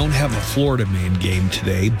 I don't have a Florida man game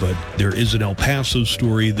today, but there is an El Paso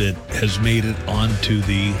story that has made it onto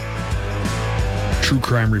the True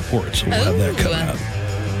Crime Report, so we'll have that coming up.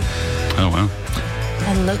 Oh, wow.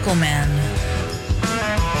 A local man.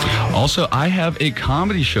 Also, I have a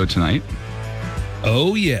comedy show tonight.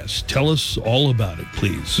 Oh, yes. Tell us all about it,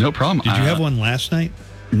 please. No problem. Did you have one last night?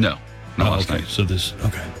 No. Not last night. So this,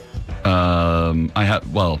 okay. I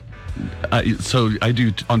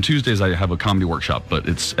do on Tuesdays. I have a comedy workshop, but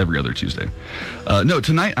it's every other Tuesday. No,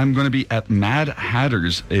 tonight I'm going to be at Mad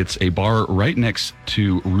Hatter's. It's a bar right next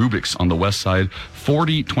to Rubik's on the west side,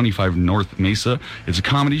 4025 North Mesa. It's a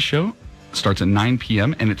comedy show. It starts at 9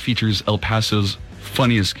 p.m. and it features El Paso's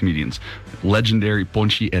funniest comedians, legendary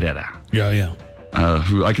Ponchi Herrera. Yeah.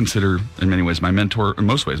 Who I consider in many ways my mentor, in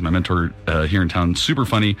most ways my mentor here in town. Super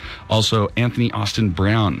funny. Also, Anthony Austin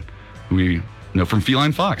Brown, who we know from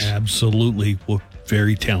Feline Fox. Absolutely. Well,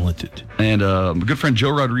 very talented. And my good friend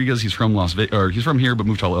Joe Rodriguez, he's from Las Vegas, or he's from here, but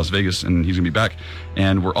moved to Las Vegas, and he's going to be back.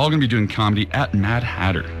 And we're all going to be doing comedy at Mad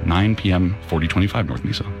Hatter, 9 p.m., 4025 North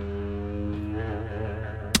Mesa.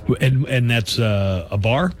 And that's a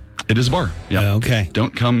bar? It is a bar, yeah. Okay.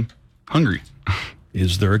 Don't come hungry.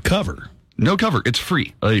 Is there a cover? No cover. It's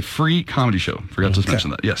free. A free comedy show. Forgot to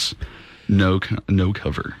mention that. Yes. No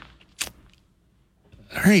cover.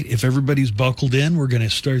 All right. If everybody's buckled in, we're going to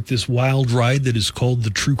start this wild ride that is called the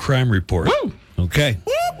True Crime Report. Woo! Okay.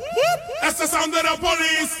 That's the sound of the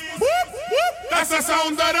police. That's the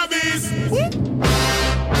sound of the beast.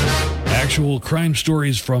 Actual crime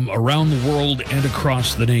stories from around the world and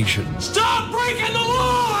across the nation. Stop breaking the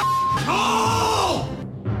law! Oh!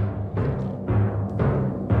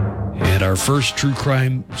 And our first true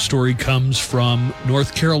crime story comes from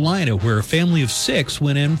North Carolina, where a family of 6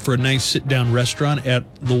 went in for a nice sit-down restaurant at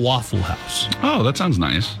the Waffle House. Oh, that sounds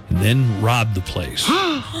nice. And then robbed the place.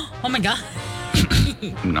 Oh, my God.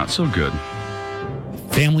 Not so good.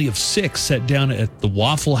 Family of 6 sat down at the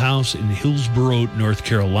Waffle House in Hillsborough, North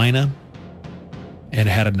Carolina, and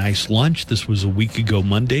had a nice lunch. This was a week ago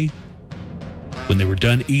Monday. When they were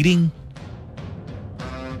done eating,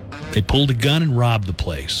 they pulled a gun and robbed the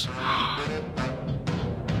place.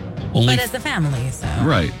 But as a family, so.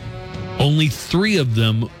 Right. Only 3 of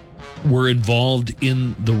them were involved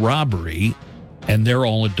in the robbery, and they're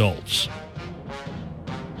all adults.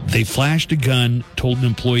 They flashed a gun, told an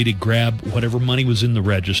employee to grab whatever money was in the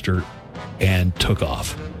register, and took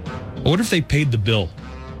off. I wonder if they paid the bill.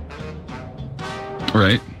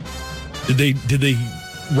 Right. Did they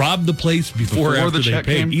rob the place before or after the check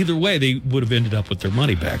they paid? came? Either way, they would have ended up with their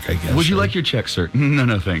money back, I guess. Would you like your check, sir?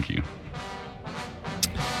 No, thank you.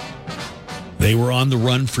 They were on the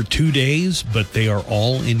run for 2 days, but they are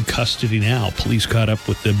all in custody now. Police caught up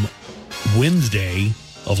with them Wednesday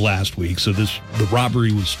of last week. So the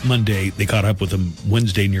robbery was Monday. They caught up with them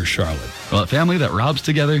Wednesday near Charlotte. Well, a family that robs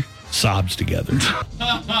together sobs together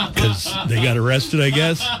because they got arrested, I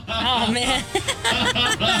guess. Oh, man.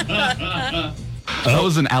 That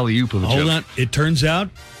was an alley-oop of a joke. Hold on. It turns out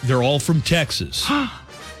they're all from Texas.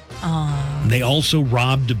 They also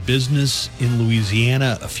robbed a business in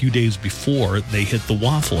Louisiana a few days before they hit the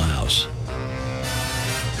Waffle House.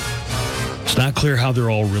 It's not clear how they're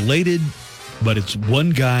all related, but it's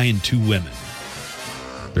one guy and 2 women.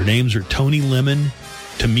 Their names are Tony Lemon,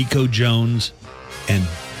 Tamiko Jones, and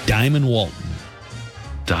Diamond Walton.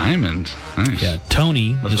 Diamond? Nice. Yeah,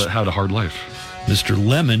 Tony had a hard life. Mr.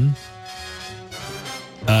 Lemon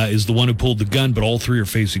is the one who pulled the gun, but all 3 are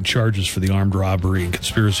facing charges for the armed robbery and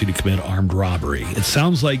conspiracy to commit armed robbery. It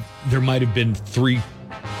sounds like there might have been 3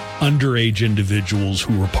 underage individuals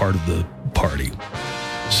who were part of the party.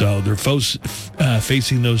 So they're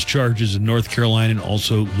facing those charges in North Carolina and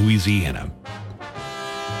also Louisiana.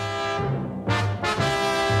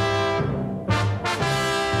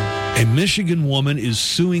 A Michigan woman is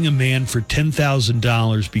suing a man for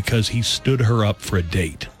 $10,000 because he stood her up for a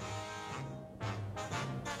date.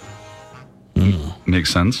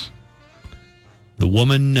 Makes sense. The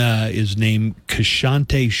woman is named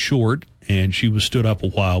Kashante Short, and she was stood up a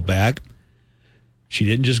while back. She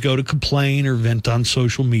didn't just go to complain or vent on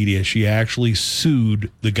social media. She actually sued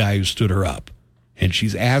the guy who stood her up. And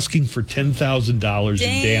she's asking for $10,000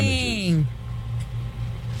 in damages.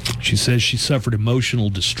 She says she suffered emotional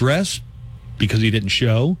distress because he didn't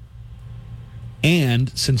show. And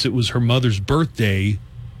since it was her mother's birthday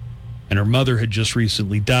and her mother had just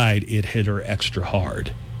recently died, it hit her extra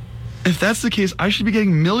hard. If that's the case, I should be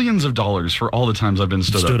getting millions of dollars for all the times I've been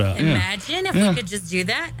stood up. Imagine if we could just do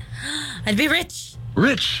that. I'd be rich.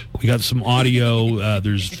 Rich. We got some audio.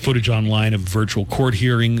 There's footage online of a virtual court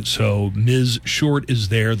hearing. So Ms. Short is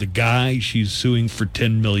there. The guy she's suing for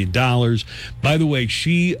 $10 million. By the way,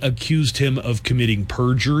 she accused him of committing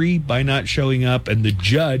perjury by not showing up. And the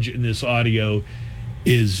judge in this audio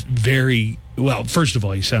is very, well, first of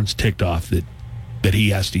all, he sounds ticked off that he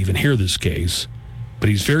has to even hear this case. But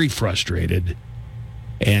he's very frustrated.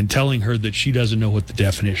 and telling her that she doesn't know what the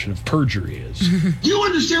definition of perjury is. Do you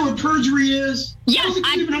understand what perjury is? Yes,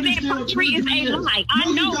 I I understand perjury is a lie.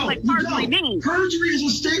 I know what perjury means. Perjury is a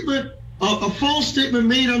statement, a false statement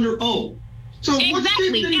made under oath. So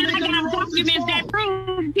Exactly, and I got documents that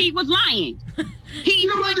prove he was lying. You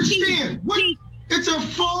don't understand. It's a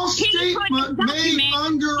false statement made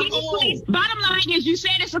under oath. Bottom line is, you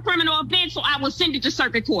said it's a criminal offense, so I will send it to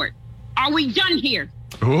circuit court. Are we done here?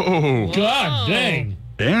 Oh, God dang.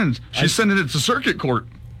 And she's sending it to circuit court.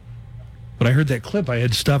 But I heard that clip. I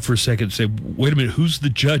had to stop for a second and say, wait a minute, who's the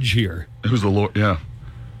judge here? Who's the lawyer? Yeah.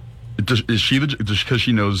 Is she just because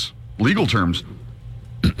she knows legal terms?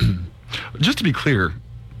 Just to be clear,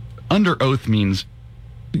 under oath means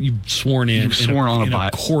you've sworn in. You've sworn on in a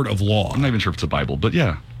a court of law. I'm not even sure if it's a Bible, but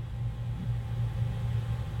yeah.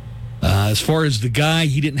 As far as the guy,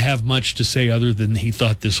 he didn't have much to say other than he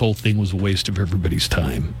thought this whole thing was a waste of everybody's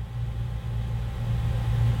time.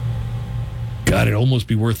 God, it'd almost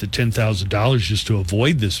be worth the $10,000 just to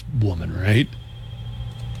avoid this woman, right?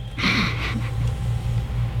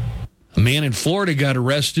 A man in Florida got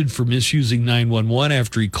arrested for misusing 911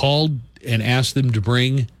 after he called and asked them to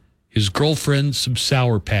bring his girlfriend some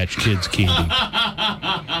Sour Patch Kids candy.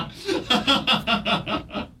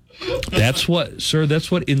 That's what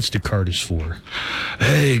Instacart is for.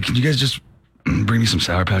 Hey, can you guys just bring me some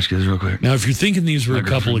Sour Patch Kids real quick? Now, if you're thinking these were a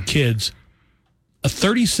couple of kids, a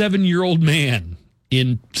 37-year-old man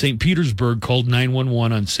in St. Petersburg called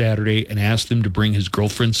 911 on Saturday and asked them to bring his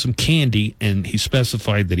girlfriend some candy, and he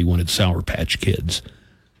specified that he wanted Sour Patch Kids.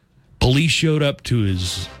 Police showed up to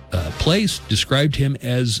his place, described him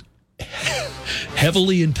as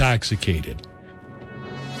heavily intoxicated.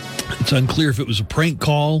 It's unclear if it was a prank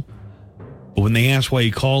call, but when they asked why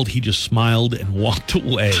he called, he just smiled and walked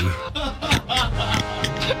away.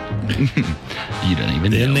 You don't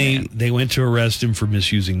even then know. They went to arrest him for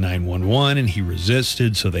misusing 911, and he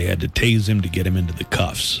resisted, so they had to tase him to get him into the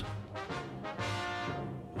cuffs.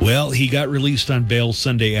 Well, he got released on bail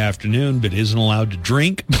Sunday afternoon, but isn't allowed to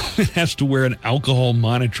drink. Has to wear an alcohol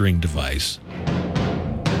monitoring device.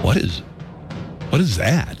 What is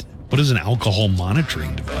that? What is an alcohol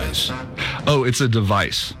monitoring device? Oh, it's a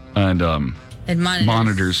device, and It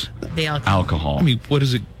monitors the alcohol. alcohol. I mean, what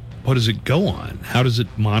does it go on? How does it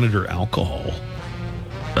monitor alcohol?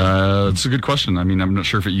 It's a good question. I mean, I'm not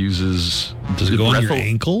sure if it uses. Does it go on your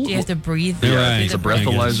ankle? Do you have to breathe? Yeah, Right. it's a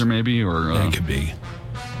breathalyzer maybe, or That could be.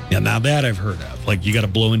 Yeah, now that I've heard of. Like, you got to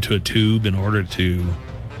blow into a tube in order to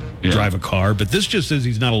drive a car. But this just says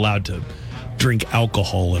he's not allowed to drink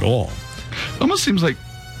alcohol at all. almost seems like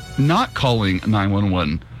not calling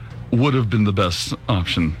 911 would have been the best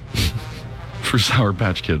option for Sour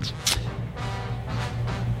Patch Kids.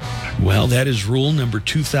 Well, that is rule number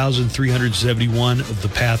 2,371 of the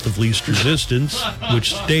Path of Least Resistance,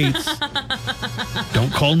 which states,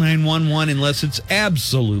 don't call 911 unless it's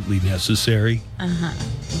absolutely necessary.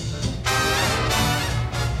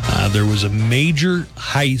 There was a major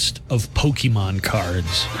heist of Pokemon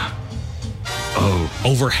cards. Oh.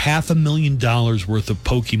 Over $500,000 worth of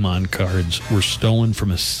Pokemon cards were stolen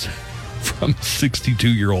from a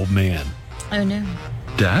 62-year-old man. Oh, no.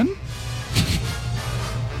 Dad?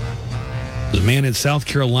 There's a man in South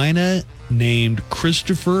Carolina named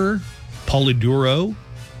Christopher Polidoro,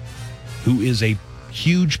 who is a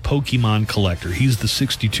huge Pokemon collector. He's the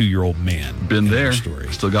 62-year-old man. Been there. Story.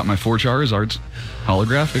 Still got my 4 Charizards.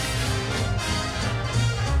 Holographic.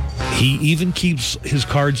 He even keeps his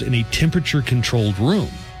cards in a temperature-controlled room.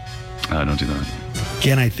 Don't do that.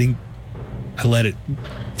 Again, I think I let it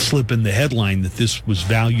slip in the headline that this was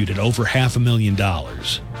valued at over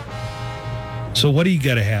 $500,000. So what do you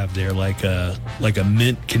got to have there? Like a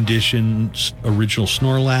mint condition original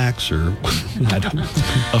Snorlax, or I don't know.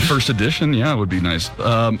 A first edition, yeah, would be nice.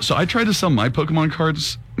 So I tried to sell my Pokemon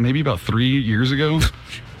cards maybe about 3 years ago,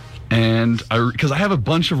 and because I have a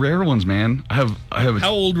bunch of rare ones, man. I have.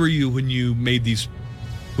 How old were you when you made these?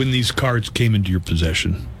 When these cards came into your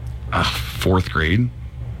possession? 4th grade.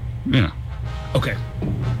 Yeah. Okay.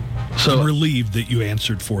 So I'm relieved that you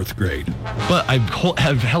answered 4th grade. But I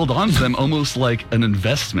have held on to them almost like an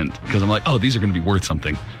investment because I'm like, oh, these are going to be worth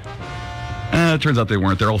something. It turns out they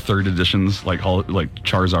weren't. They're all 3rd editions, like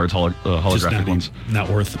Charizard's holographic ones. Not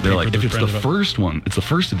worth the They're paper like, if it's the first one, it's the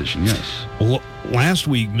 1st edition, yes. Well, last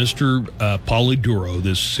week, Mr. Polidoro,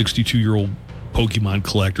 this 62-year-old Pokemon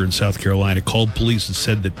collector in South Carolina, called police and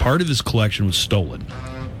said that part of his collection was stolen.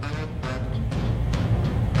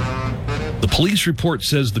 The police report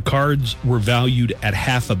says the cards were valued at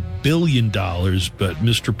 $500 million, but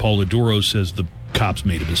Mr. Polidoro says the cops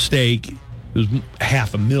made a mistake. It was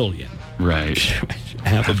 $500,000. Right.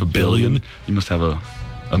 $500 million. You must have a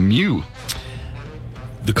A Mew.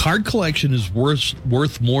 The card collection is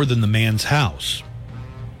worth more than the man's house.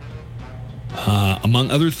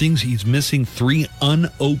 Among other things, he's missing 3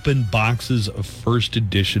 unopened boxes of first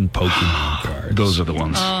edition Pokemon cards. Those are the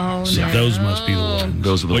ones. Oh, So no. those must be the ones.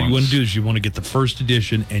 Those are the what ones. you want to do is you want to get the first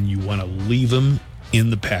edition and you want to leave them in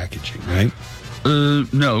the packaging, right?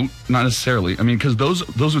 No, not necessarily. I mean, because those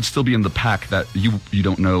would still be in the pack that you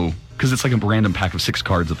don't know, because it's like a random pack of 6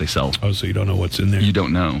 cards that they sell. Oh, so you don't know what's in there? You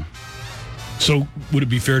don't know. So would it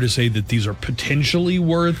be fair to say that these are potentially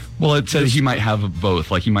worth? Well, it said he might have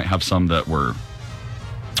both. Like, he might have some that were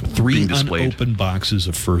 3 being displayed. unopened boxes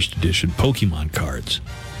of first edition Pokemon cards.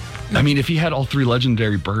 I mean, if he had all 3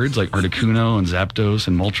 legendary birds, like Articuno and Zapdos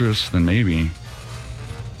and Moltres, then maybe.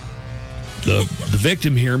 The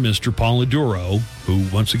victim here, Mr. Polidoro, who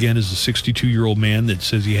once again is a 62-year-old man that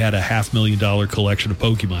says he had a $500,000 collection of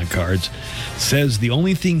Pokemon cards, says the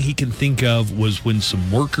only thing he can think of was when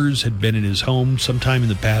some workers had been in his home sometime in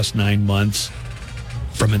the past 9 months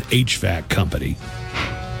from an HVAC company.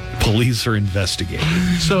 Police are investigating.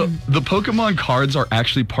 So the Pokemon cards are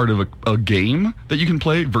actually part of a game that you can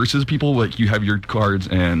play versus people, like you have your cards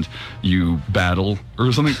and you battle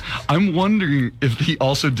or something. I'm wondering if he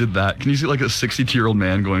also did that. Can you see like a 62-year-old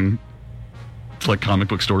man going to like comic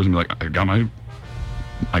book stores and be like, I got my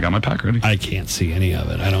pack ready. I can't see any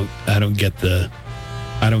of it. I don't get the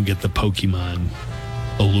Pokemon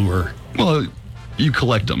allure. Well, you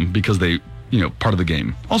collect them because they, part of the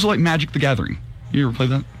game. Also like Magic the Gathering. You ever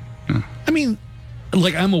played that? Yeah. I mean,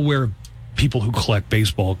 like, I'm aware of people who collect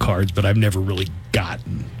baseball cards, but I've never really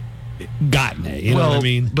gotten it. You know what I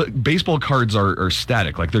mean? But baseball cards are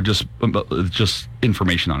static. Like, they're just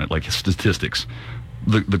information on it, like statistics.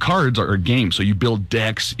 The cards are a game, so you build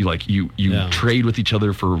decks. You trade with each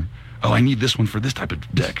other for. Oh, I need this one for this type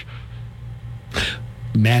of deck.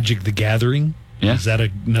 Magic the Gathering. Yeah, is that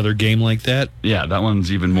another game like that? Yeah, that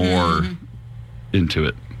one's even more into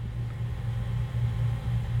it.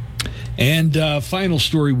 And final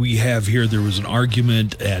story we have here, there was an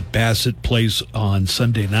argument at Bassett Place on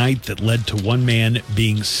Sunday night that led to one man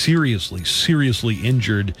being seriously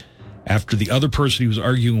injured after the other person he was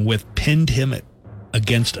arguing with pinned him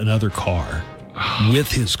against another car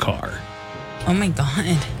with his car. Oh, my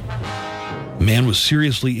God. Man was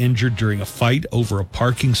seriously injured during a fight over a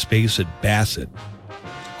parking space at Bassett,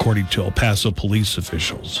 according to El Paso police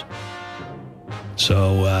officials.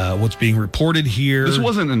 So what's being reported here... This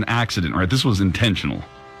wasn't an accident, right? This was intentional.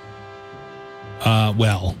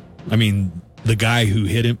 Well, I mean, the guy who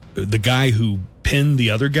hit him, the guy who pinned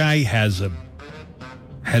the other guy has an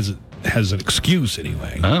excuse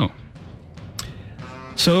anyway. Oh.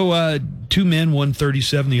 So 2 men, one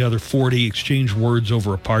 37, the other 40, exchanged words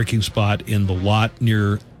over a parking spot in the lot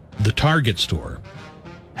near the Target store.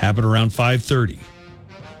 Happened around 5:30.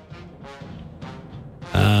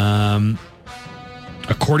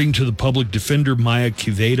 According to the public defender, Maya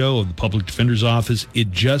Quevedo of the public defender's office,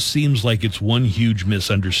 it just seems like it's one huge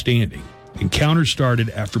misunderstanding. Encounter started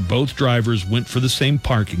after both drivers went for the same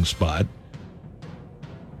parking spot.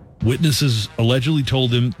 Witnesses allegedly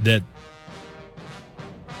told him that...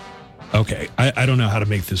 Okay, I don't know how to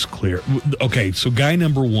make this clear. Okay, so guy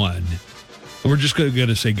number one, we're just going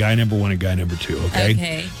to say guy number one and guy number two, okay?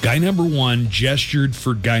 Okay. Guy number one gestured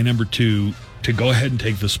for guy number two to go ahead and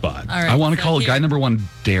take the spot. All right, I want to so call here- guy number one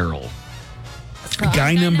Daryl.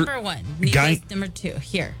 Guy number one. guy number two.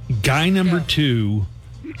 Here. Guy number two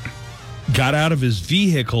got out of his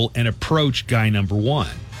vehicle and approached guy number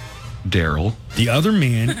one. Daryl. The other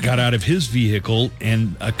man got out of his vehicle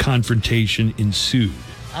and a confrontation ensued.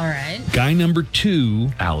 All right. Guy number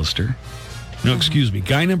two, Alistair. No, excuse me.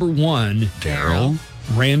 Guy number one, Daryl,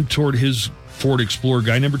 ran toward his Ford Explorer.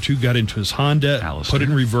 Guy number two got into his Honda, Alistair. put it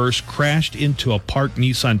in reverse, crashed into a parked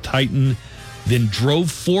Nissan Titan, then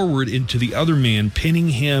drove forward into the other man, pinning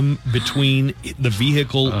him between the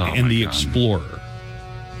vehicle and the Explorer.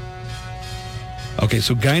 Okay,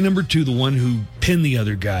 so guy number two, the one who pinned the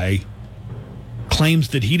other guy, claims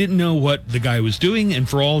that he didn't know what the guy was doing, and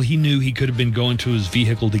for all he knew, he could have been going to his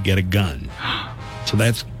vehicle to get a gun. So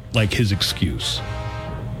that's like his excuse.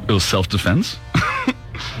 It was self-defense?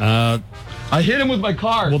 I hit him with my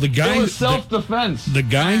car. Well, the guy, it was self-defense. The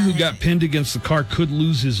guy who got pinned against the car could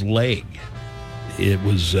lose his leg. It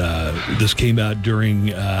was this came out during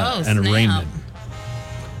an arraignment.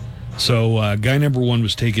 So guy number one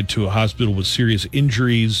was taken to a hospital with serious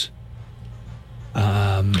injuries.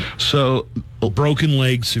 So broken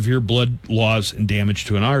leg, severe blood loss, and damage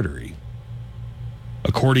to an artery.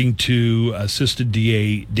 According to Assistant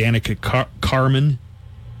DA Danica Carmen,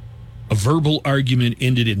 A verbal argument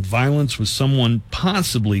ended in violence with someone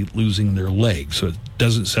possibly losing their leg. So it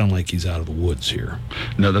doesn't sound like he's out of the woods here.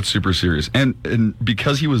 No, that's super serious. And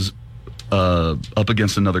because he was up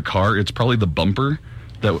against another car, it's probably the bumper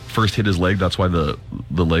that first hit his leg. That's why the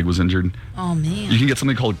leg was injured. Oh, man. You can get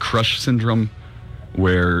something called crush syndrome,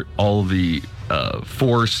 where all the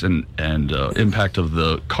force and impact of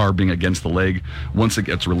the car being against the leg, once it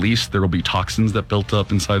gets released, there will be toxins that built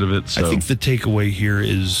up inside of it. So I think the takeaway here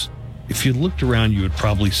is, if you looked around, you would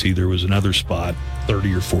probably see there was another spot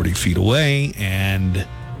 30 or 40 feet away, and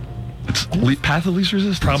it's path of least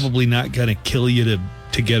resistance. Probably not going to kill you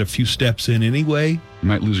to get a few steps in anyway. You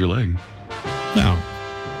might lose your leg. No.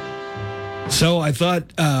 So I thought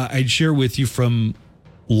I'd share with you from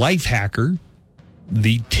Lifehacker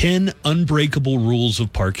the 10 unbreakable rules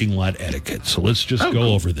of parking lot etiquette. So let's just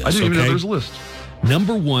go over this. I didn't even know there was a list.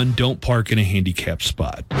 Number 1, don't park in a handicapped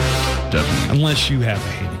spot. Definitely. Unless you have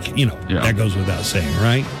a handicap. That goes without saying,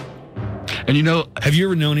 right? And have you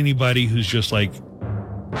ever known anybody who's just like,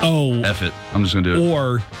 oh, F it, I'm just going to do it.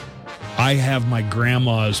 Or I have my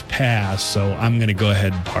grandma's pass, so I'm going to go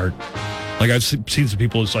ahead and park. Like, I've seen some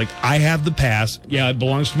people, it's like, I have the pass. Yeah, it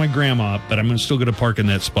belongs to my grandma, but I'm still going to park in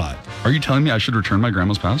that spot. Are you telling me I should return my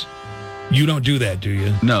grandma's pass? You don't do that, do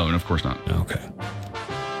you? No, and of course not. Okay.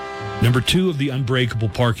 Number 2 of the unbreakable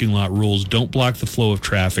parking lot rules, don't block the flow of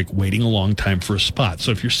traffic waiting a long time for a spot. So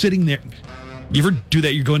if you're sitting there, you ever do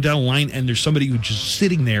that? You're going down a line and there's somebody who's just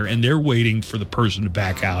sitting there and they're waiting for the person to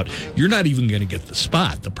back out. You're not even going to get the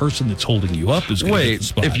spot. The person that's holding you up is going to get the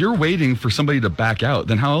spot. If you're waiting for somebody to back out,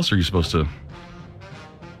 then how else are you supposed to?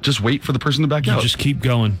 Just wait for the person to back out. You just keep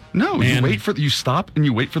going. No, you stop and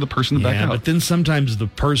you wait for the person to back out. But then sometimes the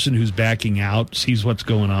person who's backing out sees what's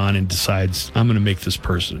going on and decides, I'm going to make this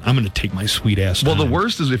person, I'm going to take my sweet ass Well, time. the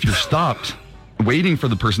worst is if you're stopped waiting for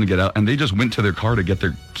the person to get out and they just went to their car to get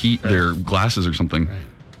their key, their glasses or something. Right.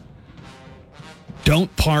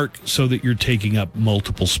 Don't park so that you're taking up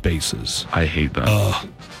multiple spaces. I hate that.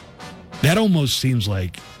 That almost seems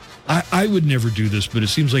like, I would never do this, but it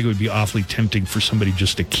seems like it would be awfully tempting for somebody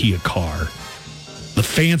just to key a car. The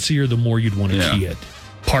fancier, the more you'd want to key it.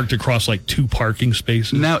 Parked across like 2 parking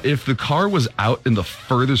spaces. Now, if the car was out in the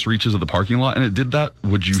furthest reaches of the parking lot and it did that,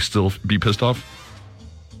 would you still be pissed off?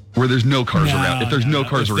 Where there's no cars around. If there's no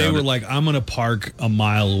cars around. If they were like, I'm going to park a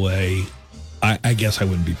mile away, I guess I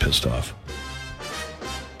wouldn't be pissed off.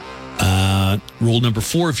 Rule number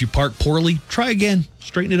 4, if you park poorly, try again.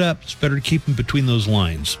 Straighten it up. It's better to keep them between those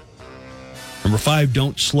lines. Number 5,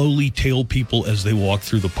 don't slowly tail people as they walk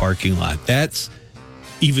through the parking lot. That's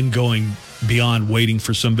even going beyond waiting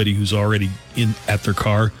for somebody who's already at their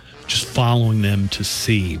car, just following them to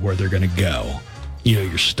see where they're going to go.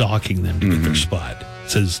 You're stalking them to get their spot.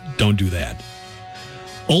 It says, don't do that.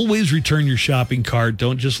 Always return your shopping cart.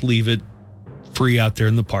 Don't just leave it free out there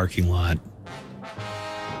in the parking lot.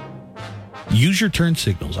 Use your turn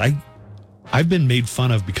signals. I've been made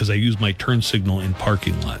fun of because I use my turn signal in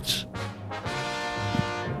parking lots.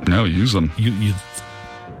 No, use them.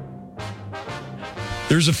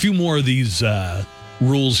 There's a few more of these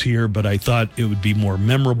rules here, but I thought it would be more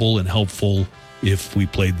memorable and helpful if we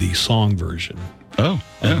played the song version. Oh,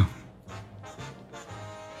 yeah.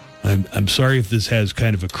 I'm sorry if this has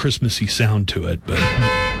kind of a Christmassy sound to it, but...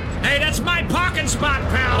 Hey, that's my parking spot,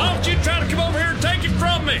 pal. Why don't you try to come over here and take it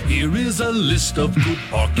from me? Here is a list of good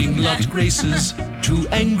parking lot graces. 2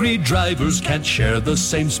 angry drivers can't share the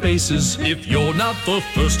same spaces. If you're not the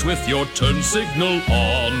first with your turn signal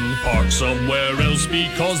on, park somewhere else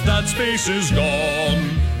because that space is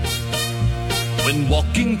gone. When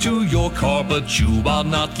walking to your car but you are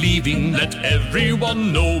not leaving, let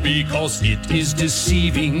everyone know because it is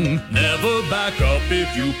deceiving. Never back up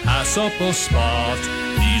if you pass up a spot.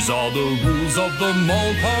 These are the rules of the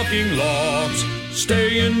mall parking lot.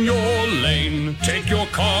 Stay in your lane, take your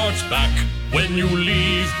carts back. When you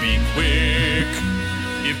leave, be quick.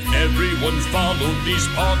 If everyone followed these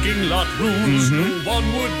parking lot rules, no one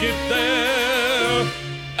would get their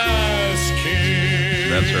ass kicked.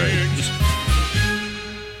 That's right.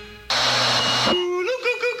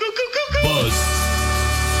 Buzz.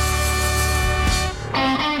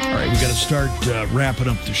 All right, we got to start wrapping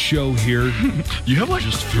up the show here. You have like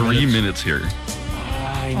just 3 minutes here.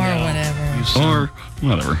 Or whatever. Or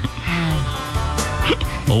whatever.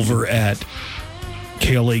 Over at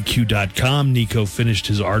KLAQ.com, Nico finished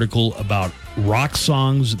his article about rock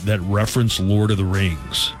songs that reference Lord of the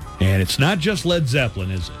Rings. And it's not just Led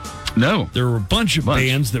Zeppelin, is it? No. There were a bunch of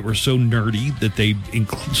bands that were so nerdy that they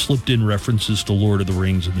slipped in references to Lord of the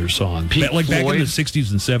Rings in their songs. Like back in the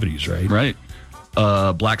 60s and 70s, right?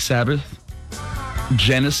 Right. Black Sabbath,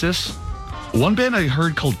 Genesis, One band I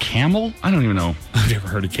heard called Camel. I don't even know. I've never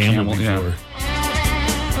heard of Camel before. Yeah.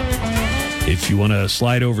 If you want to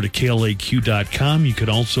slide over to KLAQ.com, you can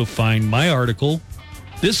also find my article.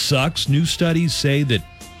 This sucks. New studies say that,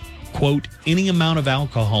 quote, any amount of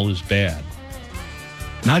alcohol is bad.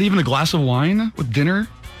 Not even a glass of wine with dinner?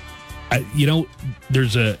 There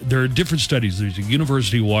are different studies. There's a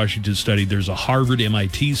University of Washington study. There's a Harvard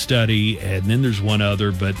MIT study, and then there's one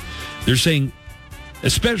other. But they're saying,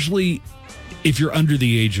 especially if you're under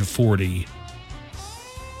the age of 40,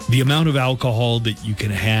 the amount of alcohol that you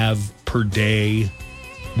can have per day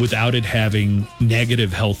without it having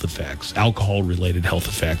negative health effects, alcohol-related health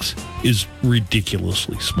effects, is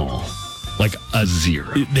ridiculously small. Like a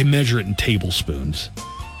 0. They measure it in tablespoons.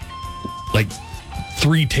 Like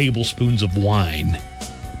 3 tablespoons of wine.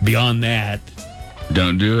 Beyond that,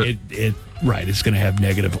 don't do it. It's going to have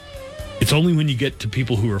negative. It's only when you get to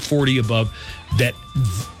people who are 40 above that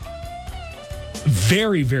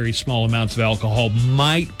very, very small amounts of alcohol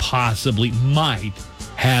might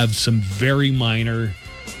have some very minor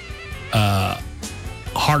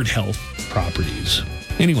heart health properties.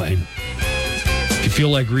 Anyway, if you feel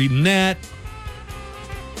like reading that,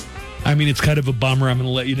 I mean, it's kind of a bummer. I'm going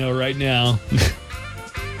to let you know right now.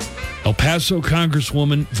 El Paso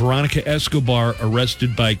Congresswoman Veronica Escobar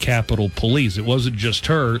arrested by Capitol Police. It wasn't just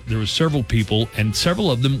her. There were several people, and several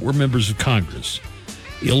of them were members of Congress.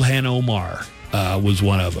 Ilhan Omar was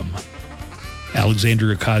one of them.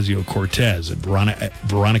 Alexandria Ocasio-Cortez and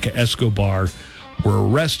Veronica Escobar were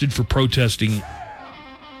arrested for protesting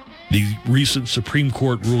the recent Supreme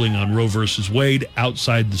Court ruling on Roe versus Wade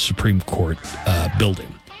outside the Supreme Court building.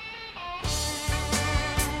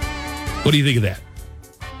 What do you think of that?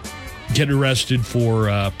 Getting arrested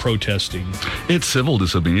for protesting. It's civil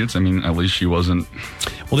disobedience. I mean, at least she wasn't.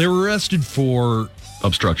 Well, they were arrested for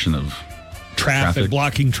obstruction of traffic,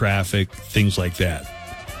 blocking traffic, things like that.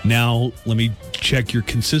 Now, let me check your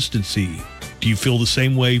consistency. Do you feel the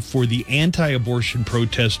same way for the anti-abortion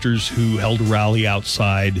protesters who held a rally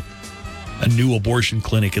outside a new abortion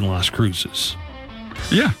clinic in Las Cruces?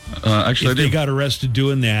 Yeah, actually, if they got arrested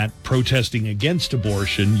doing that, protesting against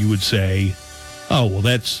abortion, you would say, "Oh, well,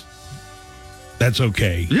 that's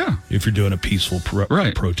okay." Yeah, if you're doing a peaceful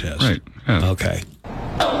protest, right? Yeah. Okay.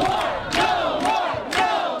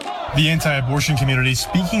 The anti-abortion community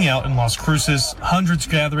speaking out in Las Cruces, hundreds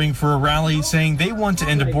gathering for a rally saying they want to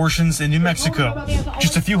end abortions in New Mexico.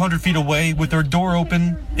 Just a few hundred feet away, with their door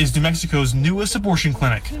open, is New Mexico's newest abortion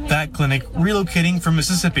clinic. That clinic relocating from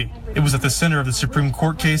Mississippi. It was at the center of the Supreme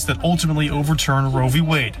Court case that ultimately overturned Roe v.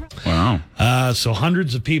 Wade. Wow. So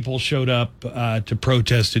hundreds of people showed up to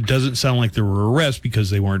protest. It doesn't sound like there were arrests because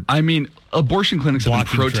they weren't. I mean, abortion clinics have been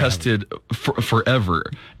protested forever.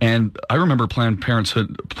 And I remember Planned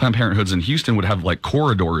Parenthoods in Houston would have like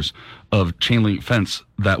corridors of chain link fence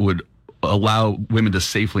that would allow women to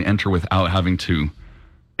safely enter without having to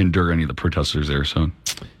endure any of the protesters there. So,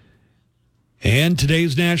 and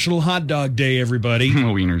today's National Hot Dog Day, everybody.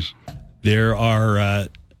 Wieners. There are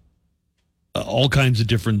all kinds of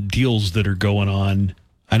different deals that are going on.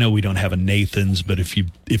 I know we don't have a Nathan's, but if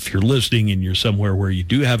you're listening and you're somewhere where you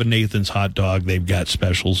do have a Nathan's hot dog, they've got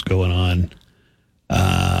specials going on.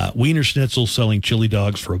 Wiener Schnitzel selling chili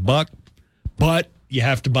dogs for $1, but you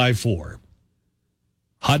have to buy 4.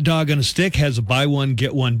 Hot Dog on a Stick has a buy one,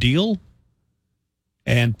 get one deal.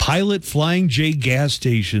 And Pilot Flying J gas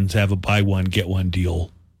stations have a buy one, get one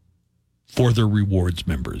deal for their rewards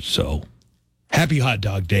members. So happy Hot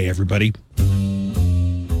Dog Day, everybody.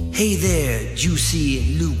 Hey there,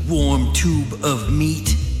 juicy, lukewarm tube of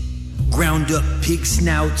meat. Ground up pig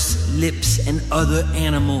snouts, lips, and other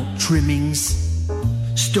animal trimmings.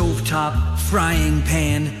 Stovetop, frying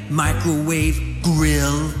pan, microwave,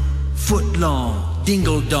 grill. Foot long,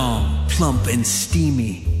 dingle-dong, plump and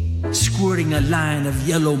steamy. Squirting a line of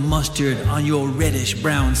yellow mustard on your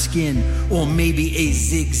reddish-brown skin. Or maybe a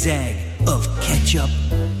zigzag of ketchup.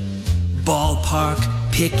 Ballpark,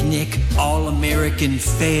 picnic, all-American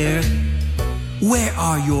fare. Where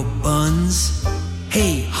are your buns?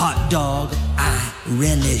 Hey, hot dog, I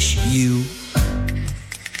relish you.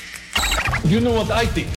 You know what I think?